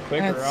running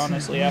quicker,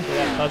 honestly, after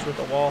that touch with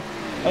the wall.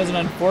 That was an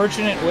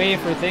unfortunate way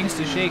for things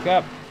to shake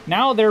up.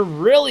 Now they're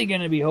really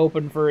going to be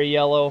hoping for a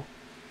yellow.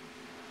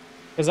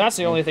 Because that's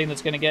the only thing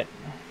that's going to get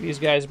these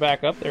guys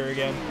back up there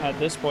again at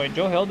this point.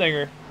 Joe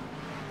Hildinger,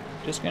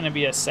 just going to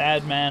be a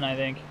sad man, I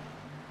think.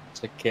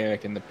 It's a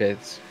Carrick in the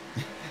pits.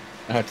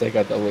 I'll take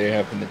out the way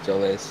happened to Joe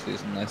last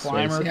season.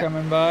 Clymer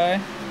coming by.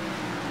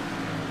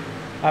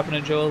 Happened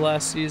to Joe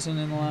last season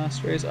in the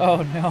last race.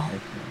 Oh, no.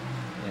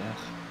 Yeah.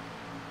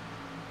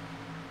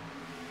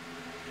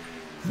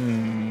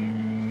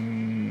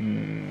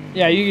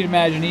 Yeah, you can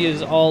imagine he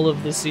is all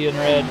of the sea in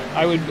red.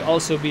 I would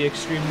also be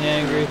extremely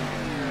angry.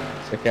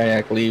 So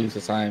Kayak leaves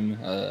the time,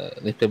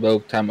 left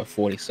about time of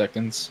 40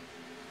 seconds.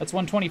 That's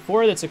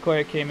 124 that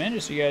Sequoia came in,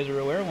 just so you guys are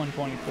aware,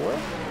 124.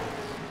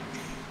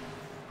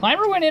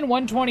 Clymer went in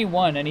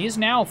 121, and he's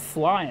now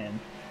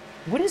flying.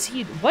 What is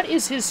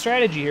his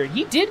strategy here?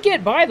 He did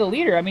get by the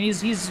leader. I mean,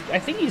 I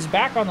think he's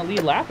back on the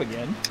lead lap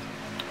again.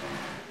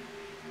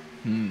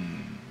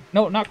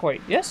 No, not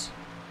quite. Yes?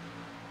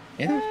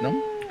 Yeah,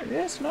 no?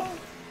 Yes, no.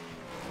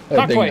 Oh,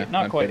 not quite,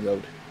 not quite.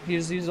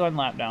 He's on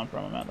lap down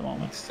from him at the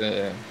moment.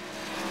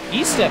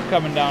 E-step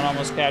coming down,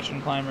 almost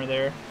catching Clymer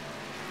there.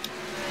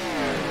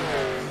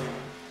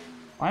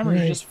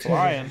 Clymer's just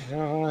flying.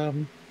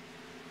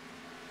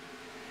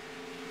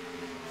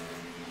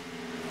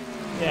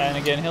 Yeah, and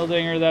again,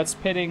 Hildinger, that's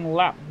pitting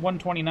lap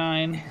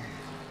 129.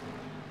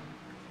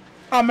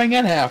 I mean,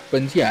 it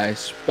happens,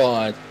 yes,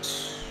 but...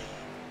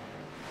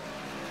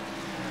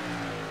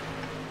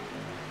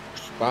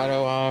 Spotter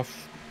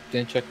off,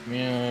 didn't check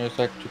mirrors,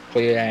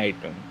 electrically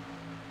item.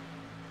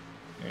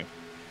 Yeah.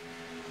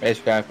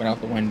 Racecraft went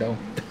out the window.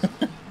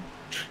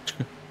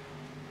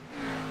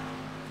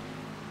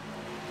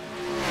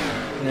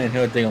 And then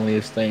Hildinger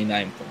leaves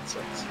 39.6.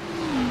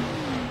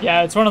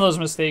 Yeah, it's one of those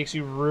mistakes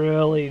you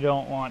really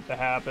don't want to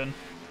happen.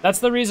 That's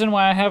the reason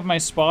why I have my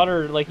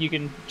spotter, like you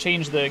can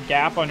change the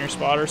gap on your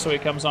spotter so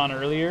it comes on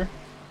earlier.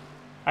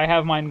 I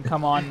have mine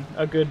come on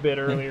a good bit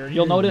earlier.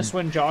 You'll notice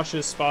when Josh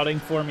is spotting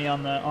for me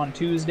on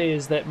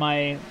Tuesdays that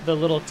the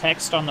little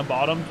text on the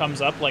bottom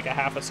comes up like a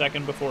half a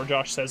second before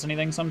Josh says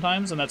anything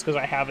sometimes, and that's because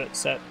I have it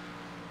set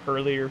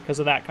earlier because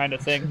of that kind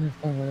of thing.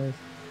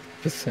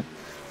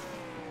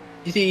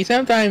 You see,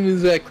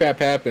 sometimes that crap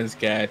happens,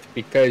 Kat,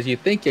 because you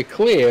think you're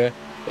clear,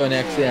 but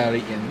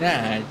accidentally you're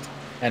not,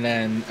 and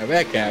then a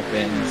wreck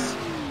happens,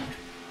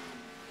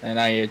 and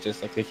now you're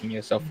just like kicking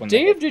yourself.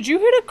 Dave, did you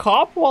hit a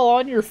cop while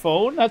on your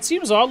phone? That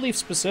seems oddly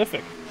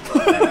specific.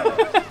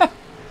 I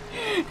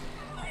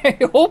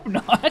hope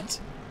not.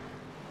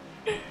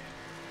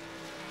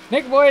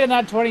 Nick Boyd in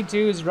that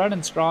 22 is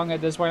running strong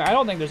at this point. I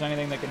don't think there's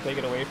anything that can take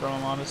it away from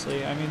him,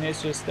 honestly. I mean,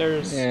 it's just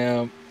there's...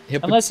 Yeah,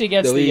 unless he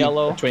gets the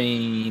yellow.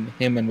 Between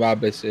him and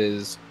Roberts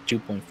is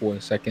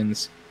 2.4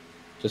 seconds,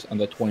 just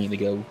under 20 to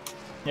go.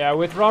 Yeah,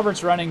 with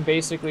Roberts running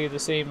basically the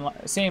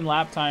same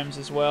lap times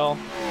as well.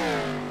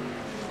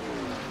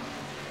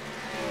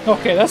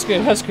 Okay, that's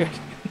good. That's good.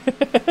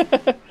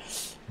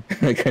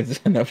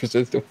 Because enough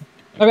system.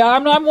 I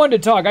mean, I'm one to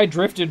talk. I had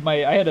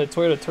a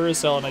Toyota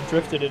Tercel and I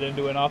drifted it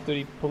into an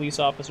off-duty police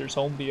officer's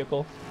home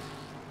vehicle.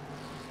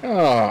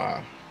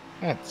 Ah,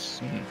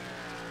 that's.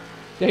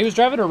 Yeah, he was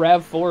driving a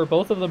RAV4.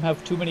 Both of them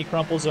have too many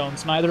crumple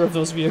zones. Neither of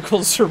those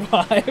vehicles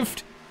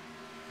survived.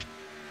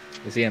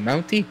 Is he a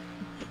Mountie?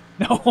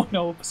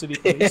 No, city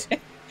police.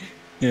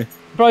 Yeah.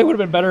 Probably would have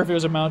been better if he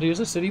was a Mountie. He was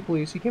a city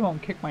police. He came out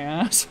and kicked my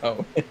ass.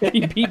 Oh.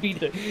 he beat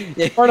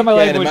the... Part of my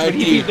language, but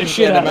he beat the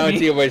shit out of me.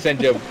 The Mountie would send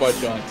you a butt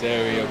to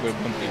Ontario with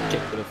a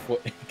kick to the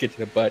foot, kick to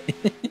the butt.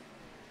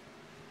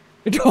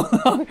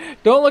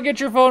 Don't look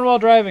at your phone while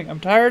driving. I'm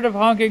tired of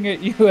honking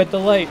at you at the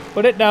light.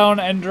 Put it down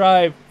and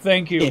drive.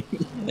 Thank you.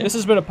 This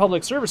has been a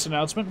public service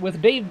announcement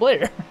with Dave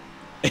Blair.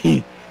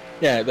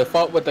 Yeah,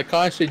 what the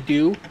car should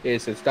do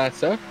is it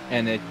starts up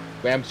and it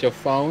grabs your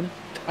phone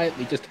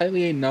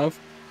tightly enough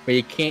where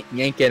you can't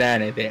yank it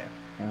out of there.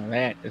 Now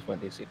that is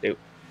what they should do.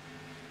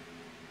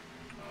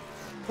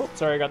 Oh,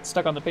 sorry, I got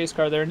stuck on the pace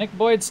car there. Nick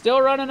Boyd still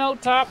running out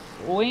top.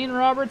 Wayne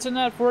Roberts in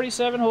that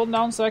 47 holding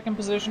down second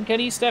position.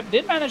 Kenny Stepp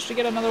did manage to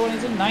get another one.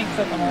 He's in 9th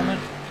at the moment.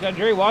 He's got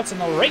Jerry Watson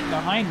though right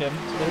behind him.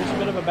 So there's a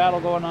bit of a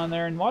battle going on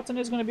there. And Watson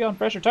is going to be on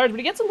pressure tires, but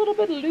he gets a little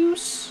bit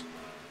loose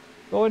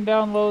going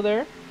down low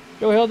there.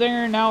 Joe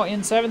Hildinger now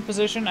in 7th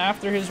position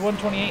after his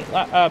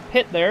 128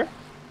 pit there.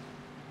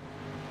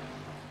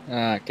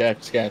 Got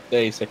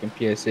 30-second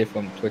PSA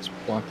from Twitch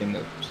blocking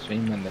the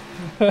stream and the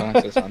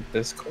process on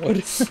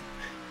Discord.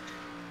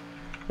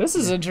 This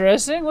is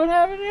interesting. What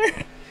happened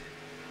here?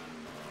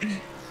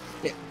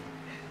 Yeah.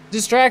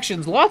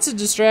 Distractions. Lots of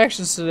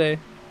distractions today.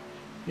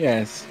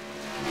 Yes.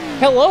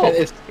 Hello.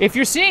 If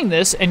you're seeing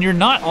this and you're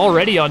not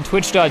already on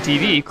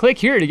Twitch.tv, click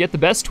here to get the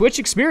best Twitch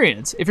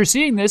experience. If you're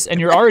seeing this and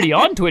you're already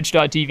on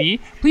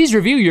Twitch.tv, please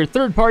review your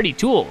third-party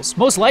tools.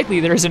 Most likely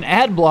there's an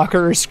ad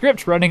blocker or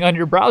script running on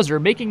your browser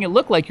making it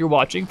look like you're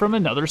watching from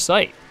another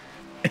site.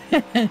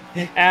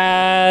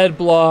 Ad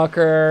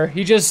blocker.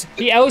 He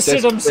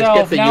ousted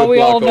himself. Now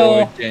we all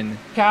know.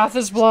 Kath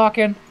is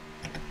blocking.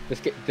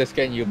 Just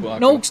getting you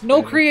blocked.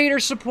 No creator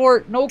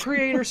support. No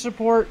creator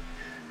support.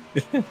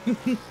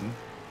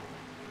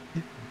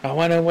 I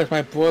want to watch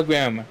my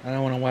program. I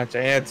don't want to watch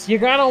ads. You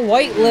gotta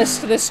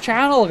whitelist this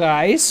channel,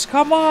 guys.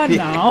 Come on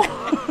now.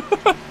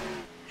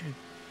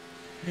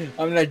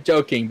 I'm not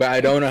joking, but I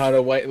don't know how to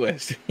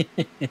whitelist.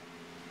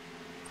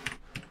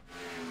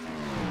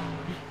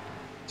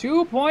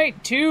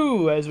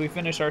 2.2 as we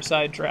finish our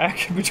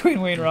sidetrack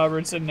between Wayne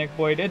Roberts and Nick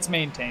Boyd. It's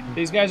maintained.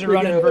 These guys are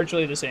running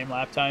virtually the same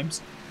lap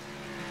times.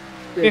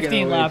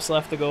 15 laps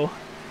left to go.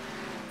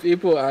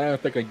 People, I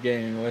don't think a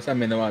game unless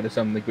I'm in the wrong to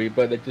some degree,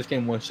 but they just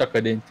get more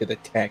suckered into the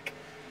tech.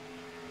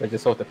 They're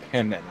just so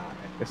dependent on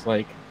it. It's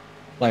like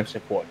life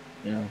support,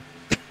 you know.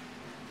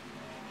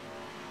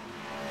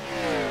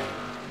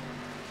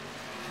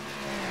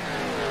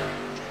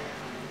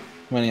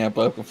 Running out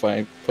for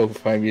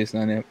 5 years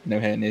now,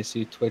 never had an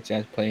issue. Twitch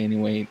ads play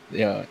anyway.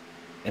 They are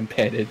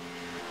impeded.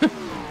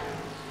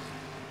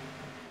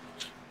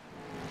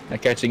 They're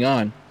catching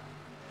on.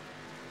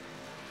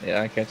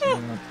 Yeah, catching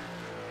on.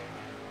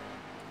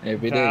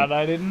 Every day. God,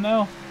 I didn't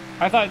know.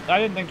 I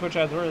didn't think Twitch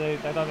ads were. I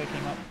thought they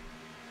came up.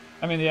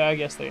 I mean, yeah, I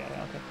guess they.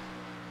 Yeah, okay.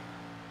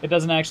 It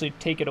doesn't actually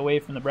take it away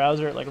from the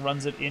browser. It like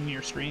runs it in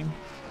your stream.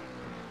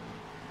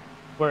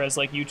 Whereas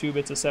like YouTube,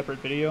 it's a separate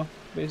video.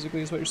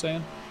 Basically, is what you're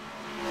saying.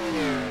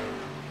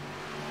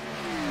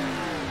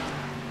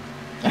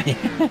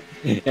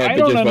 Yeah, I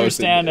don't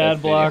understand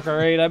ad block. All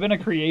right, I've been a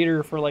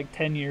creator for like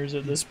 10 years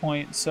at this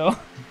point, so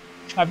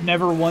I've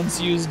never once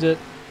used it.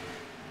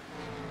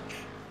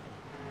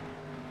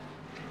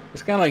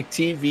 It's kind of like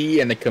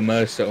TV and the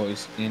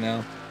commercials, you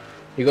know?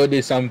 You go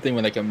do something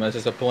when the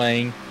commercials are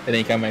playing, and then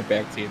you come right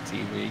back to your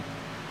TV.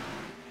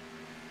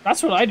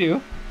 That's what I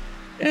do.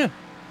 Yeah.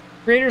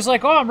 Creators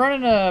like, oh, I'm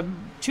running a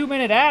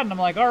 2-minute ad, and I'm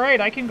like, all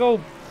right, I can go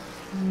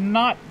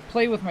not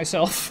play with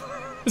myself.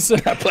 It's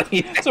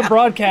a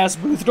broadcast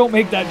booth. Don't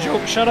make that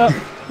joke. Shut up.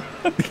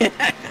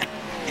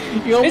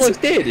 You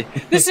almost did.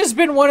 This has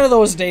been one of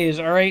those days,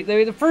 all right?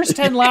 The first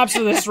 10 laps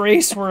of this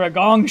race were a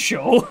gong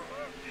show.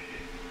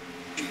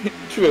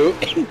 True.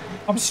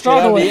 I'm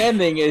struggling. The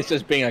ending is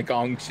just being a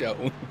gong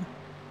show.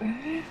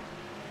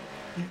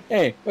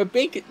 Hey, but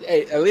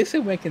at least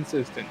it went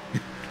consistent.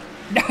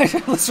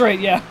 That's right,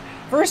 yeah.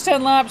 First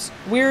 10 laps,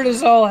 weird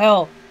as all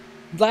hell.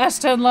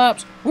 Last 10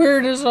 laps,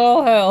 weird as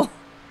all hell.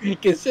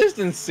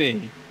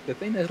 Consistency. The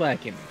thing that's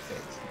lacking these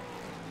days.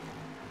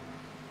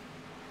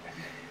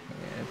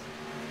 Yes.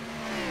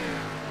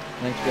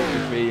 Next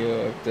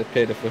video of the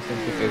pit for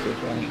Simpit was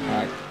running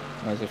hot.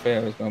 I was afraid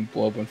I was going to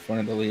blow up in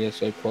front of the leader,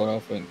 so I pulled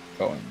off and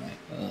going like,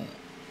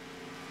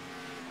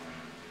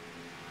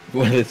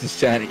 What is this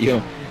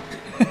China?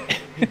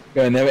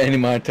 Gonna never any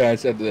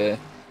montage of the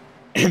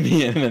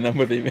me and the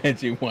number of the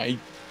events you white.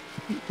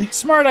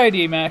 Smart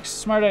idea, Max.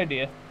 Smart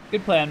idea.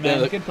 Good plan,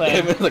 man. Good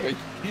plan.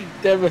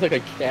 That was like a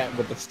cat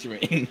with a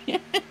string. Yeah.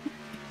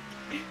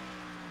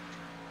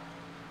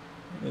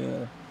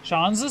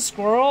 Sean's a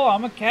squirrel.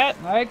 I'm a cat.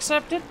 I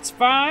accept it. It's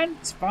fine.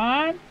 It's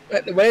fine.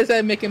 Why is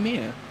that making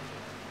me?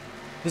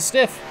 The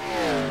stiff.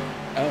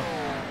 Oh.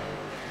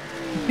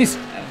 He's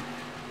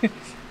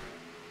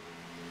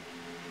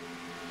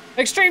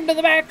Extreme to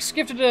the Max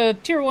gifted a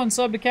tier 1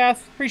 sub to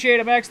Kath.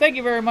 Appreciate it, Max. Thank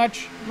you very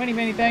much. Many,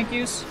 many thank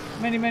yous.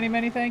 Many, many,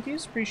 many thank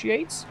yous.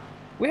 Appreciates.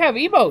 We have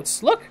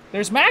emotes. Look,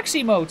 there's Max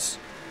emotes.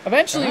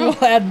 Eventually we'll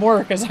add more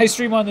because I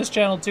stream on this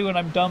channel too and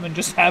I'm dumb and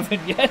just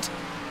haven't yet.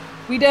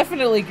 We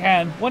definitely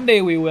can. One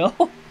day we will.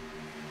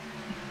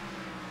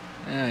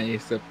 You're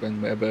stepping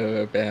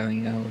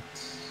bailing out.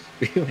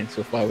 We went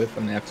so far away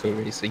from the actual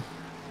racing.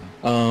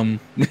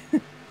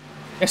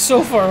 It's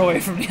so far away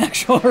from the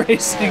actual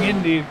racing,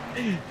 indeed.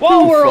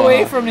 While we're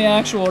away from the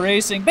actual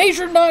racing,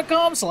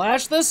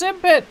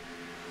 patreon.com/thesimpit.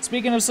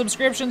 Speaking of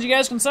subscriptions, you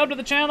guys can sub to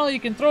the channel. You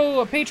can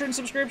throw a patron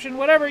subscription,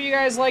 whatever you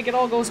guys like. It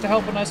all goes to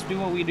helping us do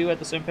what we do at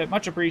the Simpit.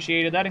 Much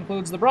appreciated. That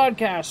includes the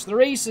broadcasts, the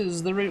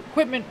races, the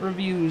equipment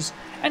reviews,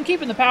 and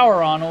keeping the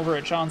power on over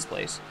at Sean's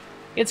place.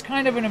 It's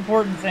kind of an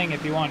important thing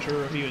if you want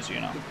your reviews, you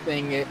know. The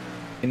thing it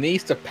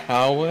needs the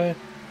power,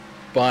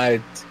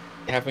 but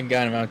haven't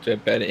gotten around to a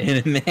better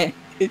internet.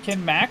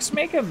 Can Max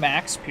make a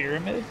Max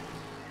Pyramid?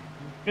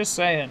 Just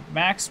saying.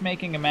 Max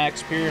making a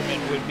Max Pyramid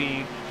would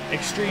be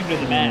extreme to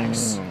the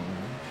max.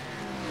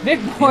 Nick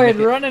Boyd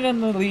running in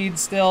the lead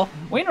still.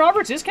 Wayne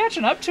Roberts is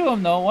catching up to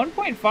him, though.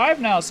 1.5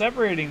 now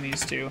separating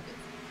these two.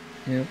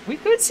 Yep. We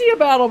could see a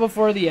battle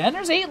before the end.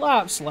 There's 8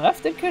 laps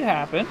left. It could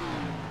happen.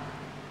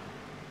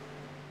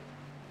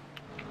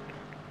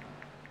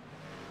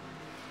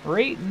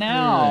 Right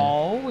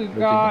now, we've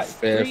got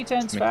 3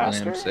 tenths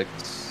faster.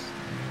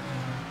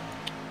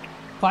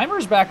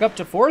 Climber's back up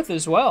to 4th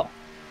as well.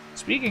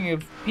 Speaking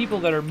of people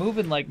that are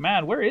moving like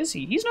mad, where is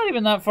he? He's not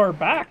even that far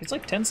back. It's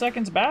like 10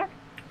 seconds back.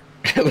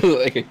 It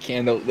looked like a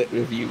candle-lit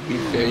review. Be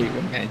very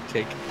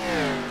romantic.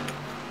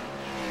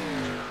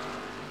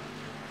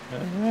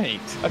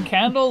 Alright. A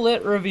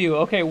candle-lit review.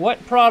 Okay,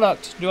 what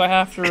product do I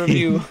have to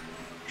review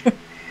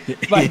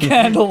by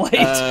candlelight?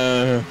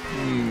 A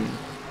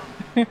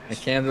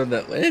candle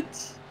that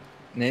lit?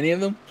 Any of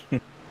them?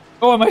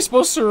 Oh, am I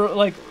supposed to,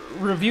 like,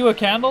 review a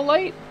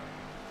candlelight?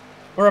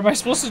 Or am I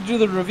supposed to do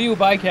the review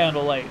by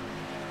candlelight?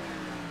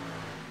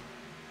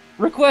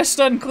 Request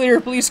unclear,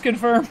 please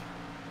confirm.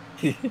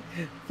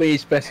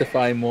 Please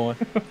specify more.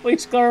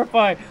 Please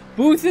clarify.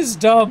 Booth is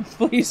dumb,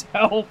 please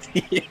help.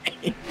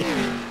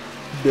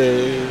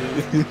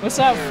 What's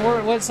that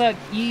for? What's that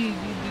E?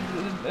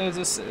 Is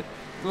this,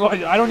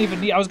 I don't even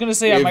need, I was gonna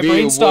say my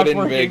brain stopped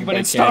working, but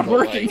it stopped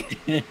working.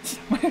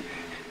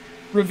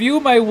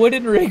 Review my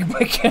wooden rig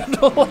by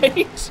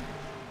candlelight.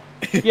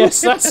 Yes,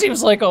 that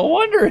seems like a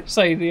wondrous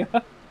idea.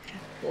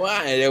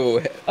 Why?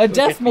 A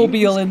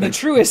deathmobile in the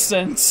truest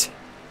sense.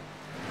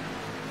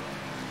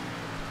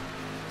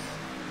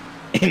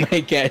 It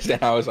might catch the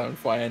house on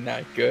fire,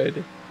 not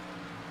good.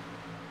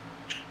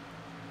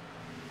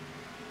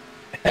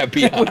 That'd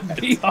be hot. Would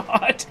be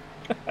hot.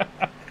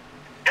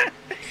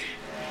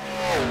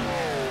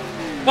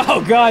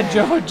 Oh God,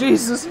 Joe,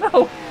 Jesus,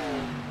 no!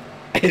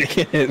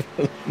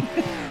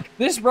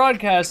 This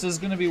broadcast is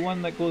going to be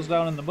one that goes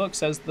down in the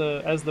books as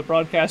the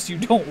broadcast you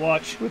don't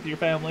watch with your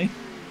family.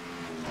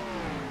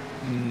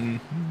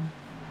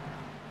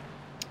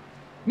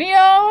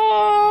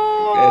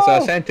 Neo! That's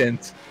our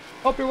sentence.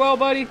 Hope you're well,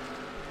 buddy.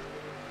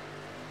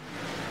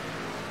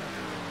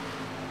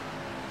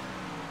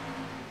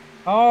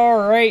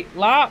 All right,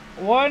 lap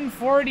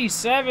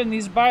 147.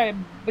 These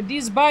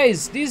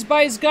guys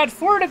got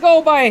 4 to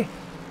go by.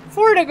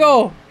 4 to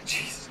go.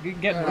 Jeez,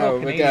 getting real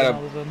we got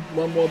all of a sudden.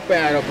 one more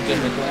battle between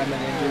McLaren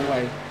and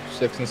White,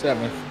 6th and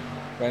 7th,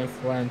 right in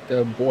front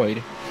of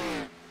Boyd.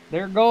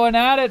 They're going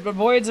at it, but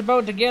Boyd's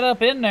about to get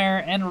up in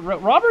there, and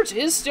Roberts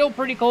is still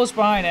pretty close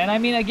behind. And I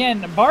mean,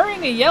 again,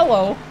 barring a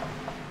yellow,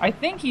 I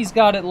think he's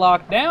got it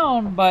locked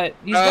down, but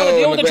he's got to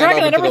deal with the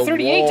track, and number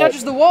 38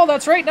 touches the wall.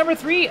 That's right, number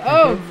 3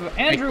 of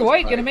Andrew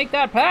White going to make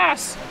that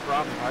pass. No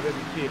problem. I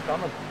didn't see it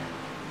coming.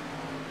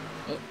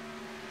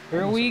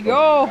 Here we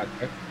go.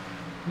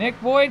 Nick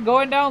Boyd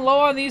going down low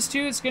on these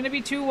two. It's going to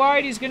be too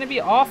wide. He's going to be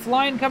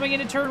offline coming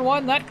into turn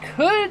 1. That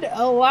could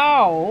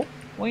allow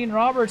Wayne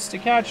Roberts to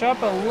catch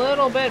up a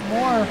little bit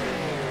more.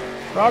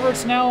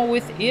 Roberts now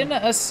within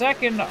a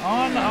second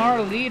on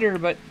our leader,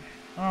 but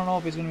I don't know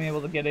if he's going to be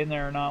able to get in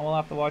there or not. We'll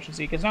have to watch and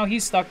see, because now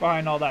he's stuck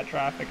behind all that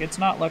traffic. It's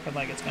not looking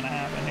like it's going to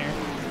happen here.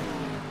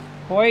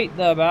 Quite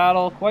the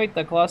battle, quite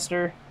the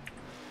cluster.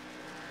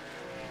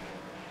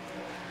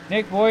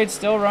 Nick Boyd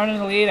still running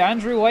the lead.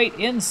 Andrew White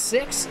in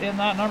 6th in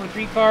that number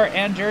 3 car,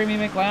 and Jeremy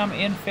McLam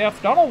in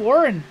 5th. Donald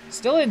Warren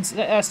still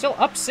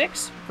up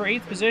 6 for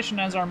 8th position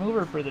as our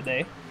mover for the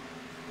day.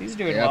 He's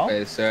doing well.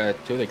 It's 2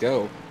 to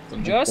go.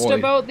 Just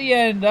about the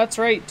end. That's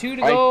right. 2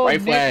 to go.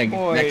 White Nick flag.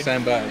 Boyd. Next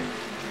time by.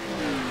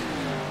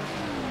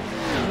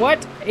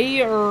 What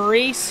a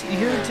race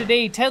here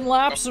today. 10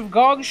 laps of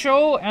Gog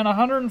Show and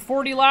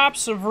 140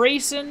 laps of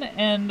racing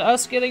and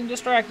us getting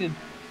distracted.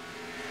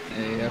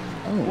 Yep.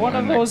 Oh, One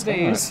of those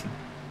days.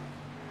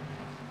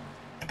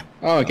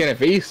 Oh, get a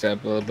face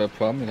up a little bit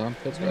problem.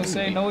 I was going to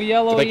say, no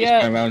yellow yet.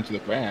 yet. It's around to the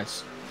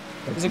grass.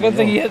 It's a good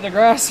thing you hit the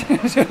grass.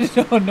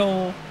 Oh,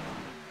 no.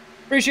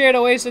 Appreciate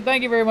it, Wasted.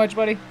 Thank you very much,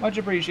 buddy. Much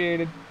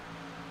appreciated.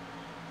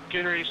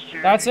 Good race,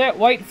 Jerry. That's it.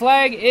 White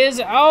flag is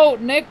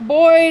out. Nick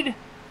Boyd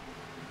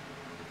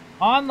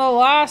on the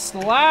last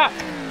lap.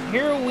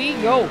 Here we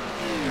go.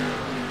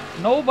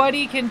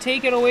 Nobody can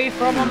take it away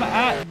from him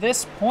at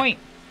this point.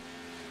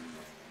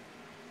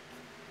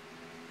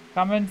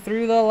 Coming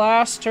through the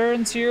last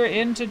turns here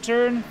into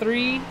turn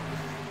 3.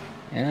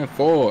 And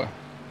 4.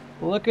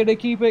 Looking to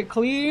keep it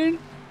clean.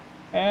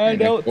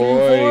 And out through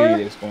Boyd 4.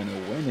 is going to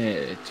win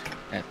it.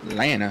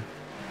 Atlanta.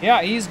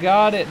 Yeah, he's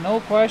got it.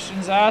 No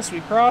questions asked. We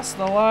crossed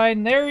the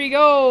line. There he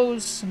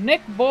goes.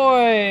 Nick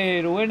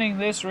Boyd winning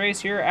this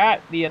race here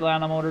at the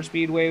Atlanta Motor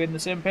Speedway in the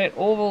Simpit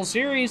Oval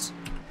Series.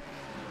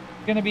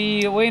 Going to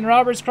be Wayne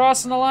Roberts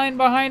crossing the line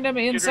behind him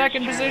in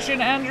second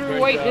position. Andrew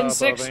White in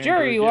 6th.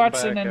 Jerry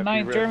Watson in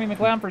 9th. Jeremy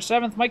McLam for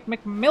 7th. Mike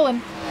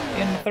McMillan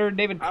in 3rd.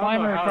 David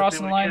Clymer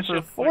crossing the line for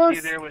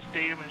 4th. There was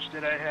damage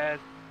that I had.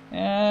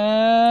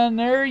 And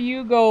there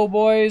you go,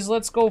 boys.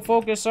 Let's go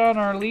focus on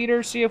our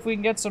leader, see if we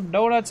can get some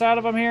donuts out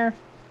of him here.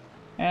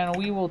 And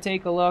we will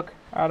take a look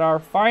at our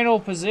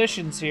final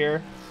positions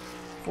here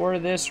for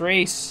this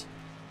race.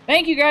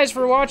 Thank you guys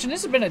for watching.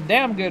 This has been a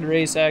damn good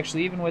race,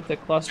 actually, even with the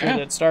cluster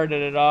that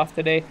started it off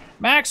today.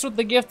 Max with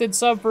the gifted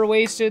sub for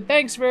Wasted.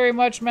 Thanks very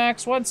much,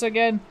 Max. Once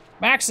again,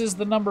 Max is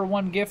the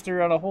 #1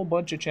 gifter on a whole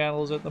bunch of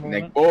channels at the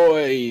moment. Nick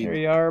Boyd. There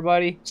you are,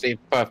 buddy. Stay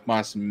puff,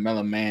 Moss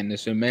Mellow Man, the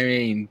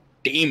Sumerian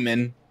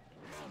demon.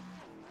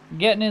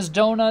 Getting his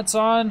donuts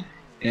on.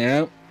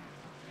 Yep.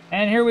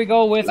 And here we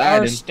go with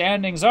our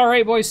standings. All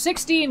right, boys,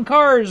 16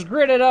 cars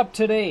gridded up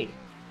today.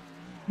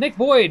 Nick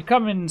Boyd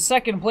coming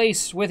 2nd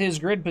place with his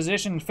grid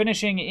position,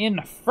 finishing in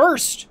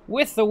 1st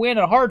with the win.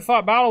 A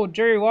hard-fought battle with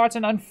Jerry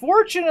Watson.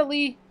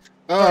 Unfortunately...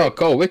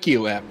 Cole, wiki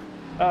lap.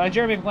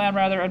 Jeremy McLam,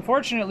 rather.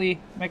 Unfortunately,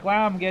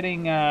 McLam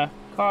getting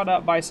caught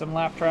up by some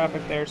lap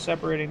traffic there,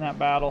 separating that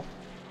battle.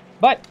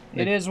 But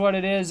it is what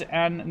it is,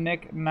 and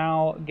Nick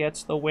now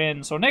gets the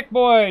win. So Nick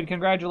Boyd,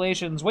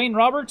 congratulations. Wayne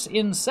Roberts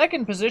in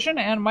 2nd position,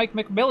 and Mike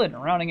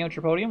McMillan rounding out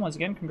your podium. Once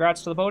again,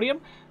 congrats to the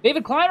podium.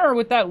 David Clymer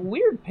with that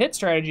weird pit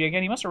strategy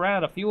again. He must have ran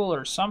out of fuel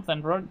or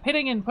something.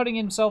 Pitting and putting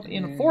himself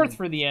in 4th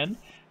for the end.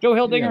 Joe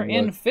Hildinger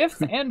in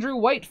 5th. Andrew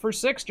White for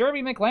 6th.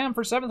 Jeremy McLam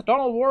for 7th.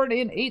 Donald Ward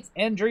in 8th.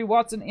 And Jerry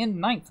Watson in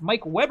 9th.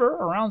 Mike Weber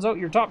rounds out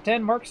your top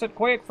 10. Mark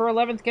Setkoyak for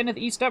 11th. Kenneth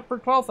Eastep for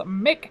 12th.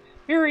 Mick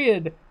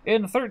Period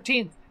in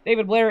 13th.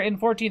 David Blair in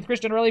 14th,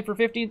 Christian Relly for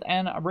 15th,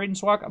 and Braden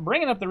Swak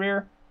bringing up the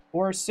rear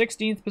for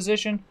 16th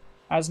position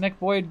as Nick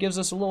Boyd gives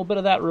us a little bit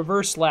of that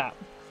reverse lap.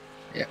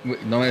 Yeah,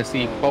 known as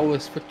the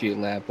Polish Wiki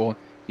lap or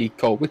the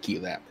Cole Wiki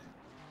lap.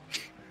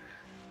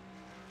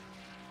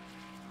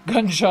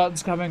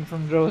 Gunshots coming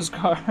from Joe's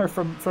car,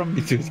 from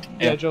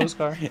Joe's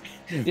car.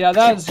 Yeah,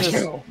 that's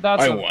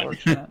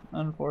unfortunate.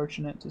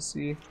 Unfortunate to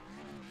see.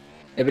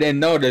 If you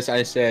didn't notice,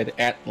 I said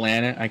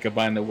Atlanta. I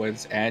combined the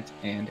words at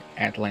and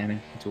Atlanta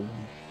into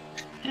one.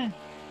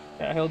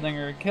 Yeah,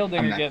 Hildinger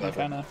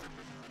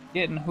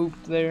getting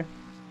hooped there.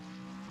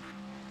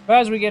 But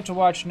as we get to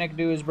watch Nick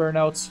do his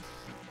burnouts,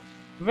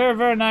 very,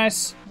 very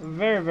nice.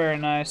 Very, very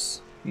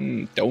nice.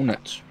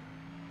 Donuts.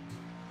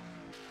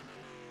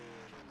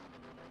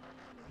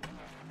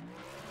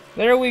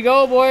 There we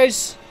go,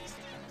 boys.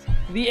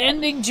 The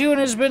ending tune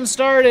has been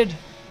started.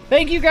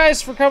 Thank you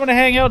guys for coming to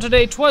hang out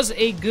today. 'Twas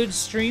a good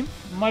stream.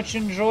 Much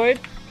enjoyed.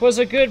 'Twas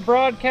a good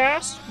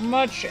broadcast.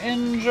 Much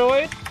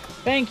enjoyed.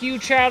 Thank you,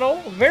 Chattel.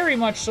 Very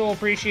much so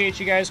appreciate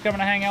you guys coming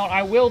to hang out.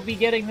 I will be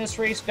getting this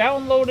race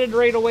downloaded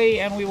right away,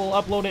 and we will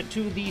upload it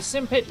to the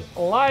Simpit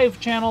Live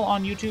channel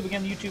on YouTube.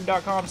 Again,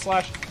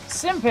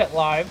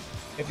 youtube.com/SimpitLive.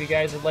 If you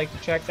guys would like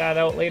to check that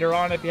out later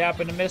on if you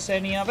happen to miss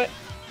any of it.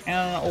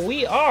 And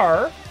we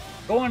are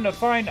going to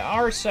find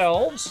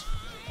ourselves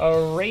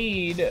a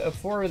raid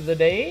for the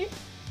day,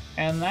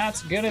 and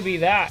that's going to be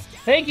that.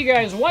 Thank you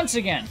guys once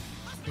again.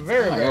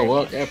 Very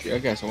much. I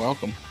guess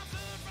welcome.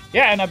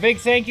 Yeah, and a big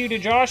thank you to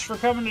Josh for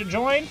coming to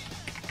join.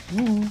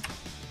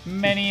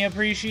 Many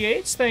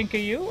appreciates. Thank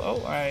you.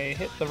 Oh, I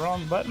hit the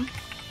wrong button.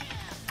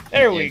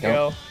 There we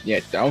go.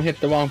 Yeah, don't hit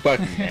the wrong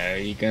button.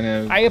 You're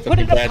gonna. I put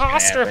an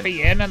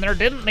apostrophe in, and there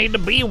didn't need to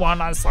be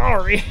one. I'm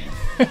sorry.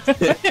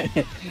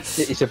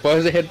 You're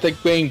supposed to hit the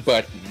green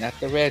button, not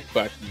the red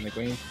button. The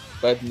green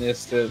button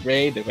is to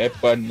raid, the red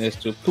button is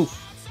to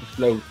poof,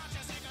 explode.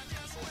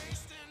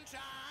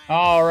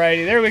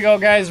 Alrighty, there we go,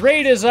 guys.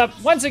 Raid is up.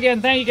 Once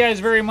again, thank you guys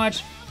very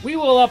much. We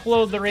will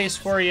upload the race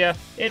for you.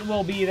 It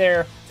will be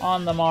there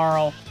on the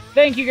morrow.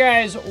 Thank you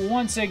guys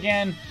once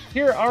again.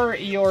 Here are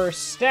your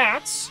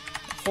stats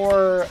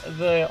for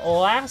the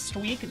last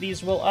week.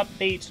 These will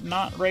update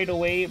not right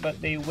away,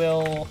 but they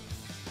will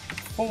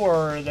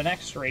for the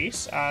next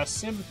race.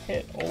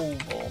 Simpit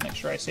Oval. Make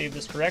sure I save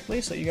this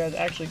correctly so you guys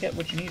actually get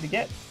what you need to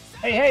get.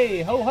 Hey,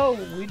 hey, ho, ho,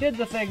 we did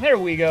the thing. There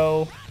we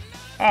go.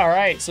 All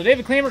right, so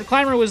David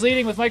Clymer was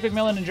leading with Mike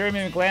McMillan and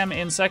Jeremy McLam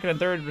in second and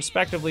third,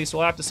 respectively, so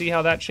we'll have to see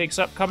how that shakes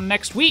up come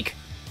next week.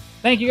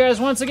 Thank you guys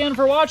once again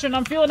for watching.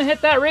 I'm feeling to hit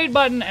that raid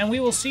button, and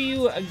we will see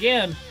you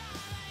again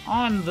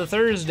on the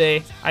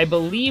Thursday. I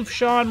believe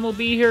Sean will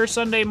be here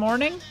Sunday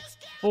morning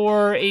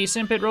for a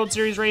Simpit Road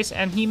Series race,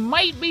 and he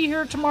might be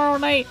here tomorrow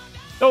night.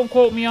 Don't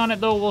quote me on it,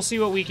 though. We'll see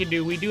what we can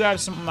do. We do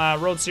have some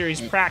Road Series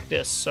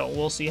practice, so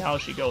we'll see how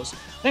she goes.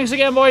 Thanks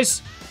again,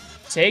 boys.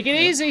 Take it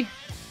easy.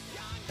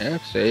 Yeah,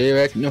 see you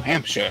at New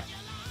Hampshire.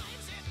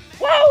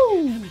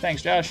 Woo!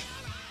 Thanks, Josh.